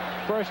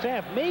first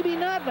half. Maybe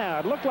not now.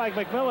 It looked like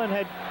McMillan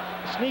had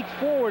sneaked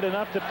forward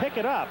enough to pick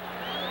it up.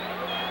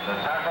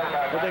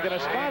 But they're going to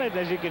spot it,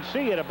 as you can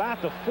see, at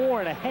about the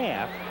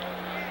 4.5.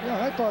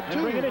 Yeah, I thought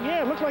too. Bring it in.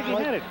 Yeah, it looked like he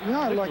had it.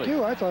 Yeah, quickly. like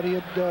you. I thought he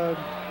had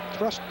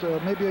thrust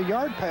maybe 1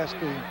 yard past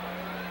the.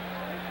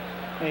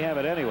 They have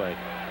it anyway.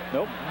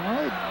 Nope.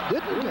 No, he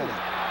didn't get it.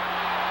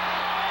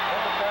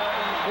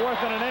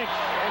 4th and an inch.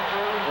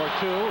 Or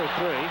 2 or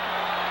 3.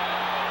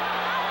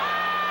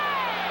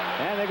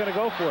 And they're going to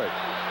go for it.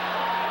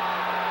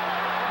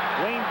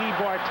 Wayne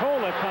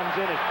DiBartola comes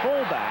in at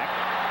fullback.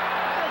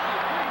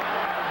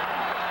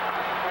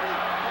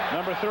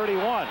 Number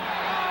 31,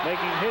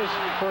 making his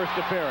first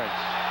appearance.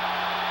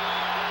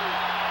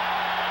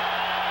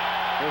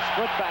 They're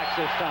split backs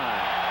this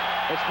time.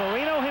 It's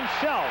Marino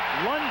himself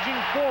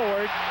lunging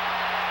forward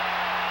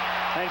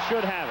and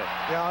should have it.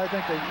 Yeah, I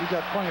think he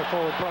got plenty of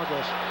forward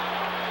progress.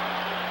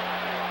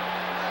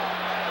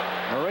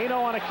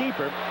 Marino on a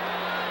keeper.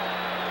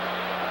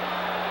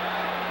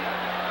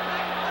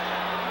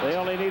 They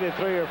only needed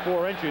 3 or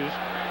 4 inches,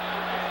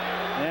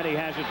 and he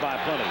has it by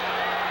plenty.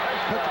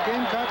 But the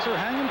Gamecocks are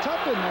hanging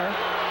tough in there.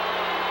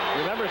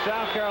 Remember,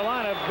 South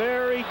Carolina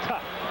very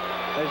tough,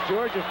 as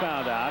Georgia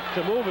found out,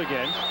 to move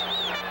against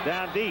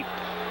down deep.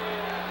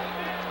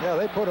 Yeah,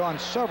 they put on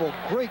several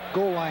great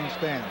goal line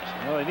stands.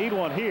 Well, they need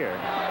one here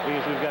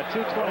because we've got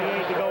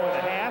 2:28 to go in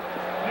the half.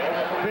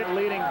 Pitt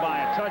leading by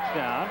a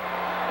touchdown.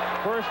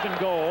 First and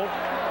goal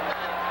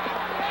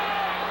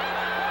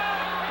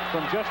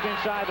from just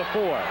inside the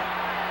 4.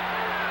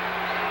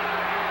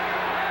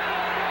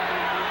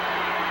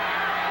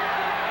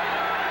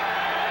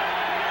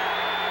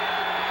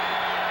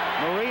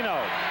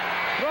 Marino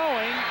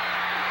throwing,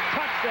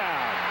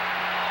 touchdown.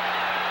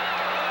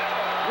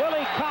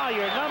 Willie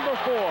Collier, number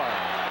 4.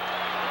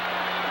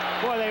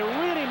 Boy, they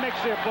really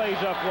mixed their plays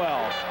up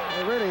well.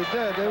 They really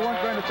did. They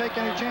weren't going to take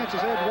any chances.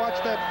 They had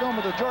watched that film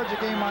of the Georgia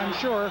game, I'm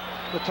sure.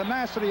 The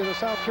tenacity of the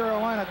South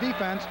Carolina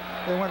defense.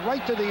 They went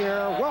right to the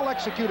air.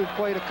 Well-executed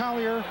play to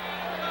Collier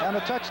and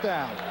a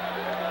touchdown.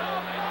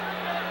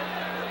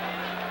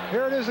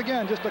 Here it is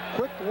again, just a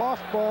quick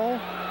loft ball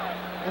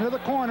into the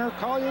corner.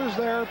 Collier's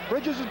there.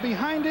 Bridges is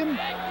behind him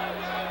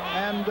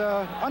and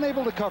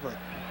unable to cover it.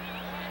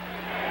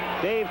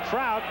 Dave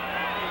Trout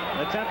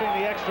attempting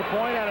the extra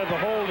point out of the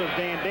hold of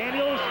Dan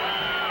Daniels.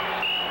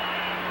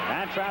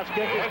 And Trout's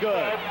kick is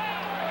good.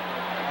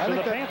 So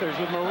the Panthers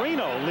with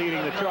Marino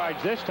leading the charge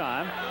this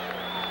time.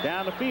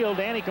 Down the field,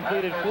 Danny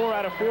completed 4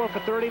 out of 4 for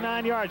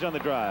 39 yards on the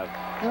drive.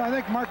 You know, I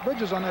think Mark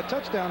Bridges on that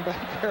touchdown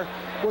back there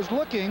was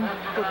looking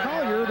for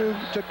Collier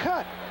to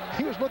cut.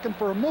 He was looking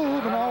for a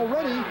move, and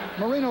already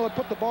Marino had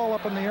put the ball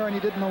up in the air, and he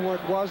didn't know where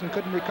it was and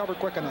couldn't recover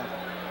quick enough.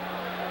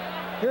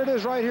 Here it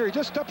is right here. He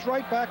just steps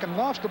right back and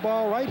lofts the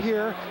ball right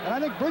here, and I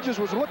think Bridges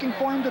was looking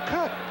for him to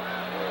cut.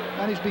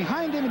 And he's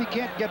behind him, and he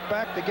can't get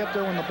back to get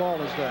there when the ball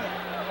is there.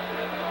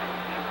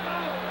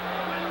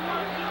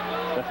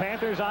 The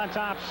Panthers on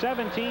top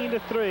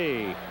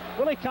 17-3.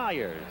 Willie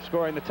Collier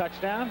scoring the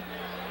touchdown.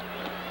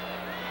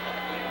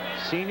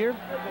 Senior.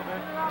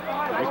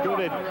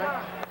 Recruited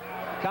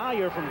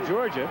Collier from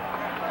Georgia.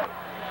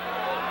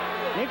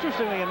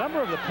 Interestingly, a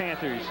number of the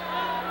Panthers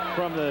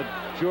from the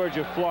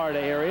Georgia-Florida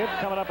area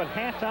coming up at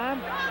halftime.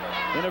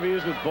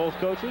 Interviews with both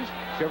coaches.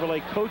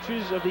 Chevrolet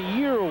Coaches of the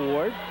Year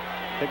Award.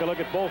 Take a look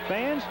at both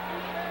bands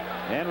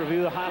and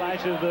review the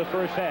highlights of the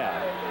first half.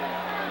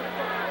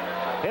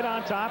 Hit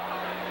on top.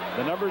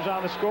 The numbers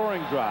on the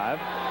scoring drive.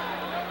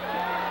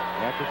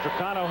 After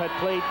Tricano had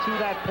played to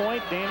that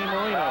point, Danny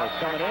Marino is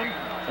coming in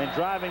and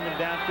driving them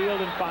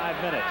downfield in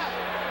 5 minutes.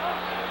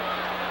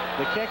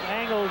 The kick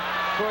angled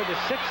toward the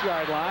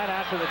 6-yard line.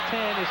 After the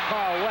 10 is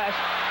Carl West.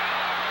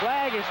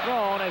 Flag is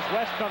thrown as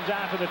West comes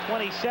out to the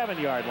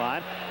 27-yard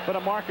line, but a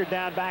marker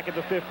down back at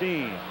the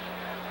 15.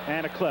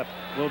 And a clip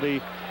will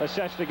be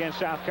assessed against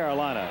South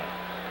Carolina.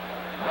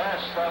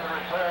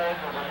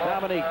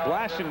 Dominique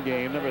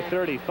Blasingame, number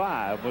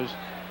 35, was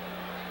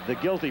the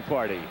guilty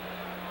party.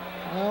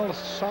 Well,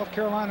 South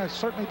Carolina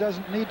certainly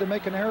doesn't need to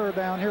make an error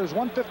down here. There's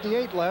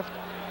 1:58 left.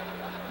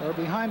 They're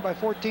behind by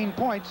 14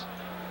 points.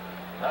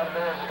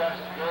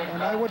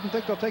 And I wouldn't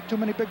think they'll take too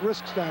many big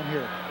risks down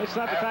here. It's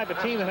not the type of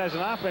team that has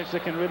an offense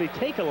that can really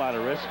take a lot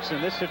of risks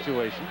in this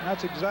situation.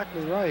 That's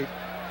exactly right.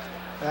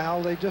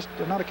 Al, they just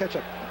are not a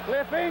catch-up.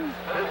 Flipping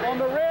on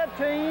the red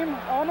team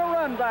on the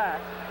run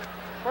back.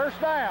 First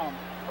down.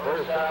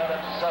 First down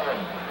at 7.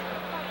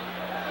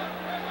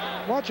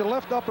 Watch the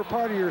left upper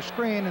part of your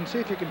screen and see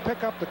if you can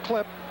pick up the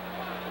clip.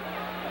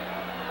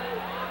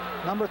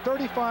 Number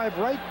 35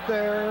 right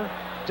there.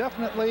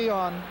 Definitely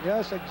on,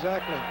 yes,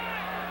 exactly.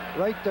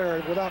 Right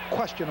there, without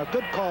question. A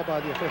good call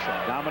by the official.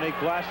 Dominique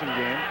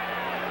Blasingame.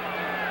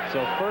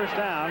 So first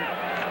down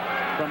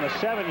from the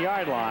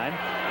 7-yard line.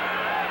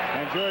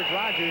 And George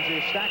Rogers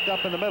is stacked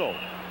up in the middle.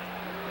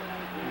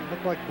 It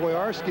looked like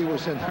Boyarski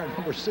was in there,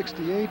 number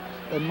 68,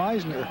 and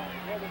Meisner.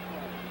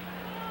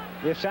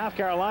 If South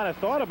Carolina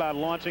thought about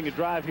launching a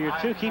drive here,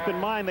 too, keep in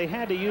mind they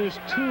had to use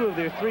 2 of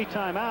their 3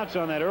 timeouts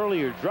on that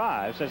earlier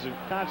drive. As a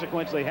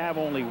consequence, they have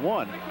only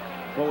 1.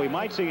 What we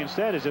might see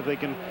instead is if they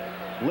can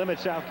limit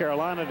South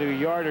Carolina to a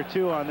yard or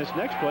 2 on this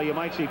next play, you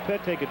might see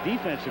Pitt take a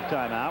defensive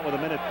timeout with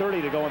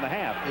 1:30 to go in the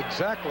half.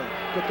 Exactly.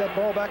 Get that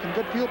ball back in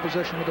good field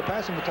position with the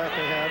passing attack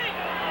they have.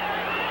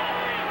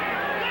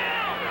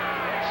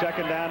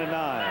 Second down and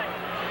 9.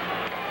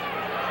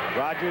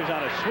 Rogers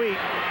on a sweep.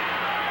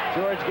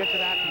 George gets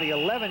it out to the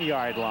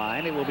 11-yard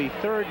line. It will be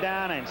 3rd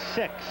down and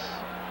 6.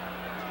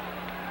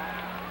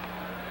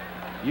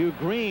 Hugh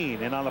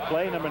Green in on the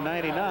play, number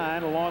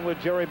 99, along with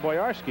Jerry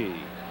Boyarski.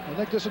 I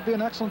think this would be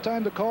an excellent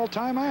time to call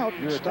timeout.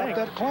 Stop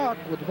that clock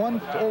with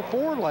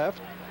 1:04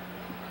 left.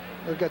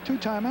 They've got 2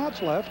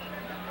 timeouts left.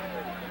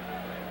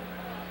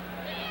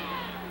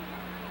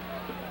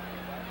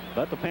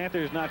 But the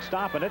Panthers not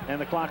stopping it,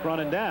 and the clock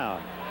running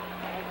down.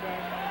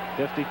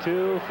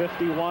 52,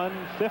 51,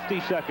 50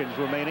 seconds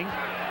remaining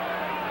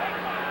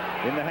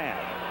in the half.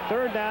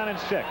 3rd down and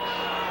 6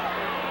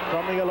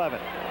 from the 11.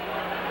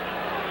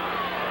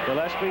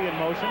 Gillespie in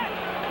motion.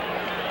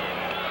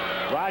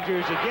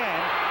 Rogers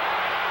again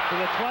to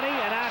the 20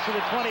 and out to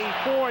the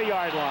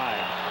 24-yard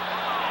line.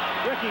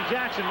 Ricky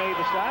Jackson made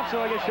the stop,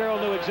 so I guess Sherrill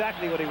knew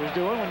exactly what he was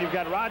doing. When you've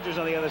got Rogers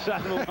on the other side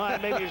of the line,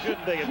 maybe you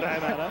shouldn't take a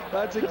timeout, huh?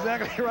 That's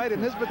exactly right.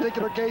 In this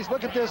particular case,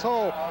 look at this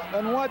hole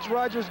and watch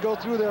Rogers go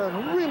through there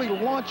and really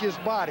launch his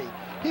body.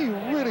 He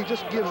really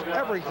just gives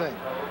everything.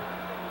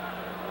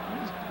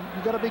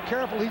 You got to be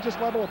careful. He's just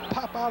liable to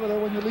pop out of there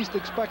when you least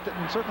expect it,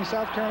 and certainly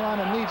South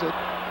Carolina needs it.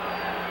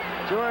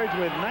 George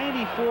with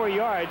 94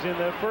 yards in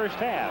the first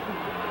half.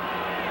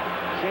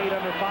 Shade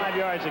under 5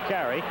 yards a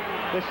carry.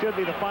 This should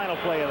be the final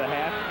play of the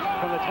half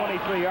from the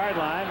 23-yard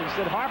line.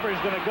 Instead, Harper's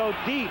going to go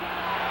deep,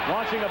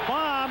 launching a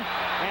bomb,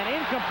 and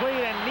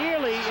incomplete and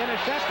nearly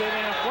intercepted,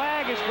 and a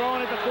flag is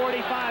thrown at the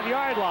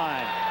 45-yard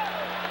line.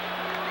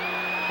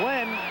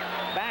 Flynn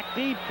back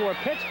deep for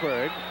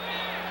Pittsburgh.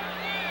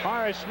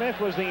 Horace Smith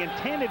was the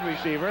intended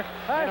receiver.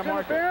 Pass and a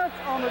marker. interference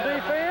on the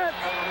defense.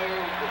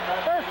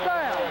 First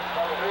down.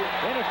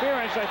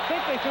 Interference. I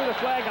think they threw the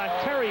flag on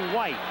Terry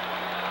White,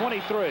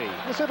 23.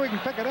 Let's see if we can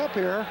pick it up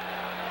here.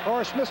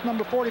 Horace Smith,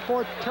 number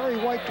 44. Terry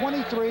White,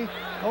 23.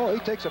 Oh, he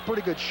takes a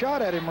pretty good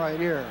shot at him right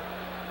here.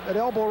 That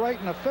elbow right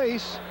in the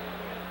face.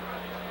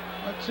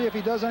 Let's see if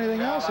he does anything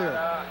else here.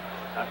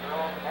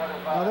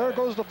 Now there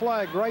goes the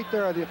flag right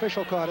there. The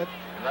official caught it.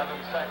 11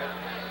 seconds.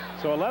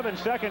 So 11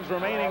 seconds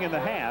remaining in the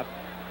half.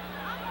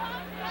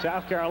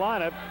 South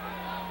Carolina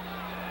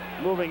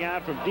moving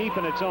out from deep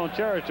in its own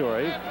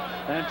territory.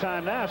 And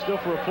time now still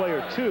for a play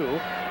or two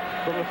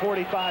from the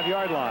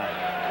 45-yard line.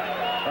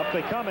 Up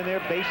they come in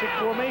their basic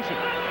formation.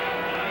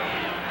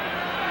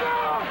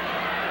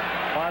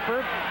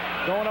 Harper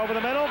going over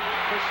the middle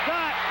for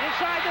Scott.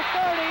 Inside the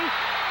 30,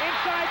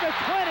 inside the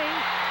 20,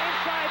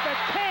 inside the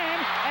 10,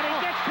 and he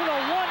gets to the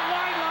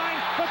 1-yard line,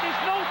 but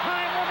there's no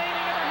time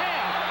remaining in the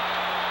half.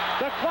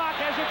 The clock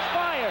has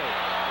expired.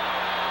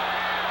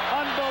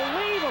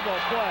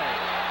 Unbelievable play.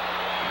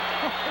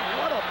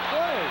 What a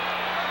play.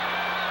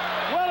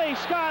 Willie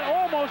Scott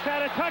almost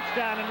had a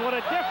touchdown, and what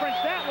a difference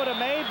that would have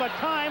made, but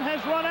time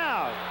has run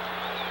out.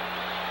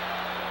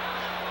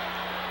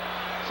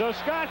 So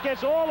Scott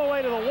gets all the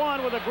way to the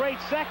 1 with a great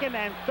second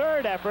and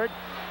third effort,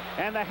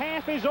 and the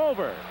half is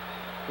over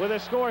with a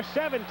score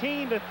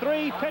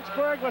 17-3.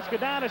 Pittsburgh. Let's go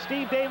down to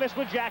Steve Davis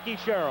with Jackie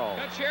Sherrill.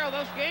 Coach Sherrill,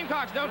 those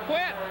Gamecocks don't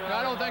quit.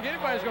 I don't think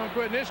anybody's going to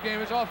quit in this game.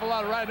 It's an awful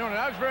lot of riding on it.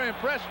 I was very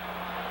impressed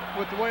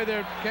with the way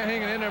they're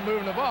hanging in there,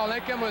 moving the ball. And they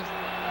come with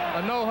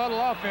a no-huddle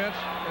offense,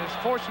 and it's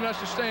forcing us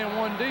to stay in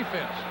one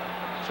defense.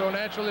 So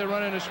naturally, they're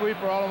running a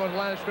sweeper all on the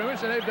line of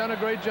scrimmage, and they've done a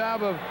great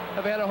job of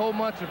had a whole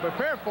month to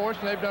prepare for us,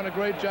 and they've done a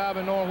great job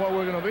in knowing what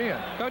we're going to be in.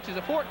 Coach, it's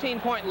a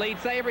 14-point lead.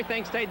 Say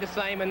everything stayed the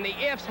same, and the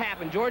ifs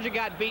happened. Georgia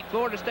got beat.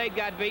 Florida State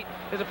got beat.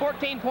 Is a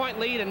 14-point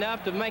lead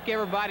enough to make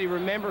everybody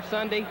remember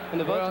Sunday when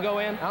the votes go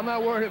in? I'm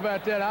not worried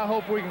about that. I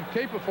hope we can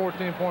keep a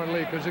 14-point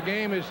lead, because the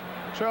game is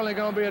certainly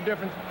going to be a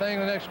different thing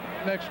the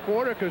next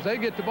quarter, because they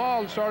get the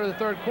ball at the start of the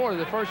third quarter.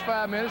 The first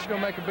 5 minutes is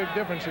going to make a big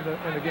difference in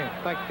the game.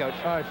 Thank you, Coach.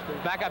 All right,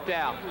 Steve. Back up to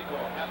Al.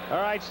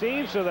 All right,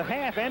 Steve, so the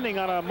half ending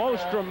on a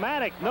most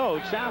dramatic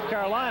note. South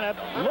Carolina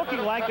looking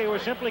like they were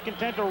simply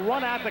content to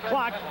run out the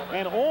clock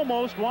and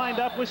almost wind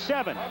up with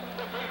 7.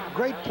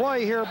 Great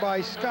play here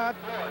by Scott.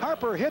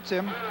 Harper hits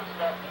him,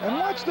 and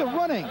watch the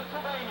running.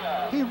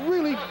 He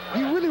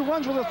really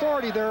runs with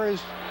authority. There is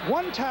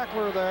one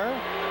tackler there.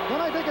 Then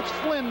I think it's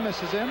Flynn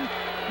misses him.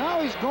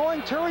 Now he's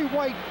going. Terry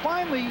White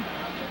finally,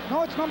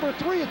 no, it's number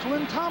 3. It's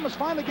Lynn Thomas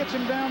finally gets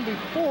him down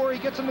before he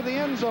gets into the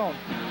end zone.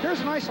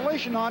 Here's an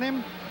isolation on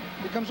him.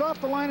 He comes off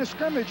the line of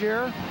scrimmage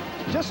here.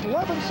 Just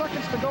 11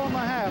 seconds to go in the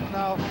half.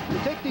 Now, you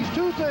take these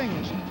two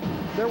things.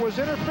 There was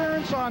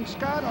interference on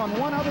Scott on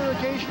one other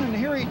occasion, and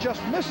here he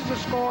just misses a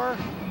score.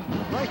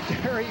 Right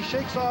there, he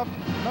shakes off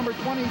number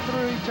 23,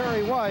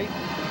 Terry White.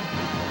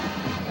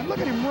 And look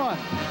at him run,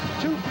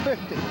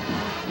 250.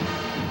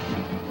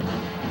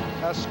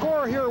 A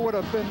score here would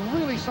have been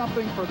really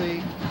something for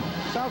the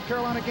South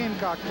Carolina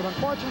Gamecocks, but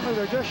unfortunately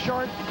they're just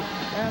short,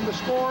 and the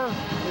score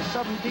is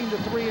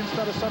 17-3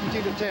 instead of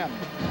 17-10.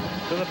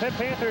 So the Pitt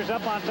Panthers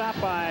up on top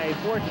by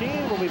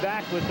 14. We'll be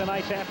back with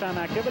tonight's halftime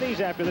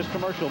activities after this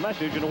commercial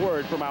message and a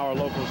word from our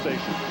local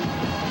station.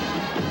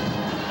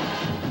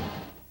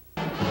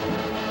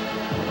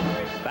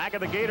 Back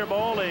at the Gator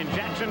Bowl in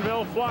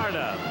Jacksonville,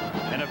 Florida.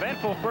 An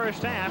eventful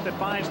first half that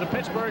finds the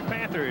Pittsburgh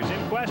Panthers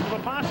in quest of a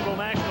possible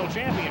national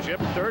championship,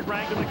 third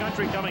ranked in the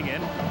country coming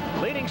in,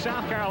 leading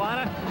South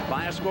Carolina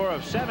by a score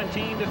of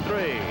 17-3.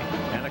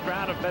 And the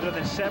crowd of better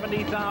than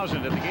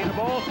 70,000 at the Gator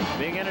Bowl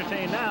being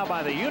entertained now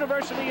by the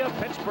University of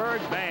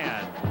Pittsburgh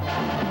Band.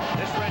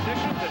 This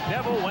rendition, The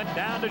Devil Went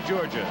Down to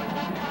Georgia.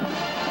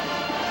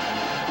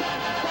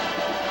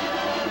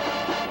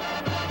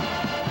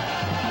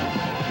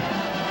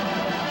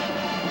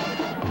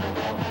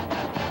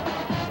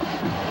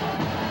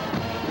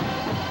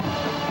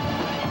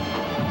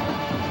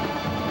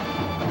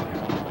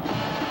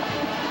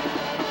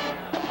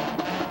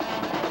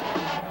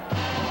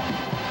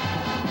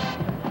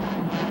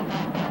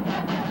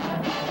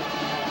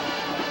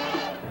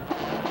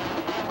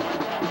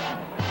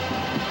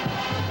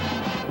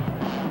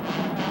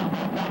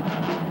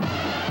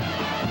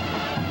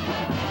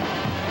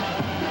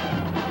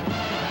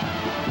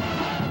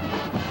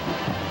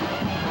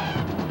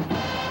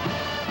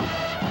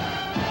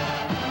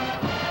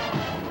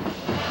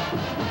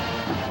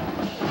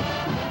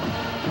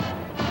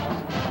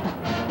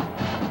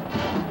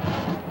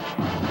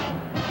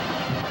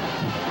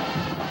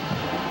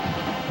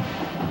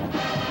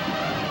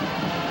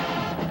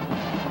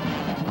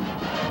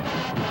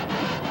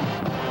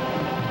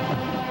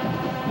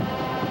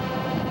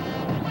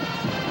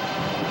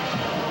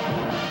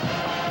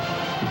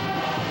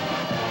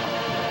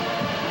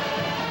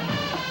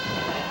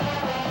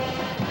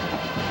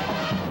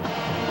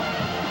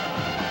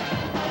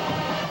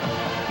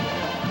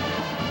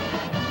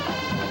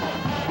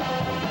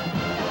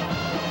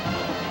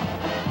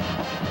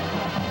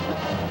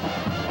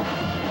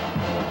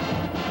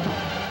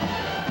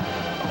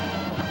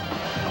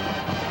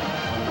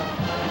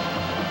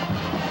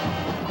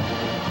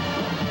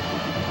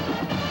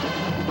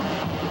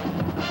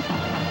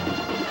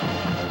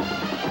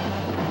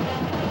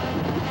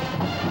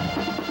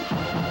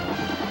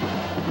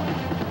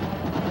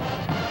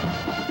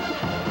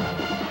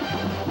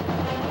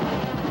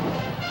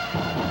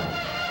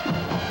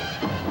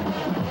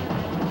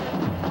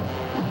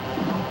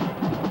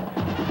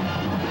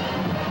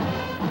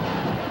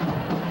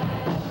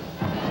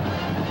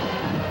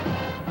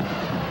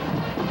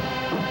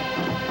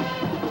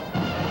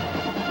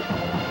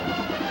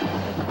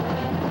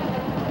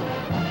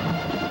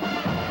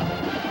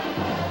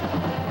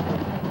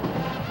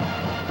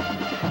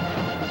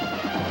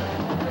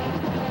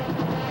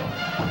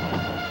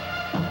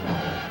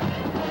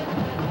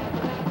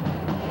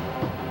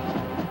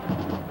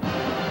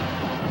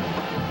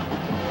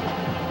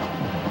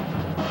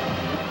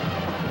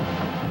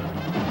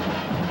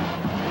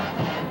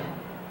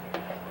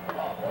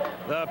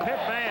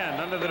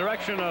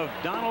 production of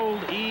Donald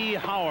E.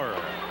 Hauer,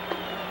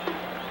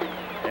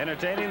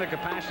 entertaining the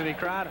capacity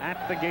crowd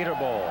at the Gator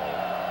Bowl.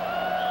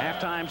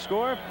 Halftime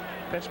score,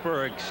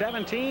 Pittsburgh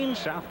 17,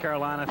 South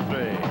Carolina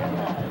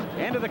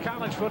 3. End of the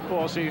college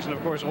football season,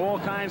 of course, all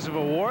kinds of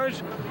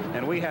awards,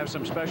 and we have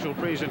some special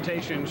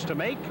presentations to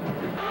make.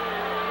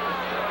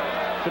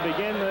 To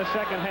begin the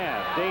second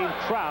half, Dave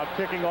Trout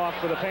kicking off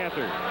for the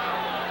Panthers.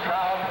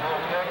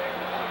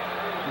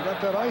 He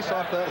got that ice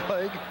off that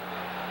leg.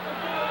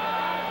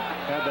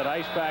 Had that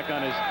ice pack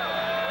on his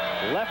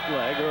left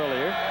leg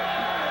earlier.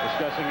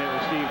 Discussing it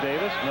with Steve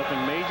Davis.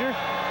 Nothing major.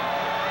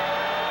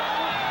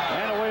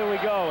 And away we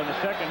go in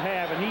the second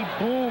half, and he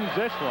booms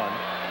this one.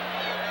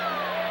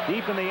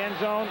 Deep in the end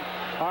zone.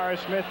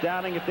 Horace Smith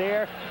downing it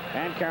there,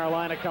 and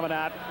Carolina coming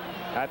out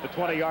at the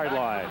 20-yard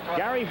line.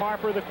 Gary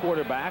Harper, the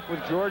quarterback,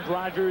 with George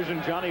Rogers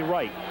and Johnny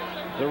Wright,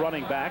 the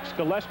running backs.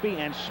 Gillespie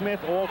and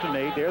Smith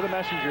alternate. They're the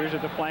messengers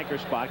at the flanker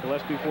spot.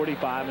 Gillespie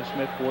 45 and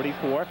Smith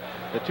 44.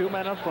 The two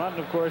men up front,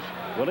 and of course,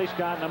 Willie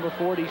Scott, number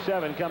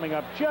 47, coming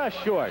up just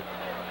short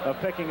of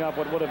picking up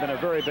what would have been a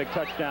very big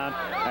touchdown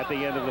at the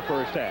end of the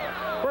first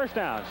half. First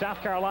down,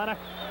 South Carolina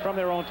from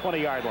their own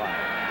 20-yard line.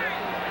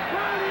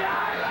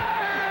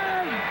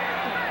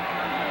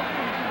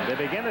 They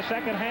begin the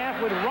second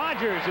half with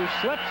Rogers, who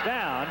slips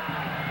down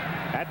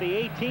at the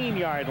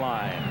 18-yard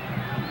line.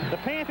 The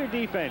Panther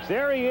defense,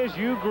 there he is,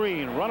 Hugh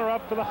Green,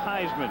 runner-up for the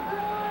Heisman.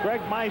 Greg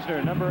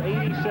Meisner, number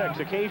 86,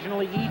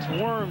 occasionally eats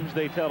worms,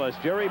 they tell us.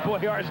 Jerry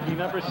Boyarsky,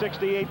 number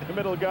 68, the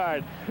middle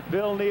guard.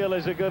 Bill Neal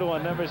is a good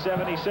one, number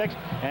 76.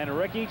 And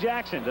Ricky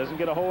Jackson doesn't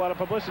get a whole lot of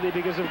publicity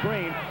because of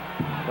Green,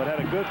 but had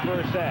a good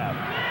first half.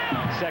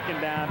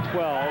 Second down,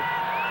 12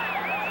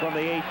 from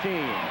the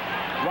 18.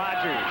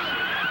 Rogers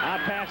out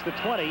past the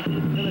 20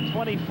 to the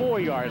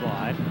 24-yard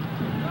line,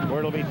 where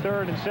it'll be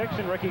 3rd and 6,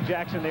 and Ricky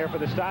Jackson there for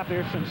the stop.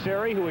 There's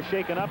Sinceri, who was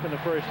shaken up in the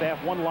first half,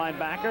 one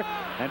linebacker,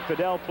 and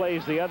Fidel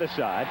plays the other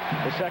side.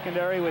 The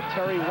secondary with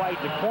Terry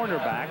White, the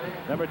cornerback.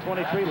 Number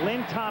 23,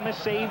 Lynn Thomas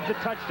saved the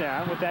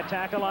touchdown with that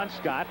tackle on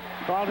Scott.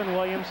 Carlton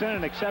Williamson,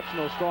 an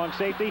exceptional strong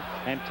safety,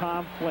 and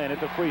Tom Flynn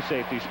at the free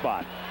safety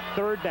spot.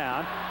 3rd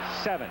down,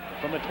 7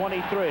 from the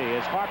 23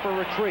 as Harper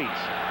retreats.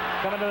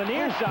 Coming to the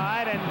near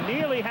side and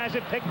nearly has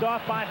it picked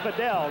off by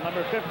Fidel,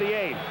 number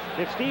 58.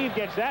 If Steve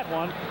gets that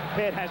one,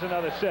 Pitt has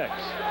another 6.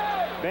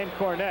 Ben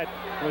Cornett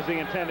was the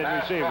intended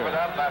receiver.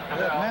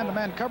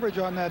 Man-to-man coverage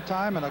on that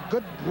time, and a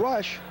good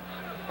rush.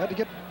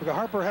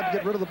 Harper had to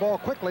get rid of the ball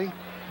quickly,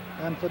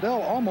 and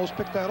Fidel almost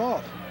picked that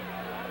off.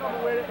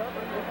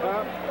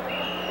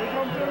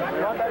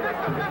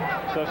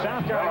 So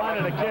South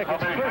Carolina to kick.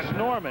 It's Chris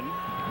Norman,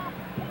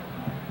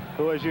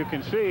 who, as you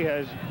can see,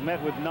 has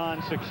met with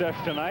non-success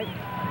tonight.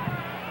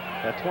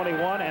 A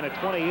 21 and a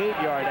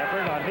 28-yard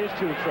effort on his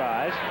 2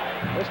 tries.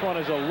 This one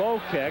is a low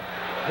kick,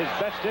 his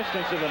best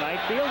distance of the night.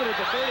 Fielded at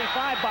the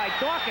 35 by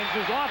Dawkins,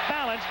 who's off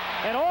balance,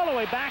 and all the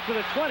way back to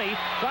the 20.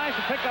 Tries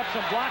to pick up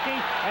some blocking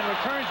and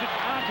returns it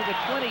on to the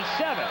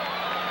 27.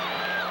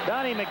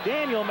 Donnie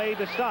McDaniel made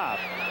the stop,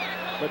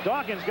 but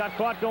Dawkins got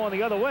caught going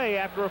the other way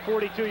after a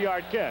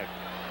 42-yard kick.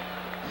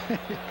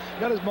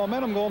 Got his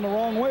momentum going the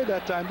wrong way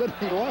that time, didn't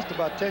he? He lost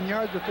about 10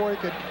 yards before he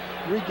could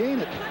regain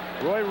it.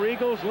 Roy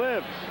Riegels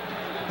lives.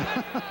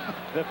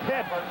 The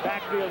Pitt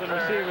backfield and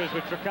receivers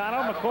with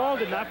Tricano. McCall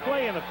did not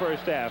play in the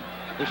first half.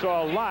 We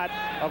saw a lot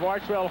of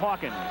Archwell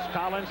Hawkins.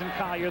 Collins and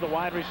Collier, the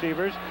wide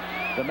receivers.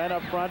 The men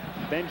up front,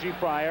 Benji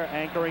Pryor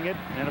anchoring it.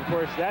 And, of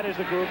course, that is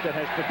the group that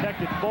has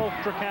protected both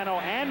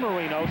Tricano and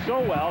Marino so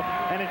well.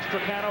 And it's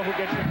Tricano who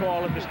gets the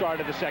call at the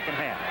start of the second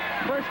half.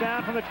 First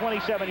down from the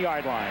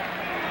 27-yard line.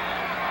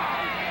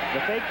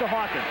 The fake to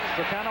Hawkins.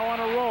 Tricano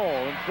on a roll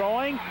and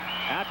throwing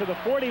out to the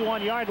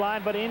 41-yard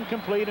line, but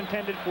incomplete,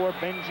 intended for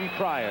Benji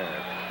Pryor.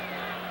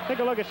 Take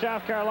a look at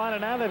South Carolina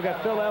now. They've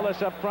got Phil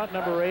Ellis up front,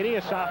 number 80,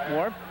 a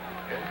sophomore.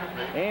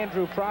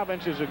 Andrew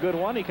Province is a good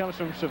one. He comes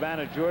from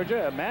Savannah,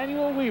 Georgia.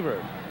 Emmanuel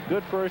Weaver,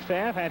 good first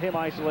half. Had him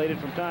isolated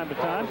from time to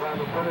time.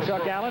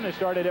 Chuck Allen has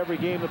started every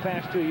game the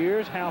past 2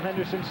 years. Hal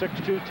Henderson,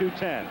 6'2",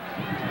 210.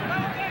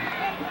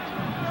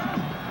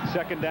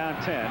 Second down,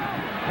 10.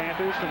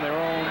 Panthers from their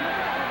own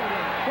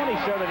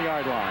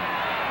 27-yard line.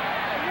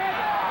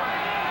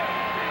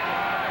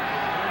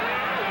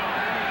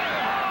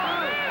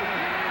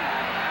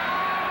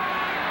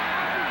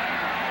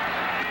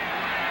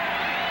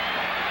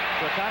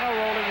 Tricano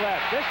rolling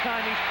left. This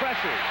time he's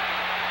pressured.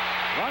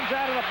 Runs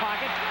out of the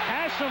pocket,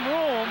 has some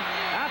room,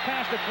 out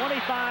past the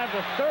 25,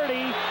 the 30,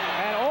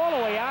 and all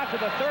the way out to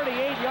the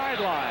 38-yard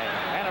line.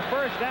 And a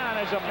first down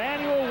as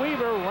Emmanuel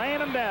Weaver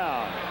ran him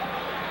down.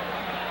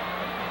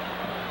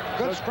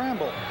 Good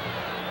scramble.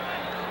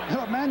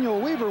 Emmanuel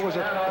Weaver was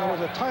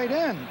a tight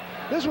end.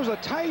 This was a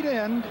tight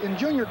end in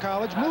junior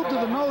college, moved to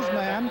the nose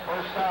man.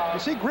 You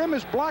see Grimm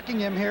is blocking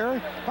him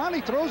here.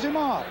 Finally throws him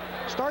off.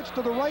 Starts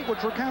to the right where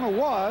Tricano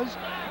was.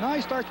 Now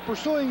he starts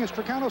pursuing as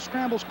Tricano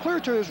scrambles clear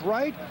to his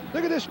right.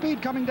 Look at this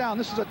speed coming down.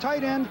 This is a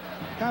tight end.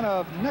 Kind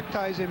of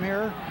neckties him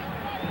here.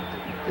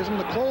 Gives him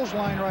the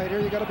clothesline right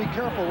here. You got to be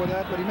careful with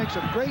that, but he makes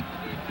a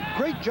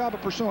great job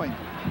of pursuing.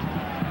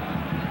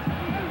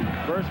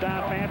 First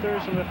down,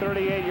 Panthers from the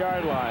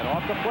 38-yard line.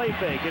 Off the play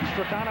fake. It's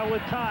Tricano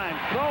with time.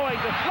 Throwing,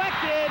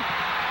 deflected,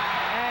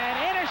 and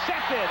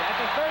intercepted at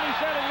the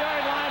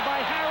 37-yard line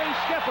by Harry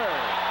Skipper.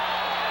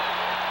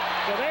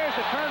 So there's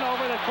the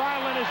turnover that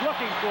Carlin is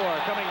looking for,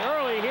 coming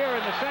early here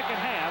in the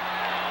second half.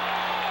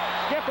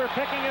 Skipper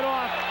picking it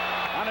off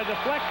on a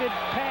deflected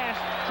pass.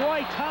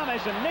 Troy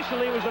Thomas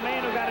initially was the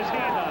man who got his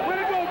hand on it.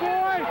 Way to go,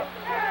 boy!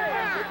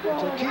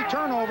 It's a key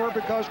turnover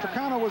because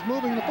Tricano was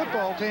moving the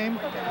football team.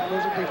 It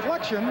was a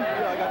deflection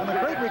and a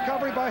great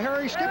recovery by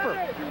Harry Skipper.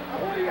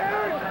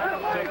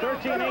 So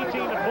 13-18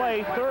 to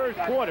play, third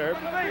quarter.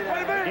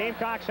 The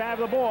Gamecocks have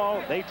the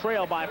ball. They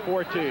trail by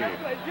 14.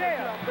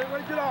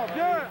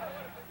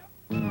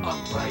 A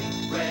bright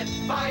red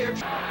fire.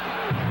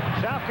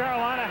 South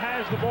Carolina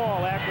has the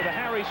ball after the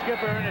Harry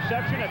Skipper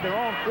interception at their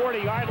own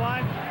 40-yard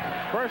line.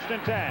 First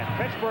and 10.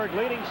 Pittsburgh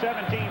leading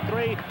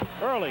 17-3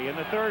 early in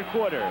the third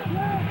quarter.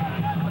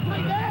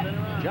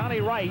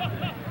 Johnny Wright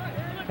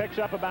picks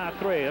up about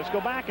 3. Let's go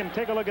back and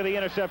take a look at the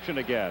interception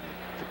again.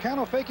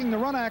 Tricano faking the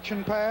run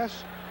action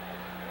pass.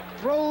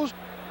 Throws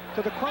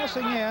to the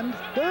crossing end.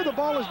 There the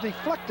ball is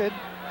deflected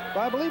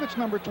by, I believe it's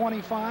number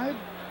 25,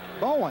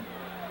 Bowen.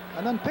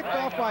 And then picked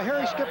off by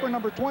Harry Skipper,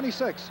 number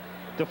 26.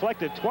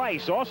 Deflected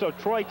twice. Also,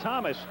 Troy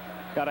Thomas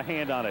got a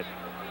hand on it.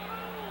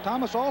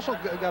 Thomas also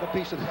got a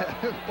piece of that.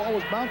 The ball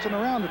was bouncing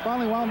around. It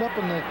finally wound up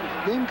in the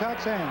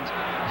Gamecocks' hands.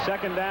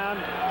 Second down,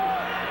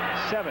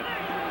 7.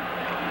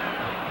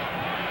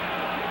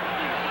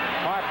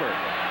 Harper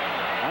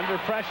under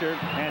pressure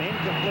and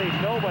incomplete.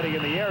 Nobody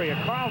in the area.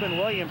 Carlton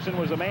Williamson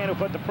was the man who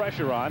put the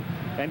pressure on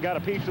and got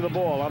a piece of the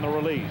ball on the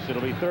release.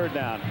 It'll be third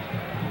down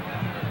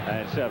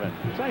and 7.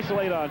 It's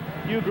isolate on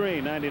Hugh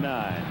Green,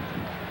 99.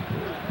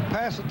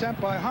 Pass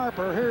attempt by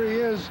Harper. Here he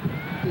is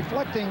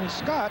deflecting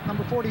Scott,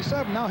 number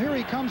 47. Now here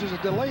he comes as a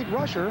delayed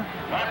rusher.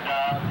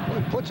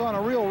 He puts on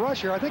a real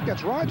rusher. I think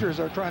that's Rogers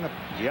are trying to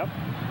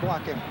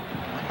block him.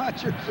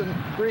 Rogers and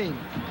Green.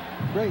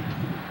 Great.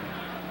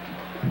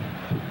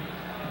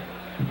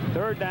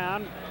 Third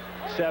down,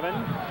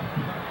 7.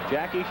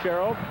 Jackie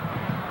Sherrill,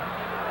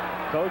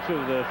 coach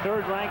of the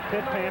third-ranked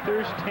Pitt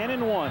Panthers,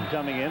 10-1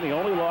 coming in. The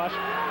only loss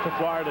to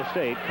Florida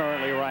State,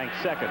 currently ranked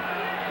second.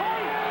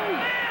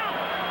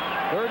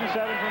 Third and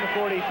 7 from the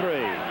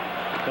 43.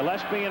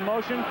 Gillespie in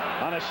motion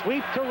on a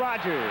sweep to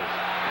Rogers.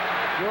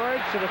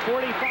 George to the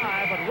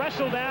 45, but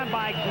wrestled down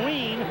by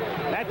Green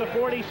at the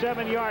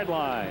 47-yard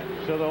line.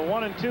 So the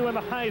 1 and 2 and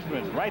the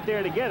Heisman right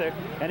there together,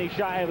 and he's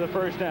shy of the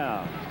first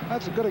down.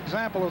 That's a good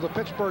example of the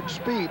Pittsburgh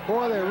speed.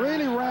 Boy, they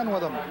really ran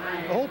with him.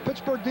 The whole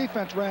Pittsburgh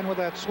defense ran with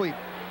that sweep.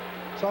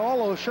 So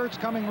all those shirts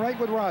coming right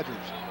with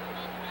Rogers.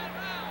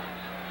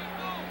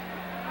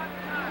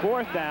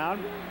 Fourth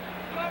down,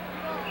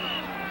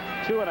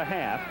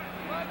 2.5.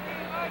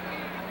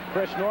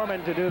 Chris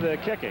Norman to do the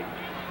kicking.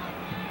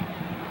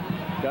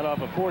 Got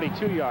off a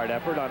 42-yard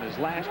effort on his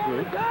last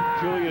group.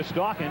 Julius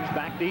Dawkins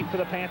back deep for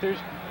the Panthers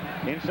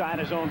inside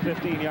his own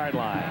 15-yard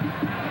line.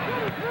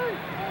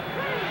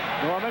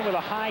 Norman with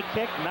a high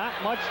kick, not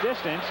much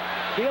distance,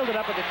 fielded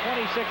up at the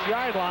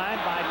 26-yard line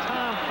by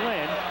Tom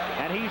Flynn,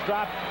 and he's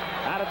dropped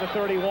out of the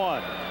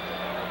 31.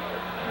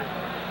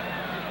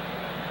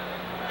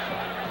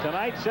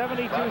 Tonight,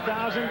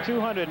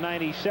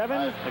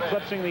 72,297,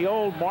 eclipsing the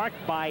old mark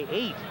by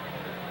 8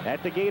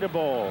 at the Gator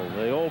Bowl.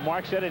 The old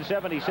mark set in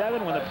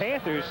 77 when the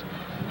Panthers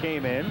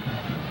came in,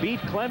 beat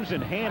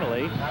Clemson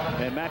handily,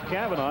 and Matt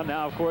Cavanaugh,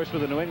 now of course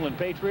with the New England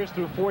Patriots,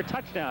 threw 4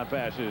 touchdown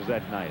passes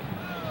that night.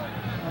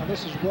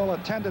 This is well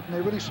attended, and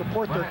they really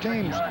support their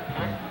teams.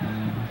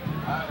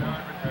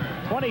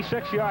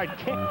 26-yard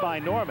kick by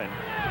Norman.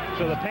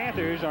 So the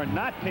Panthers are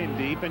not pinned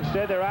deep.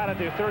 Instead, they're out at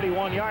their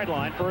 31-yard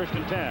line, first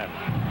and 10.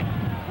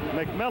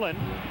 McMillan,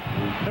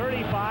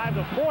 35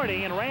 to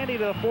 40, and Randy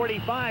to the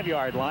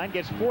 45-yard line,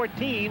 gets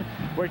 14,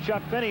 where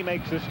Chuck Finney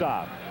makes the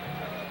stop.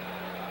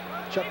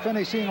 Chuck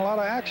Finney seeing a lot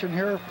of action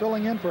here,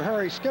 filling in for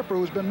Harry Skipper,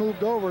 who's been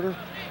moved over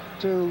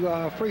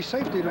to free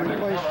safety to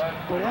replace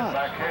Durant.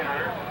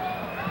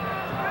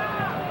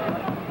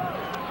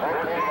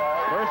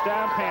 First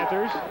down,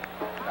 Panthers.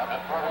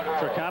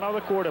 Tricano,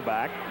 the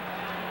quarterback.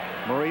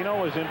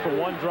 Marino was in for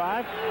one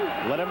drive,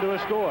 led him to a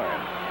score.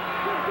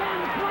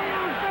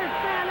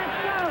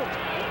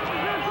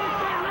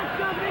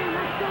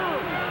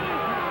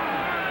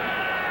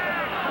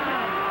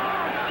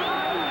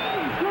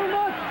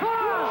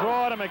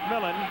 Draw to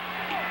McMillan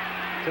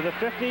to the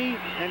 50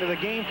 and to the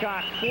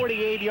Gamecock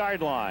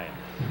 48-yard line.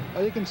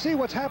 You can see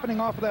what's happening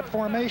off of that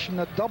formation,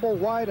 a double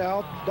wide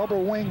out,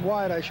 double wing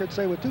wide, I should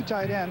say, with 2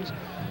 tight ends.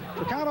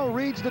 Tricano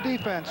reads the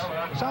defense.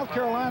 South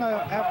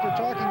Carolina, after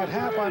talking at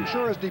half, I'm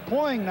sure, is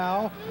deploying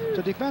now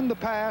to defend the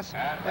pass,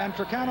 and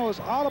Tricano is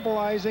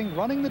audibilizing,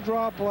 running the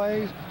draw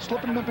plays,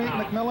 slipping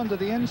McMillan to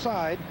the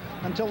inside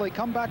until they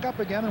come back up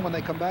again, and when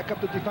they come back up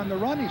to defend the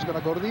run, he's going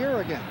to go to the air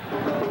again.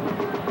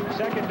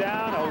 Second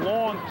down, a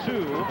long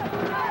 2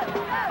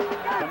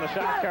 from the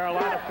South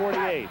Carolina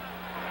 48.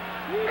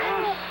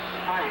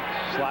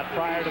 Slot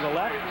prior to the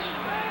left.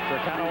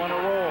 Tricano on a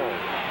roll.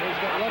 He's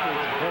got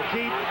leverage. He'll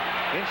keep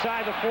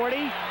inside the 40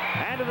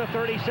 and to the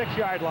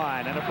 36-yard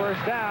line. And a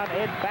first down.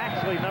 Ed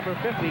Baxley, number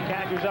 50,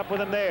 catches up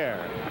with him there.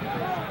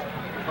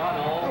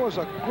 That was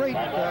a great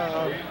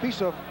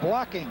piece of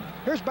blocking.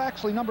 Here's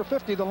Baxley, number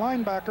 50, the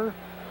linebacker.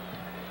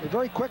 A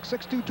very quick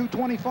 6'2",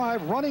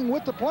 225, running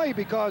with the play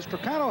because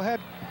Tricano had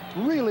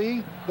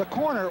really the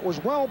corner. It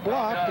was well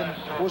blocked, and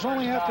it was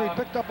only after he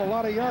picked up a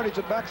lot of yardage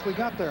that Baxley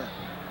got there.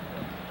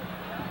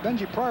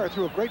 Benji Pryor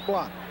threw a great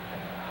block.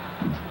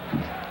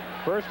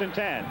 1st and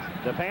 10.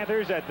 The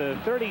Panthers at the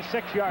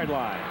 36-yard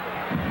line.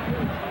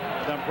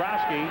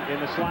 Dombrowski in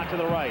the slot to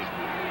the right.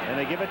 And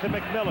they give it to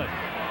McMillan.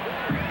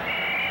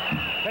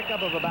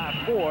 Pickup of about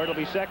 4. It'll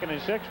be 2nd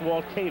and 6.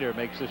 Walt Cater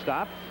makes the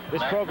stop.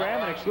 This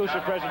program, an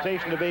exclusive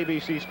presentation of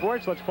ABC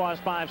Sports. Let's pause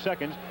 5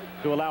 seconds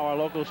to allow our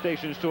local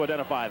stations to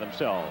identify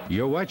themselves.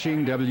 You're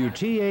watching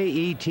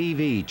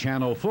WTAE-TV,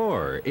 Channel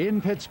 4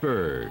 in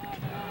Pittsburgh.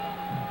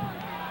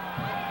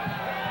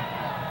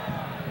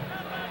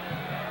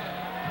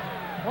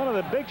 One of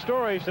the big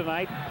stories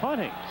tonight,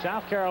 punting.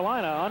 South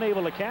Carolina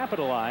unable to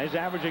capitalize,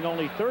 averaging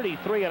only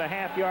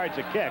 33.5 yards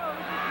a kick.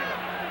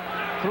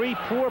 3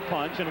 poor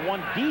punts and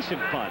 1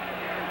 decent punt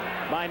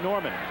by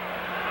Norman.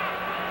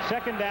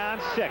 2nd down,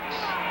 6.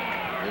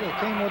 Really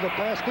came with a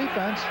pass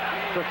defense.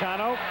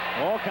 Tricano,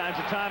 all kinds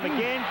of time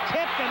again.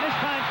 Tipped, and this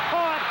time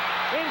caught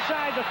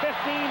inside the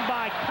 15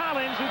 by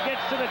Collins, who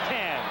gets to the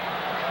 10.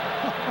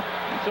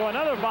 So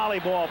another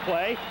volleyball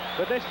play,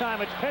 but this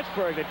time it's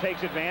Pittsburgh that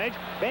takes advantage.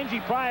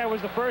 Benji Pryor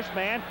was the first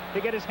man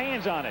to get his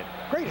hands on it.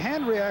 Great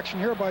hand reaction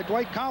here by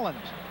Dwight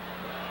Collins.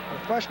 A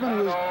freshman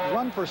who's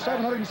run for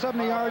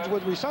 770 yards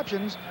with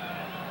receptions.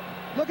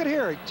 Look at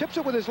here, he tips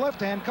it with his left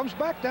hand, comes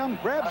back down,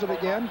 grabs it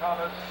again.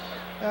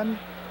 And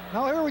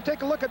now here we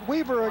take a look at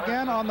Weaver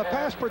again on the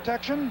pass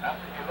protection.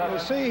 We'll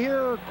see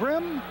here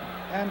Grimm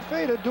and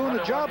Faded doing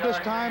the job this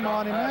time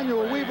on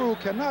Emmanuel Weaver, who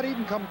cannot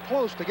even come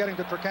close to getting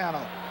to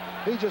Tricano.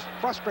 He's just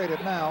frustrated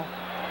now.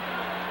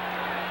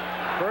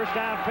 First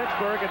down,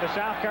 Pittsburgh at the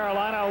South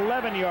Carolina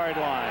 11-yard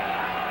line.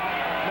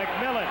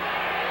 McMillan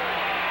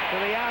to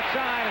the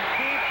outside and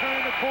can't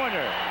turn the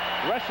corner.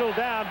 Wrestled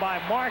down by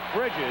Mark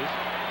Bridges,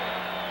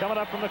 coming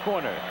up from the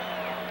corner.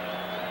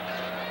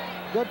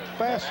 Good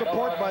fast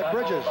support by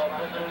Bridges.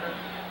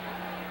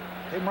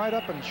 Came right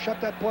up and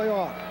shut that play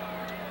off.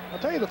 I'll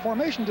tell you, the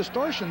formation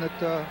distortion that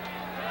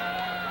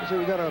see,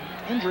 we got an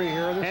injury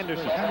here. This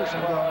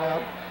Henderson going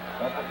out.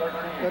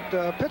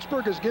 But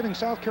Pittsburgh is giving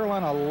South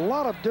Carolina a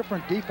lot of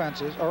different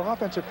defenses or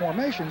offensive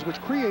formations,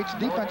 which creates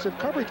defensive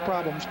coverage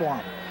problems for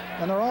them.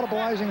 And they're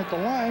audibilizing at the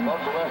line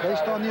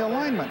based on the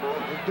alignment.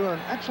 They're doing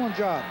an excellent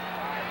job.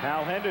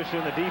 Hal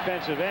Henderson, the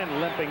defensive end,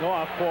 limping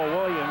off. Paul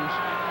Williams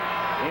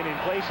in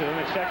place of him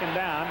at 2nd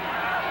down.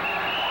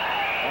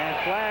 And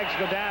flags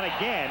go down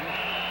again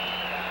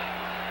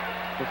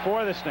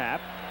before the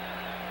snap.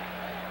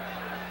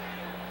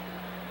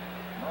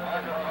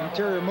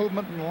 Interior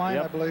movement in the line,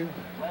 I believe.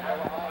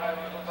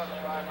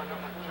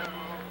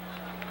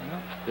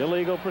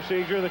 Illegal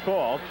procedure, the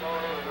call.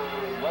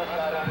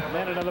 And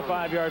then another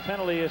 5-yard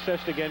penalty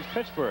assessed against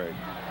Pittsburgh.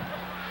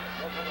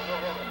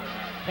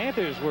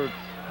 Panthers were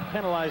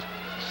penalized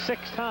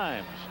 6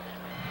 times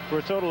for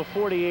a total of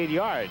 48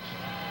 yards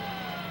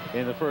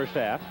in the first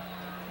half.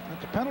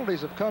 But the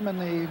penalties have come in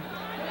the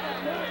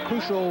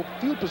crucial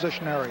field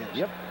position areas.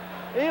 Yep.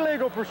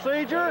 Illegal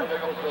procedure.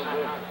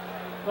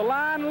 The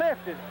line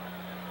lifted.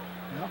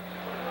 Yep.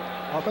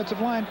 Offensive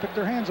line picked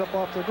their hands up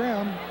off the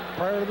ground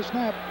prior to the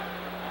snap.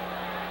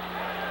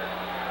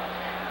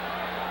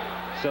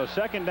 So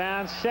 2nd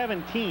down,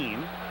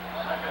 17.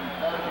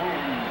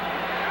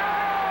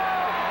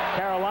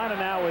 Carolina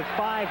now with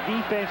 5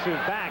 defensive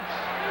backs.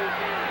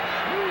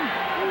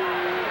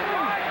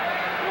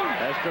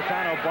 As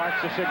Tricano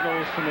barks the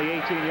signals from the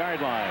 18-yard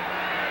line.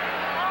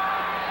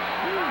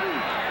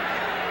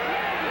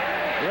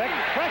 Rick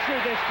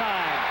pressured this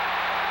time.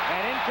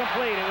 And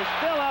incomplete. It was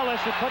Phil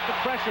Ellis who put the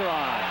pressure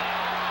on.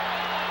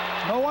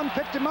 No one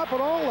picked him up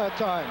at all that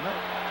time.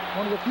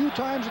 One of the few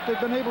times that they've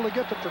been able to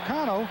get to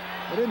Tricano.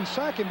 They didn't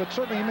sack him, but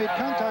certainly he made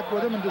contact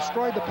with him and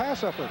destroyed the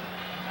pass effort.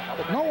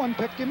 But no one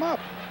picked him up.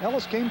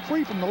 Ellis came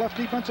free from the left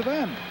defensive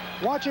end.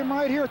 Watch him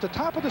right here at the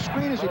top of the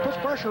screen as he puts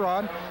pressure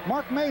on.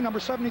 Mark May, number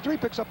 73,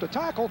 picks up the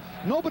tackle.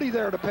 Nobody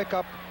there to pick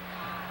up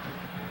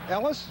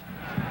Ellis,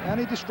 and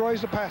he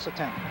destroys the pass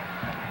attempt.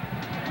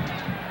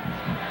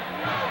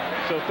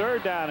 So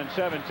 3rd down and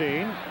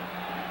 17.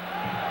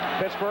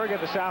 Pittsburgh at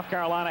the South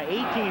Carolina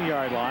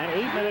 18-yard line.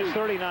 8 minutes,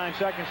 39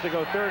 seconds to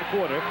go, 3rd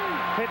quarter.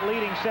 Pitt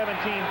leading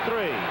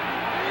 17-3.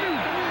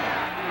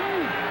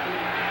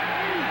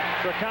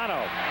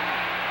 Tricano.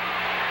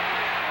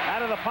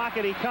 Out of the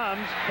pocket he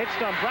comes. Hits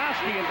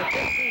Dombrowski at the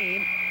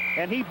 15.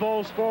 And he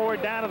bowls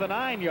forward down to the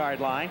 9-yard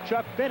line.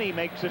 Chuck Finney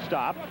makes a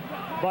stop.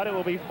 But it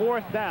will be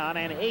 4th down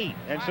and 8.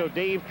 And so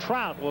Dave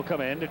Trout will come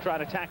in to try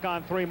to tack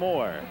on 3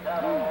 more. He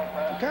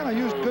kind of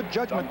used good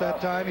judgment that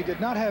time. He did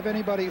not have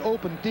anybody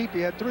open deep. He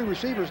had 3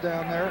 receivers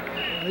down there.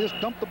 And he just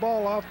dumped the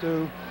ball off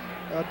to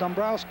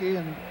Dombrowski.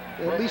 And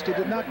at least he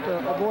did not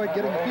avoid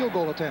getting a field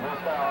goal attempt.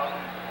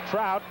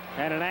 Trout,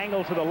 and an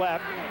angle to the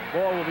left.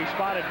 Ball will be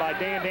spotted by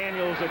Dan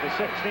Daniels at the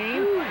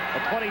 16. A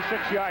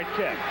 26-yard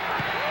kick.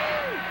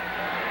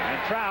 And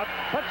Trout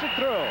puts it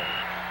through.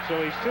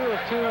 So he's 2 of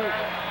 2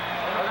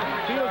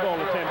 field goal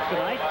attempts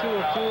tonight, 2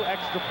 of 2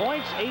 extra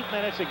points. 8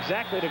 minutes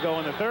exactly to go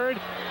in the third.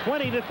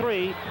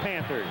 20-3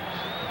 Panthers.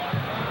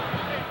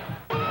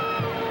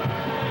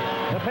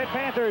 The Pitt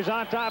Panthers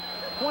on top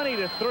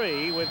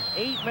 20-3 with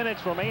 8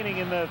 minutes remaining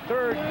in the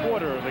third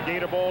quarter of the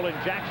Gator Bowl in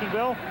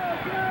Jacksonville.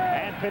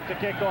 And Pitt to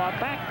kick off.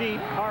 Back deep,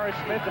 Horace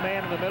Smith, the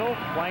man in the middle,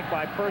 flanked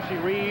by Percy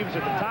Reeves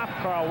at the top,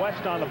 Carl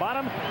West on the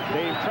bottom.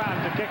 Dave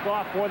Trout to kick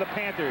off for the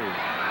Panthers.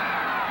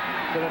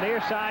 To the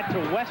near side to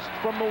West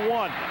from the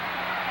 1.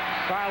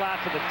 Carl out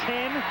to the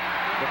 10,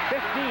 the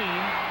 15,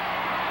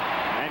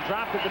 and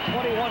dropped at the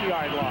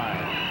 21-yard line.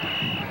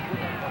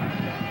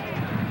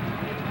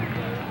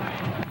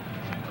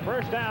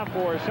 First down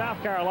for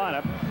South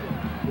Carolina.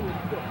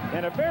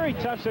 And a very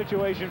tough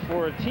situation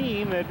for a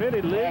team that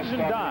really lives and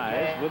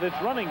dies with its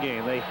running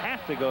game. They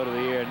have to go to the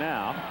air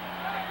now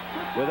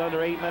with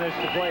under 8 minutes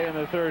to play in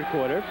the third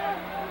quarter,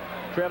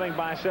 trailing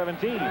by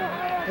 17.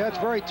 Yeah, it's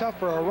very tough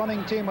for a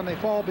running team when they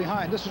fall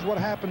behind. This is what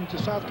happened to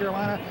South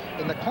Carolina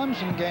in the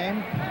Clemson game.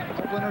 A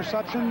couple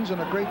interceptions and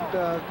a great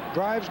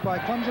drives by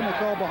Clemson. They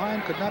fell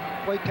behind, could not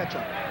play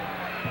catch-up.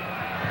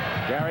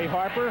 Gary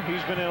Harper,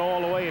 he's been in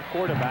all the way at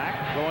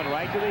quarterback, going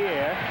right to the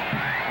air.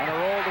 On a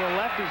roll to the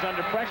left, he's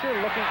under pressure,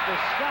 looking for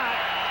Scott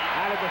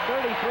out of the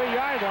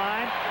 33-yard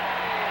line,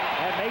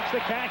 and makes the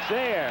catch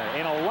there.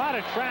 In a lot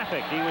of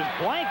traffic, he was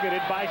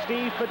blanketed by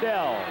Steve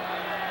Fidel.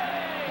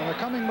 And they're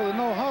coming with a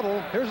no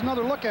huddle. Here's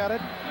another look at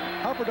it.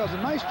 Harper does a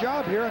nice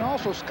job here, and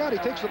also Scotty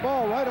takes the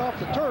ball right off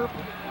the turf.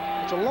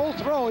 It's a low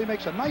throw. He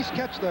makes a nice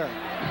catch there.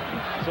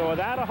 So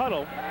without a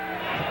huddle,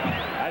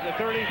 at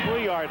the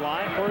 33-yard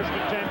line, 1st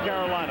and 10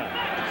 Carolina.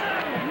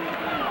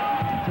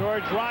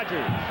 George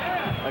Rogers,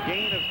 a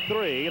gain of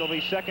 3. It'll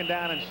be 2nd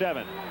down and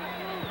 7.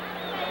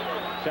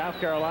 South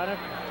Carolina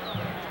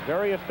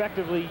very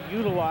effectively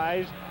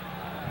utilized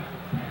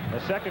a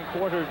second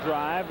quarter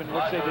drive in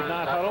which they did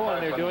not huddle,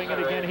 and they're doing it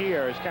again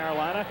here as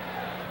Carolina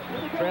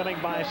trailing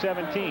by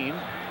 17.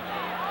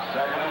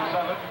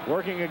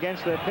 Working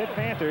against the Pitt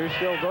Panthers,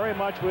 still very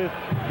much with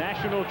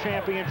national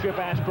championship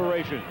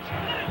aspirations.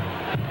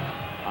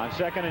 On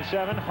 2nd and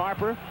 7,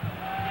 Harper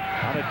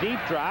on a deep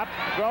drop,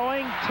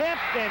 throwing,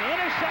 tipped, and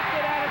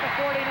intercepted out at the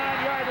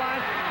 49-yard line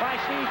by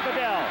Steve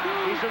Fidel.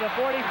 He's to the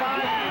 45,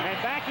 and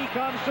back he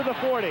comes to the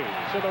 40.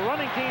 So the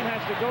running team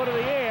has to go to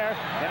the air,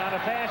 and on a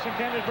pass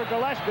intended for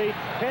Gillespie,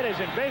 Pitt is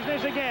in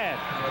business again.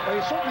 Well,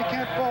 you certainly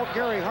can't fault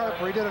Gary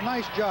Harper. He did a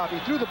nice job. He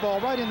threw the ball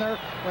right in there,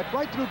 went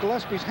right through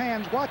Gillespie's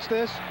hands. Watch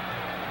this.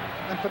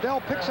 And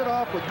Fidel picks it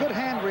off with good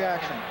hand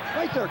reaction.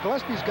 Right there,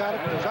 Gillespie's got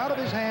it. It was out of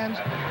his hands.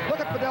 Look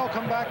at Fidel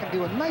come back and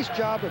do a nice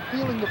job of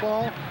fielding the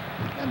ball.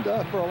 And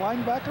for a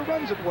linebacker,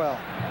 runs it well.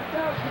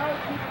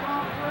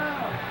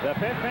 The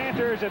Pitt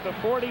Panthers at the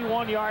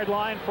 41-yard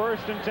line,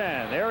 1st and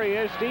 10. There he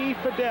is, Steve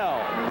Fidel.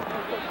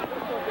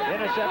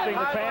 Intercepting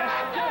the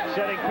pass,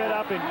 setting Pitt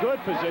up in good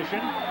position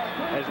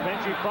as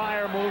Benji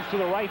Pryor moves to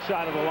the right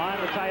side of the line,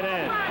 the tight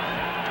end.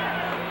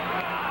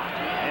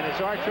 And it's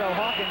Artrell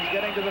Hawkins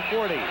getting to the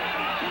 40.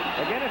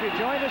 Again, if you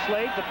joined us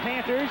late, the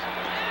Panthers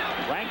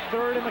ranked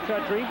 3rd in the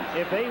country.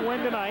 If they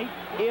win tonight,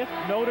 if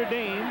Notre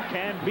Dame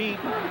can beat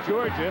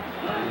Georgia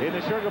in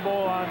the Sugar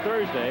Bowl on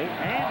Thursday,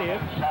 and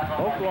if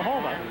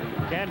Oklahoma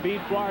can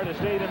beat Florida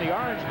State in the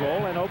Orange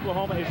Bowl, and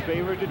Oklahoma is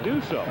favored to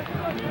do so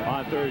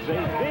on Thursday,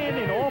 then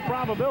in all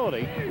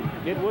probability,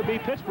 it would be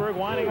Pittsburgh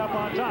winding up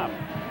on top.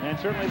 And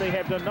certainly they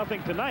have done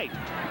nothing tonight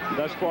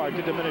thus far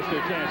to diminish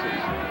their chances.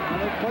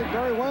 And they played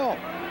very well.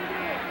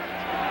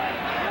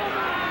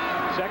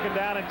 2nd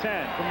down and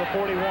 10 from the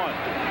 41.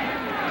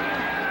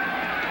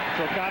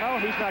 Trocano,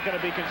 he's not going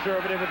to be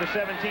conservative with a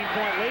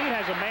 17-point lead.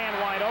 Has a man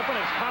wide open.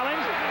 It's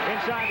Collins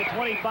inside the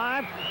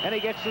 25, and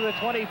he gets to the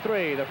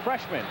 23. The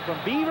freshman from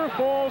Beaver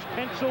Falls,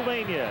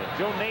 Pennsylvania.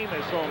 Joe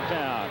Namath's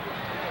hometown.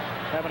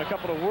 Having a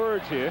couple of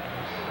words here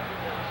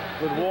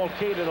with Walt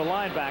Cater, the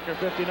linebacker,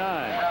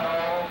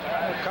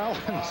 59.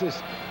 Collins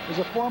is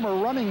a former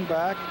running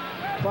back.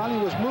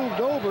 Finally was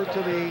moved over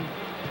to the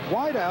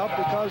wideout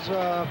because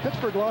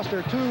Pittsburgh lost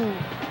their 2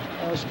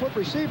 split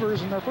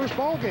receivers in their first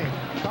ball game.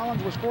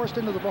 Collins was forced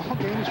into the ball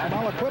game. He's from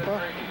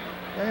Aliquippa.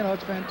 And, you know,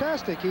 it's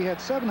fantastic. He had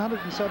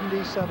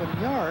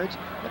 777 yards.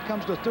 That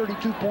comes to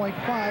 32.5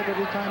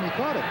 every time he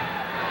caught it.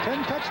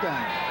 10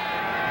 touchdowns.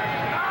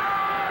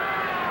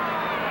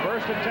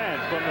 1st and 10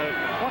 from the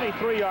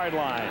 23-yard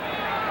line.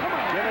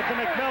 Give it to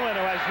McMillan,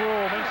 who has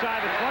room inside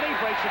the 20,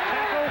 breaks a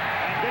tackle,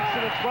 and gets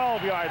to the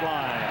 12-yard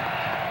line.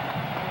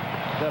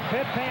 The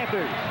Pitt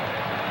Panthers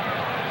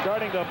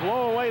starting to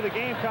blow away the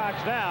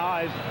Gamecocks now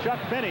as Chuck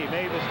Finney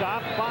made the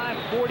stop.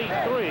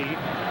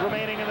 5:43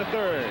 remaining in the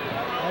third.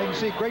 You can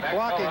see great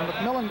blocking.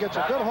 McMillan gets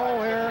a good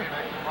hole here,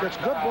 gets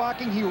good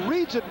blocking. He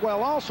reads it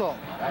well also.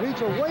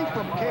 Reads away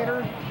from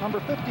Cater, number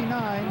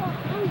 59,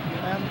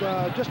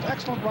 and just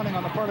excellent running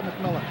on the part of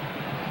McMillan.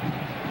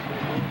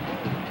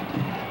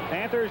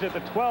 Panthers at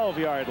the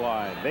 12-yard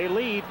line. They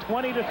lead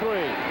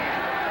 20-3.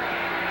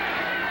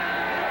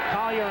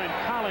 Collier and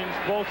Collins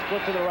both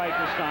split to the right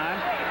this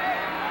time.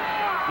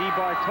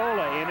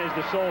 DeBartola in as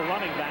the sole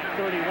running back,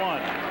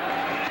 31.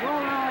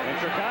 And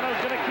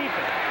Tricano's going to keep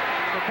it.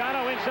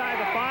 Tricano inside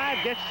the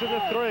 5, gets to the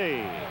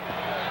 3.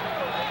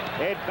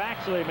 Ed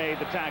Baxley made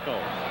the tackle.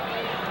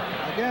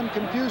 Again,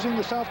 confusing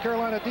the South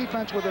Carolina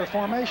defense with their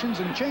formations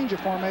and change of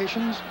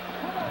formations.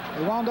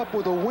 They wound up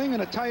with a wing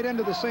and a tight end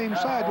to the same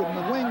side, when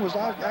the wing was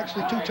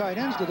actually 2 tight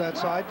ends to that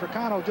side.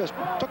 Tricano just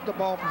took the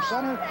ball from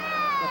center.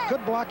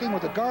 Good blocking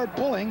with the guard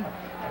pulling.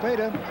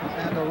 Feta,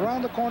 and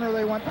around the corner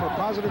they went for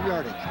positive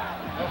yardage.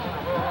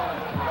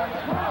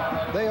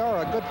 They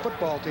are a good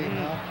football team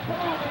now.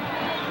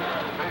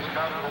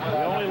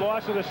 The only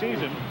loss of the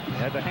season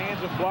at the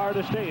hands of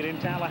Florida State in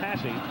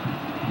Tallahassee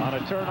on a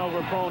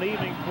turnover-prone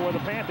evening for the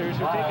Panthers,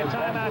 who take a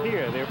timeout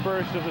here, their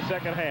first of the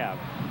second half.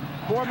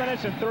 4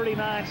 minutes and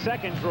 39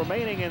 seconds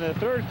remaining in the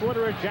third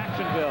quarter at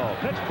Jacksonville.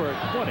 Pittsburgh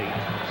 20,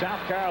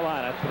 South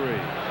Carolina 3.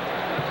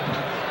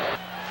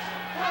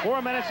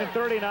 4 minutes and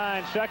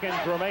 39 seconds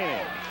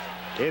remaining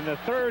in the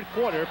third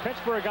quarter.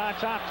 Pittsburgh on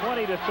top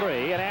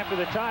 20-3, and after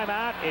the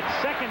timeout, it's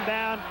second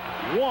down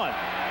 1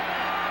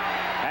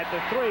 at the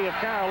 3 of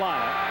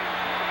Carolina,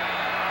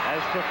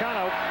 as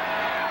Tricano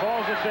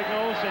calls the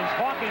signal, sends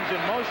Hawkins in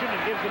motion, and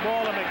gives the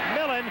ball to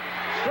McMillan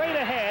straight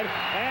ahead,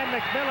 and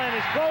McMillan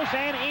is close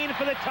and in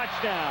for the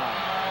touchdown.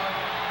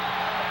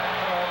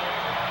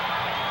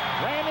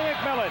 Randy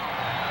McMillan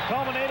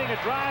culminating a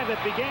drive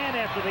that began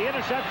after the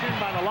interception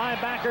by the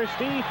linebacker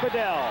Steve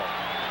Fidel.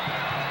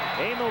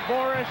 Emil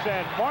Boris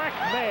and Mark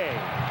May,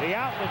 the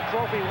Outland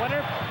Trophy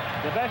winner,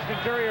 the best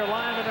interior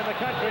lineman in the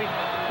country,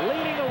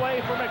 leading the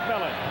way for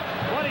McMillan.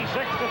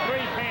 26-3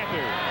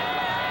 Panthers.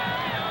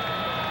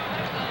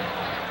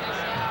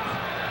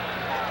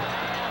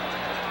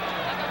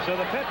 So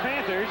the Pitt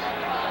Panthers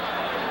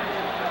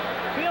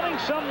feeling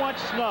somewhat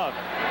snug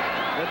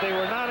that they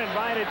were not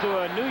invited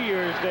to a New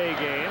Year's Day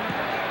game.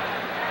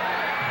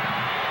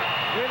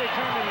 Really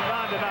turning it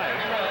on tonight.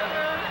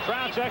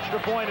 Trout's extra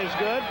point is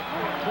good,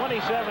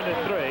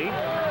 27-3.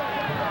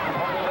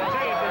 I'll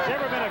tell you, if there's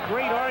ever been a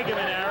great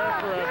argument era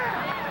for a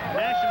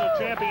national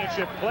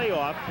championship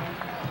playoff,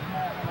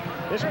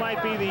 this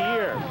might be the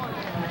year.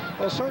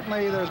 Well,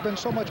 certainly there's been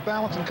so much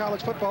balance in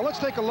college football. Let's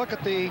take a look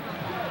at the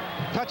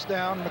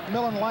touchdown.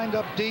 McMillan lined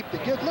up deep.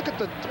 Look at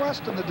the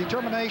thrust and the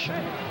determination,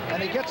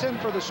 and he gets in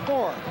for the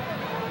score.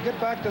 Get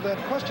back to that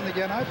question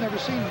again. I've never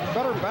seen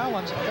better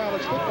balance in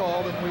college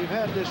football than we've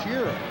had this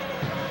year.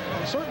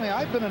 And certainly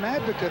I've been an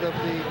advocate of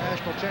the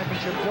national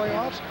championship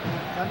playoffs.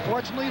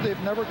 Unfortunately, they've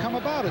never come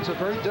about. It's a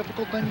very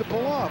difficult thing to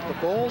pull off. The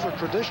bowls are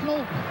traditional,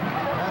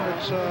 and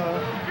it's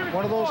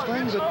one of those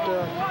things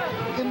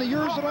that in the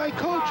years that I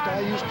coached,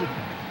 I used to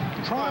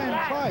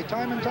try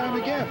time and time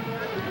again,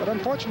 but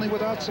unfortunately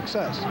without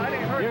success.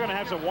 You're going to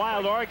have some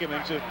wild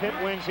arguments if Pitt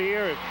wins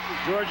here, if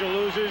Georgia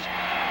loses,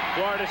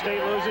 Florida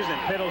State loses, and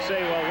Pitt will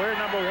say, well, we're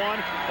number 1.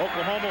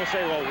 Oklahoma will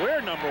say, well, we're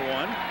number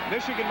 1.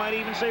 Michigan might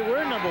even say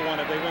we're number 1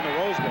 if they win the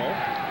Rose Bowl.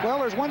 Well,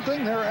 there's one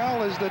thing there,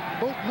 Al, is that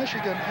both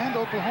Michigan and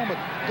Oklahoma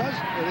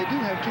they do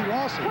have 2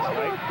 losses.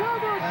 Right.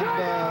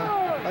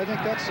 And I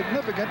think that's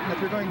significant, and if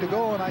you're going to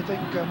go, and I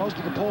think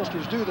most of the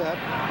pollsters do that.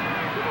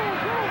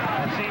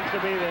 That seems to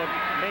be the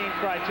main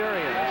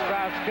criteria. The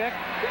Stroud's kick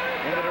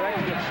in the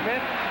direction of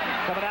Smith,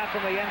 coming out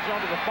from the end zone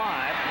to the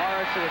 5.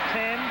 Morris to the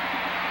 10,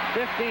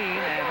 15,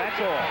 and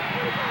that's all.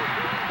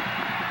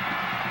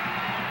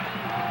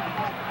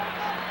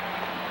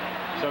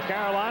 So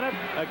Carolina,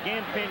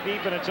 again pinned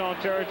deep in its own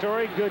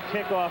territory. Good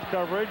kickoff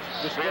coverage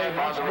displayed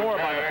once more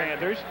by the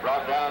Panthers,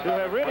 who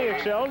have really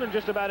excelled in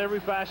just about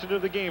every facet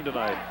of the game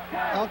tonight.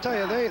 I'll tell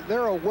you,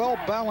 they're a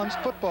well-balanced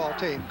football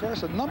team. Of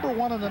course, the number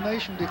 1 in the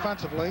nation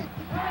defensively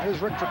is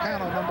Rick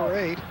Tricano, number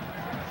 8.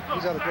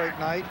 He's had a great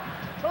night.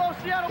 Hello,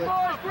 Seattle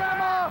boys,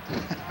 Grandma!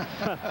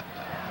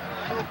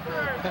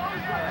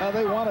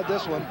 They wanted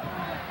this one.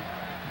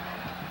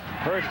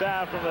 First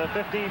down from the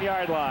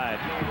 15-yard line.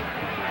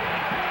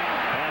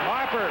 And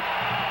Harper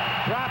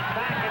dropped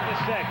back at the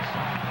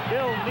 6.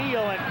 Bill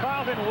Neal and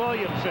Carlton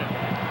Williamson.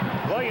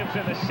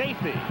 Williamson, the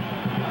safety,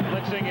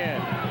 blitzing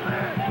in.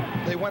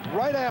 They went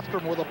right after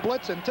him with a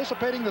blitz,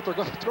 anticipating that they're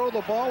going to throw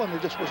the ball, and there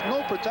just was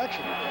no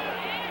protection.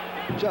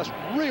 Just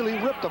really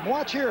ripped them.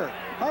 Watch here.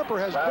 Harper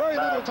has very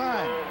little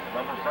time.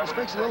 This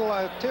fakes a little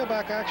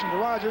tailback action to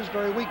Rogers.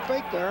 Very weak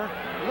fake there.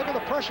 Look at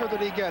the pressure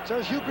that he gets.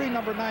 There's Hugh Green,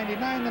 number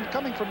 99, then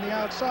coming from the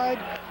outside,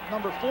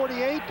 number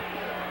 48,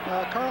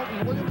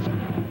 Carlton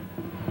Williamson,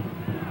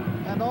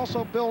 and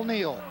also Bill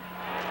Neal.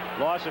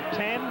 Loss of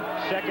 10,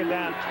 second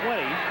down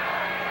 20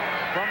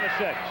 from the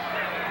 6.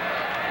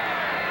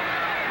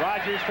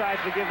 Rogers tries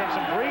to give them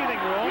some breathing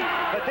room,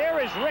 but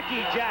there is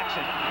Ricky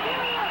Jackson,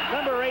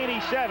 number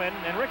 87,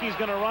 and Ricky's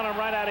going to run him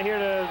right out of here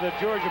to the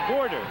Georgia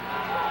border.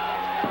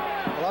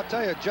 Well, I'll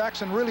tell you,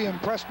 Jackson really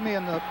impressed me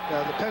in the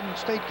Penn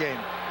State game.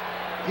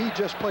 He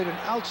just played an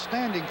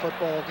outstanding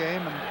football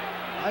game, and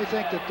I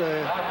think that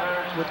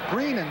with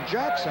Green and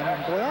Jackson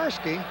and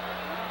Boyarski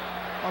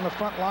on the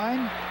front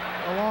line,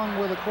 along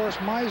with, of course,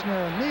 Meisner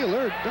and Neal,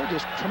 they're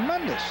just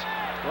tremendous.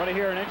 Want to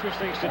hear an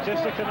interesting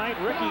statistic tonight?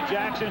 Ricky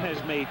Jackson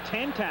has made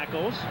 10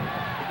 tackles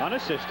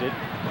unassisted,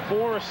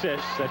 4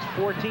 assists. That's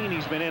 14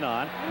 he's been in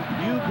on.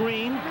 Hugh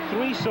Green,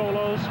 3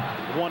 solos,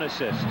 1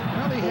 assist.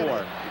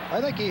 Well,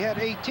 I think he had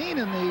 18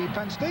 in the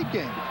Penn State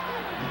game.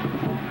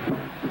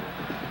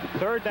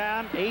 3rd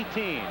down,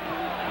 18.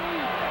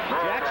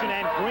 Jackson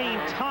and Green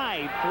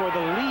tied for the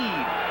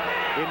lead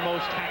in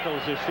most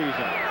tackles this season.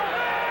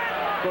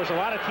 Of course, a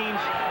lot of teams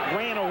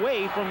ran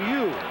away from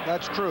you.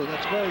 That's true.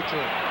 That's very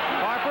true.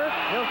 Harper,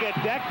 he'll get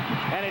decked,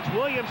 and it's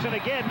Williamson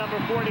again, number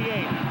 48.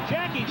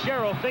 Jackie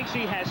Sherrill thinks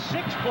he has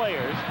 6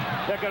 players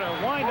that are going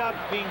to wind up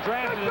being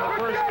drafted in the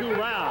first 2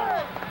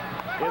 rounds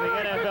in the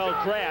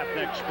NFL draft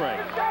next spring.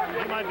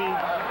 He might be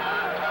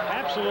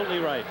absolutely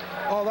right.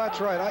 Oh, that's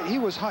right.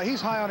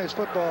 He's high on his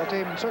football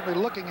team, and certainly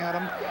looking at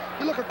him.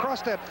 You look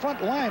across that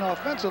front line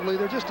offensively,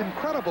 they're just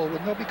incredible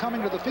when they'll be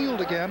coming to the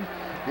field again.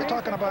 You're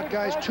talking about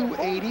guys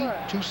 280,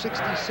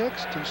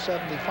 266,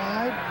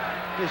 275.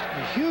 Just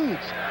huge,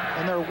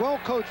 and they're well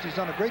coached. He's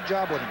done a great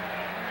job with them.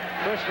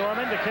 Chris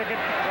Norman to kick it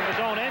from his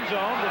own end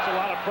zone. Gets a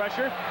lot of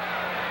pressure.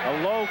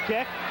 A low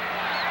kick.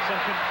 Some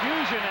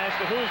confusion as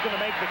to who's going to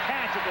make the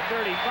catch at the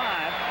 35,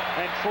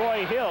 and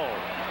Troy Hill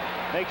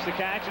makes the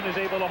catch and is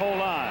able to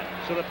hold on.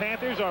 So the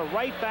Panthers are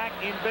right back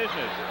in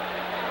business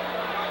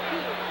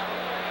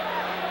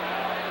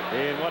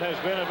in what has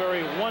been a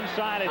very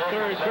one-sided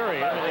third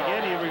period. And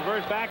again, you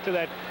revert back to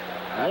that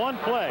one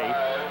play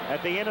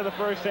at the end of the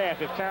first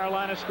half. If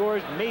Carolina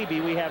scores,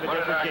 maybe we have a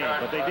different game.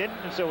 But they didn't,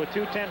 and so with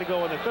 2:10 to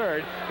go in the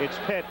third, it's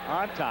Pitt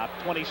on top,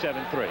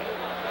 27-3.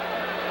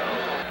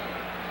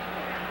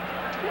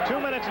 2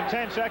 minutes and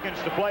 10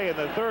 seconds to play in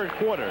the third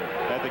quarter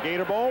at the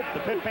Gator Bowl.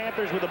 The Pitt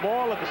Panthers with the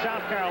ball at the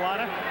South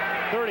Carolina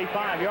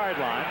 35-yard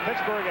line.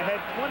 Pittsburgh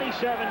ahead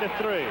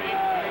 27-3.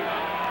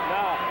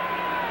 Now,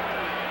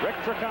 Rick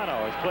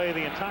Tricano has played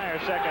the entire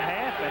second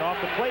half, and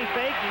off the play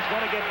fake, he's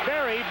going to get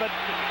buried, but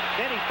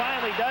then he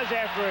finally does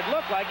after it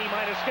looked like he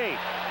might escape.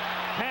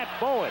 Pat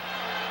Bowen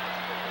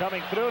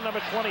coming through,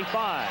 number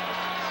 25.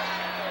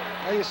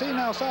 Now you see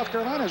now South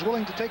Carolina is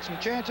willing to take some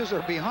chances.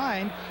 They're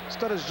behind.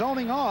 Instead of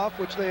zoning off,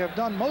 which they have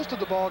done most of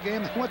the ball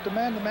game, they went to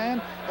man-to-man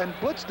and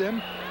blitzed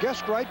him.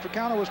 Guessed right,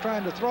 Tricano was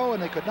trying to throw,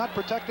 and they could not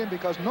protect him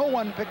because no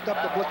one picked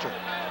up the blitzer.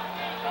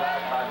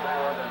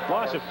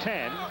 Loss of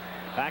 10.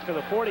 Back to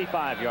the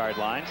 45-yard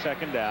line.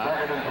 Second down,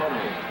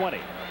 20.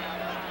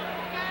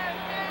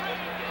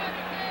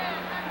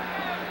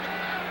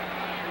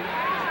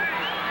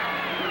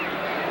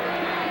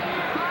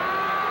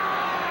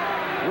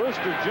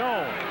 Rooster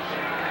Jones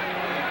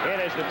in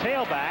as the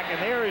tailback,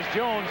 and there is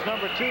Jones,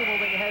 number 2,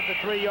 moving ahead for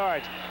 3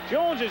 yards.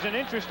 Jones is an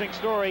interesting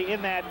story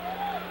in that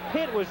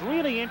Pitt was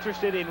really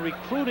interested in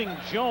recruiting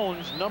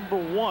Jones, number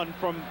 1,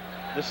 from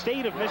the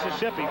state of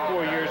Mississippi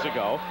 4 years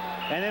ago.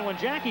 And then when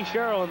Jackie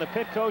Sherrill and the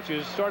Pitt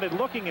coaches started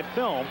looking at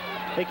film,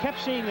 they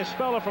kept seeing this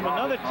fella from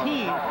another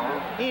team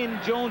in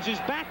Jones's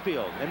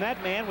backfield, and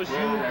that man was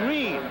Hugh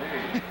Green.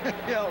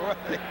 Yeah,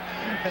 right.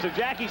 So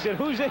Jackie said,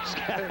 "Who's this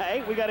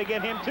guy? We got to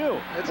get him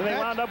too." And they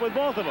wound up with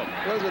both of them.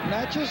 Was it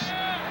Natchez?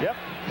 Yep.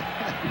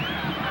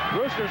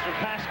 Roosters from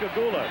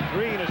Pascagoula.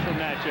 Green is from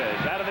Natchez.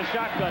 Out of the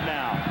shotgun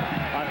now.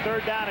 On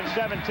 3rd down and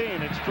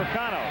 17, it's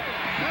Tricano.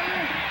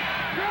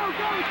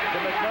 To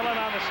McMillan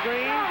on the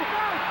screen.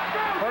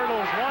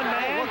 Hurdles one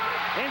man.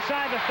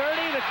 Inside the 30,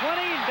 the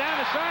 20, and down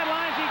the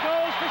sidelines he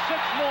goes for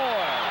 6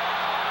 more.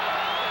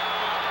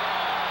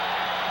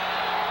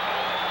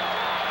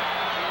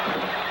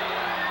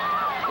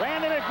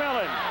 Randy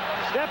McMillan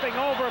stepping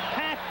over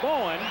Pat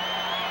Bowen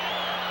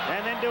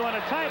and then doing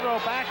a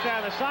tightrope back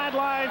down the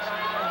sidelines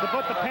to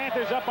put the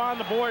Panthers up on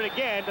the board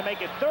again to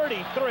make it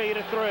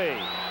 33-3.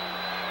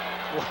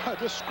 Wow,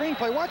 this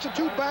screenplay. Watch the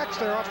 2 backs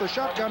there off the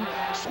shotgun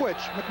switch.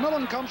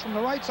 McMillan comes from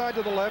the right side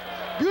to the left.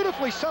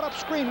 Beautifully set up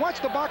screen. Watch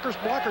the blockers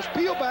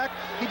peel back.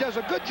 He does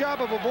a good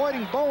job of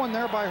avoiding Bowen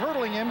there by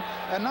hurdling him,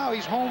 and now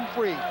he's home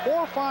free.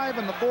 4-5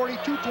 in the 40,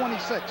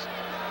 2:26.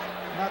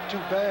 Not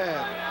too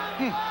bad.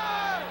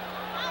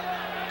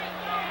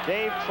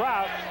 Dave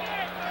Trout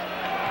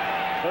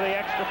for the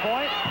extra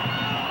point,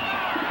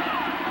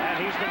 and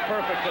he's been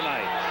perfect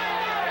tonight.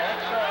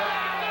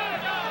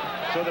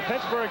 So the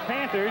Pittsburgh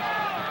Panthers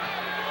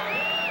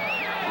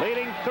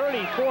leading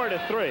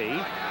 34-3,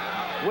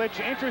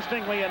 which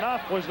interestingly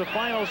enough was the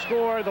final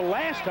score the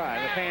last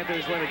time the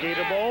Panthers won the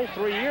Gator Bowl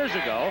 3 years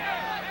ago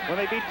when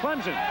they beat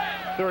Clemson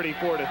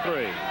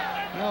 34-3.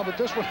 No, but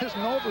this one isn't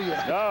over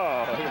yet.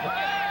 No,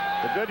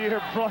 the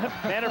Goodyear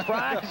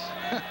Enterprise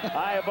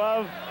high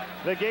above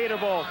the Gator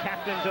Bowl,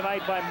 captained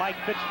tonight by Mike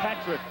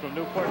Fitzpatrick from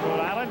Newport, Rhode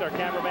Island. Our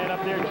cameraman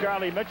up there,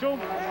 Charlie Mitchell.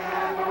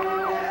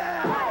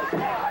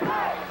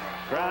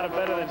 Crowd of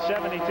better than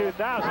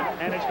 72,000,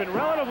 and it's been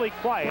relatively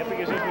quiet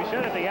because, as we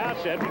said at the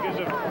outset, because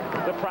of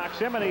the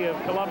proximity of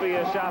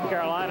Columbia, South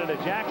Carolina to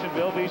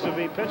Jacksonville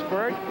vis-a-vis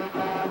Pittsburgh.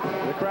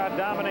 The crowd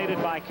dominated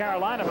by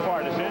Carolina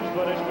partisans,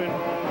 but it's been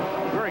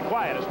very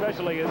quiet,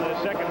 especially in the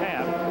second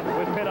half,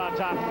 with Pitt on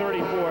top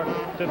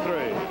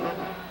 34-3.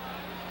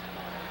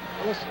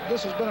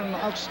 This has been an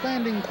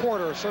outstanding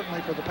quarter, certainly,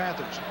 for the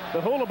Panthers.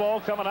 The Hula Bowl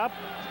coming up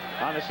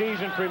on the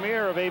season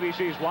premiere of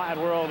ABC's Wide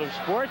World of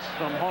Sports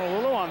from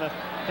Honolulu on the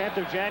 10th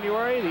of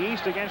January. The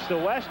East against the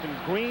West, and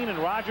Green and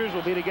Rogers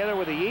will be together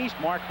with the East.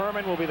 Mark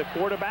Herman will be the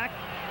quarterback.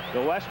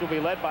 The West will be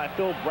led by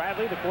Phil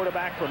Bradley, the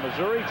quarterback from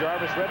Missouri.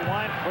 Jarvis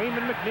Redwine,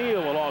 Freeman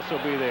McNeil will also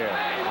be there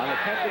on the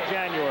 10th of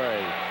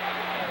January.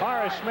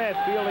 Horace Smith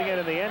fielding it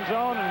in the end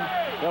zone,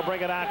 and they'll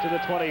bring it out to the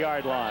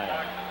 20-yard line.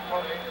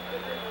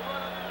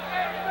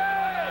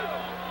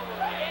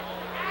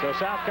 So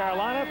South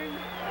Carolina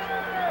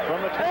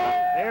from the 20.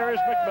 There's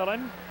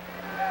McMillan.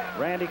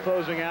 Randy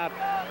closing out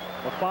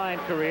a fine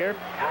career.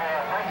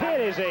 Pitt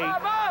is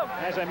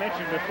as I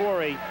mentioned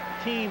before, a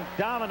team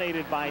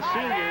dominated by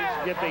seniors,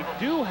 yet they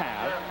do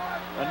have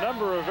a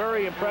number of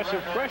very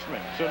impressive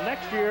freshmen. So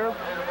next year,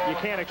 you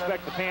can't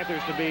expect the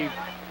Panthers to be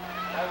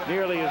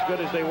nearly as good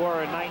as they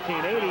were in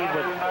 1980,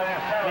 but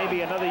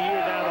maybe another year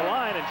down the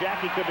line, and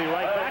Jackie could be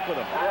right back with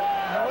them.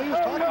 Well, he was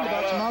talking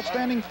about some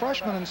outstanding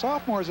freshmen and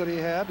sophomores that he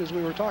had as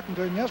we were talking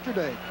to him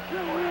yesterday.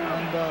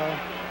 And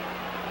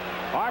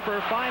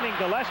Harper finding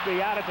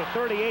Gillespie out at the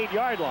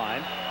 38-yard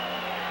line.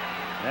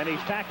 And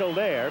he's tackled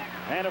there,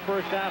 and a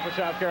first down for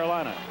South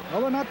Carolina. Well,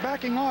 they're not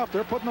backing off.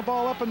 They're putting the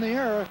ball up in the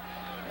air,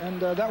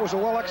 and that was a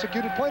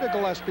well-executed play to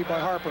Gillespie by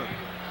Harper.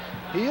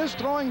 He is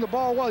throwing the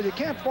ball well. You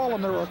can't fault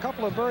him. There were a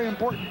couple of very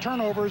important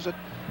turnovers that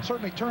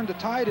certainly turned the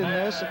tide in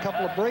this, a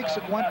couple of breaks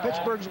that went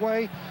Pittsburgh's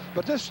way.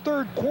 But this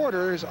third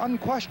quarter is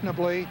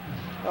unquestionably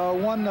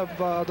one of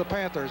the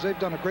Panthers. They've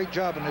done a great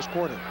job in this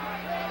quarter.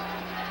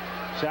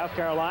 South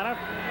Carolina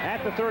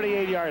at the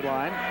 38-yard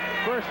line,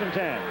 1st and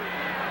 10.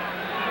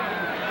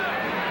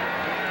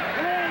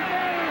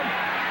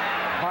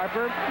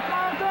 Harper,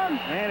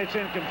 and it's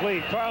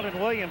incomplete. Carlton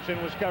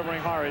Williamson was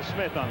covering Horace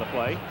Smith on the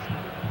play.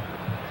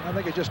 I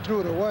think he just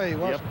threw it away. He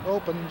wasn't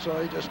open, so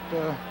he just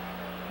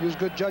used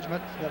good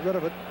judgment, got rid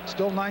of it.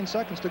 Still 9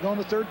 seconds to go in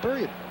the third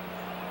period.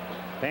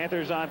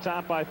 Panthers on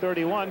top by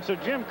 31. So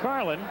Jim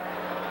Carlin,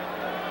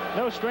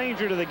 no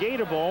stranger to the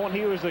Gator Bowl, and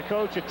he was the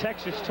coach at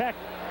Texas Tech.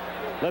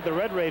 Led the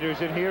Red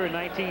Raiders in here in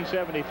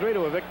 1973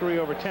 to a victory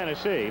over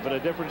Tennessee, but a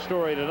different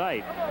story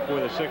tonight for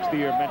the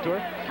 6th-year mentor.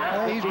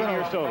 He's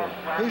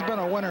been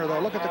a winner, though.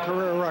 Look at the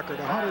career record: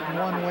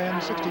 101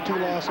 wins, 62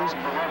 losses,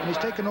 and he's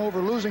taken over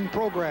losing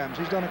programs.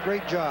 He's done a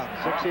great job.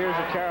 6 years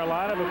at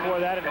Carolina,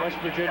 before that at West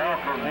Virginia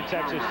and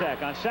Texas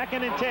Tech. On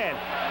 2nd and 10,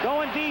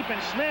 going deep,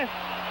 and Smith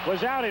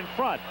was out in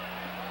front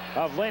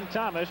of Lynn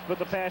Thomas, but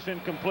the pass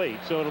incomplete.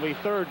 So it'll be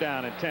 3rd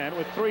down and 10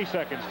 with 3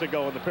 seconds to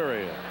go in the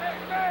period.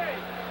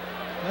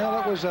 Well,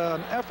 that was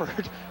an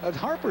effort.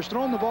 Harper's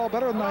thrown the ball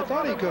better than I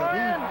thought he could. He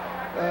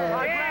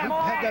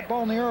had that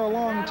ball in the air a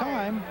long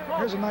time.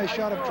 Here's a nice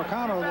shot of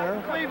Tricano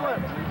there.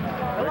 Cleveland.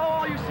 Hello,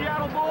 all you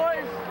Seattle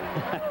boys.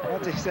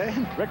 What's he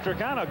saying? Rick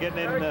Tricano getting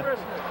in.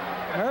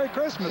 Merry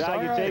Christmas.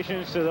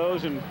 Salutations to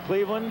those in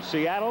Cleveland,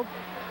 Seattle,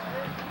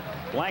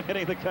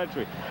 blanketing the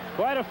country.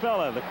 Quite a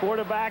fella. The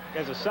quarterback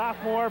as a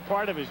sophomore,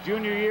 part of his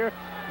junior year.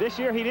 This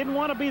year, he didn't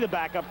want to be the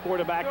backup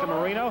quarterback to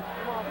Marino.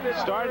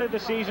 Started the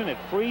season at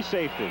free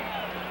safety.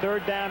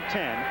 3rd down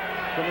 10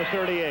 from the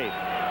 38.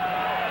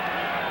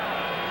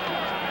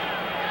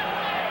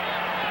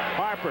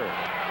 Harper.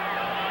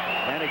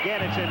 And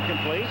again, it's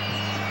incomplete.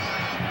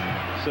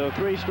 So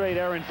 3 straight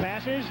errant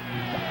passes.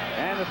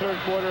 And the third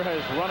quarter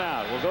has run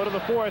out. We'll go to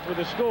the 4th with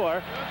the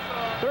score.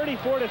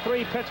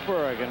 34-3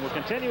 Pittsburgh. And we'll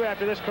continue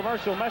after this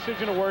commercial message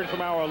and a word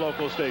from our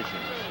local stations.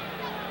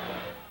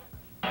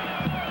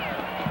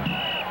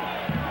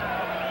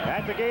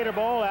 At the Gator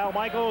Bowl, Al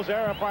Michaels,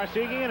 Ara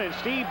Parsegian, and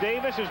Steve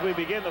Davis as we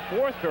begin the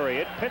 4th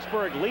period.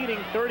 Pittsburgh leading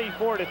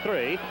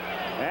 34-3.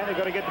 And they're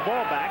going to get the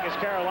ball back as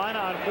Carolina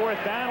on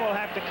 4th down will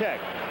have to kick.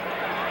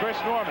 Chris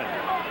Norman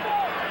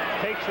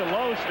takes the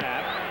low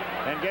snap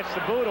and gets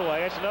the boot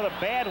away. It's another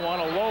bad one,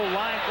 a low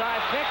line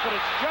drive kick, but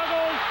it's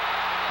juggled.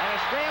 And a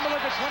scramble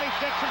at the 26,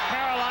 and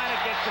Carolina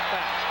gets it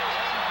back.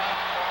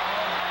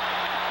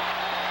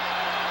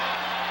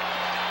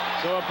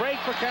 So a break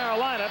for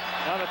Carolina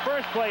on the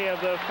first play of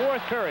the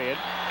 4th period.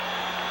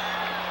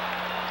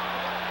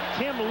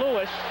 Tim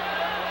Lewis,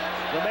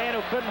 the man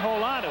who couldn't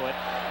hold on to it.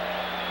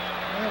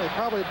 Well, he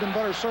probably had been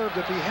better served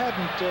if he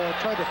hadn't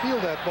tried to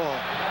field that ball.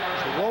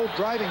 It's a low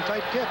driving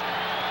type kick.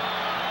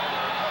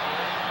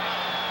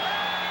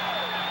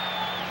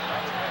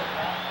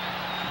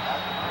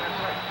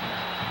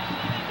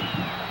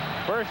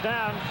 First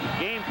down,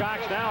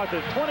 Gamecocks now at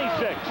the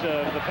 26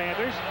 of the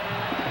Panthers.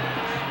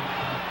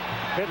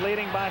 Pitt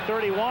leading by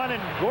 31,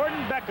 and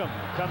Gordon Beckham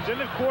comes in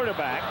at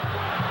quarterback,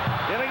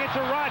 giving it to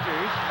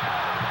Rogers.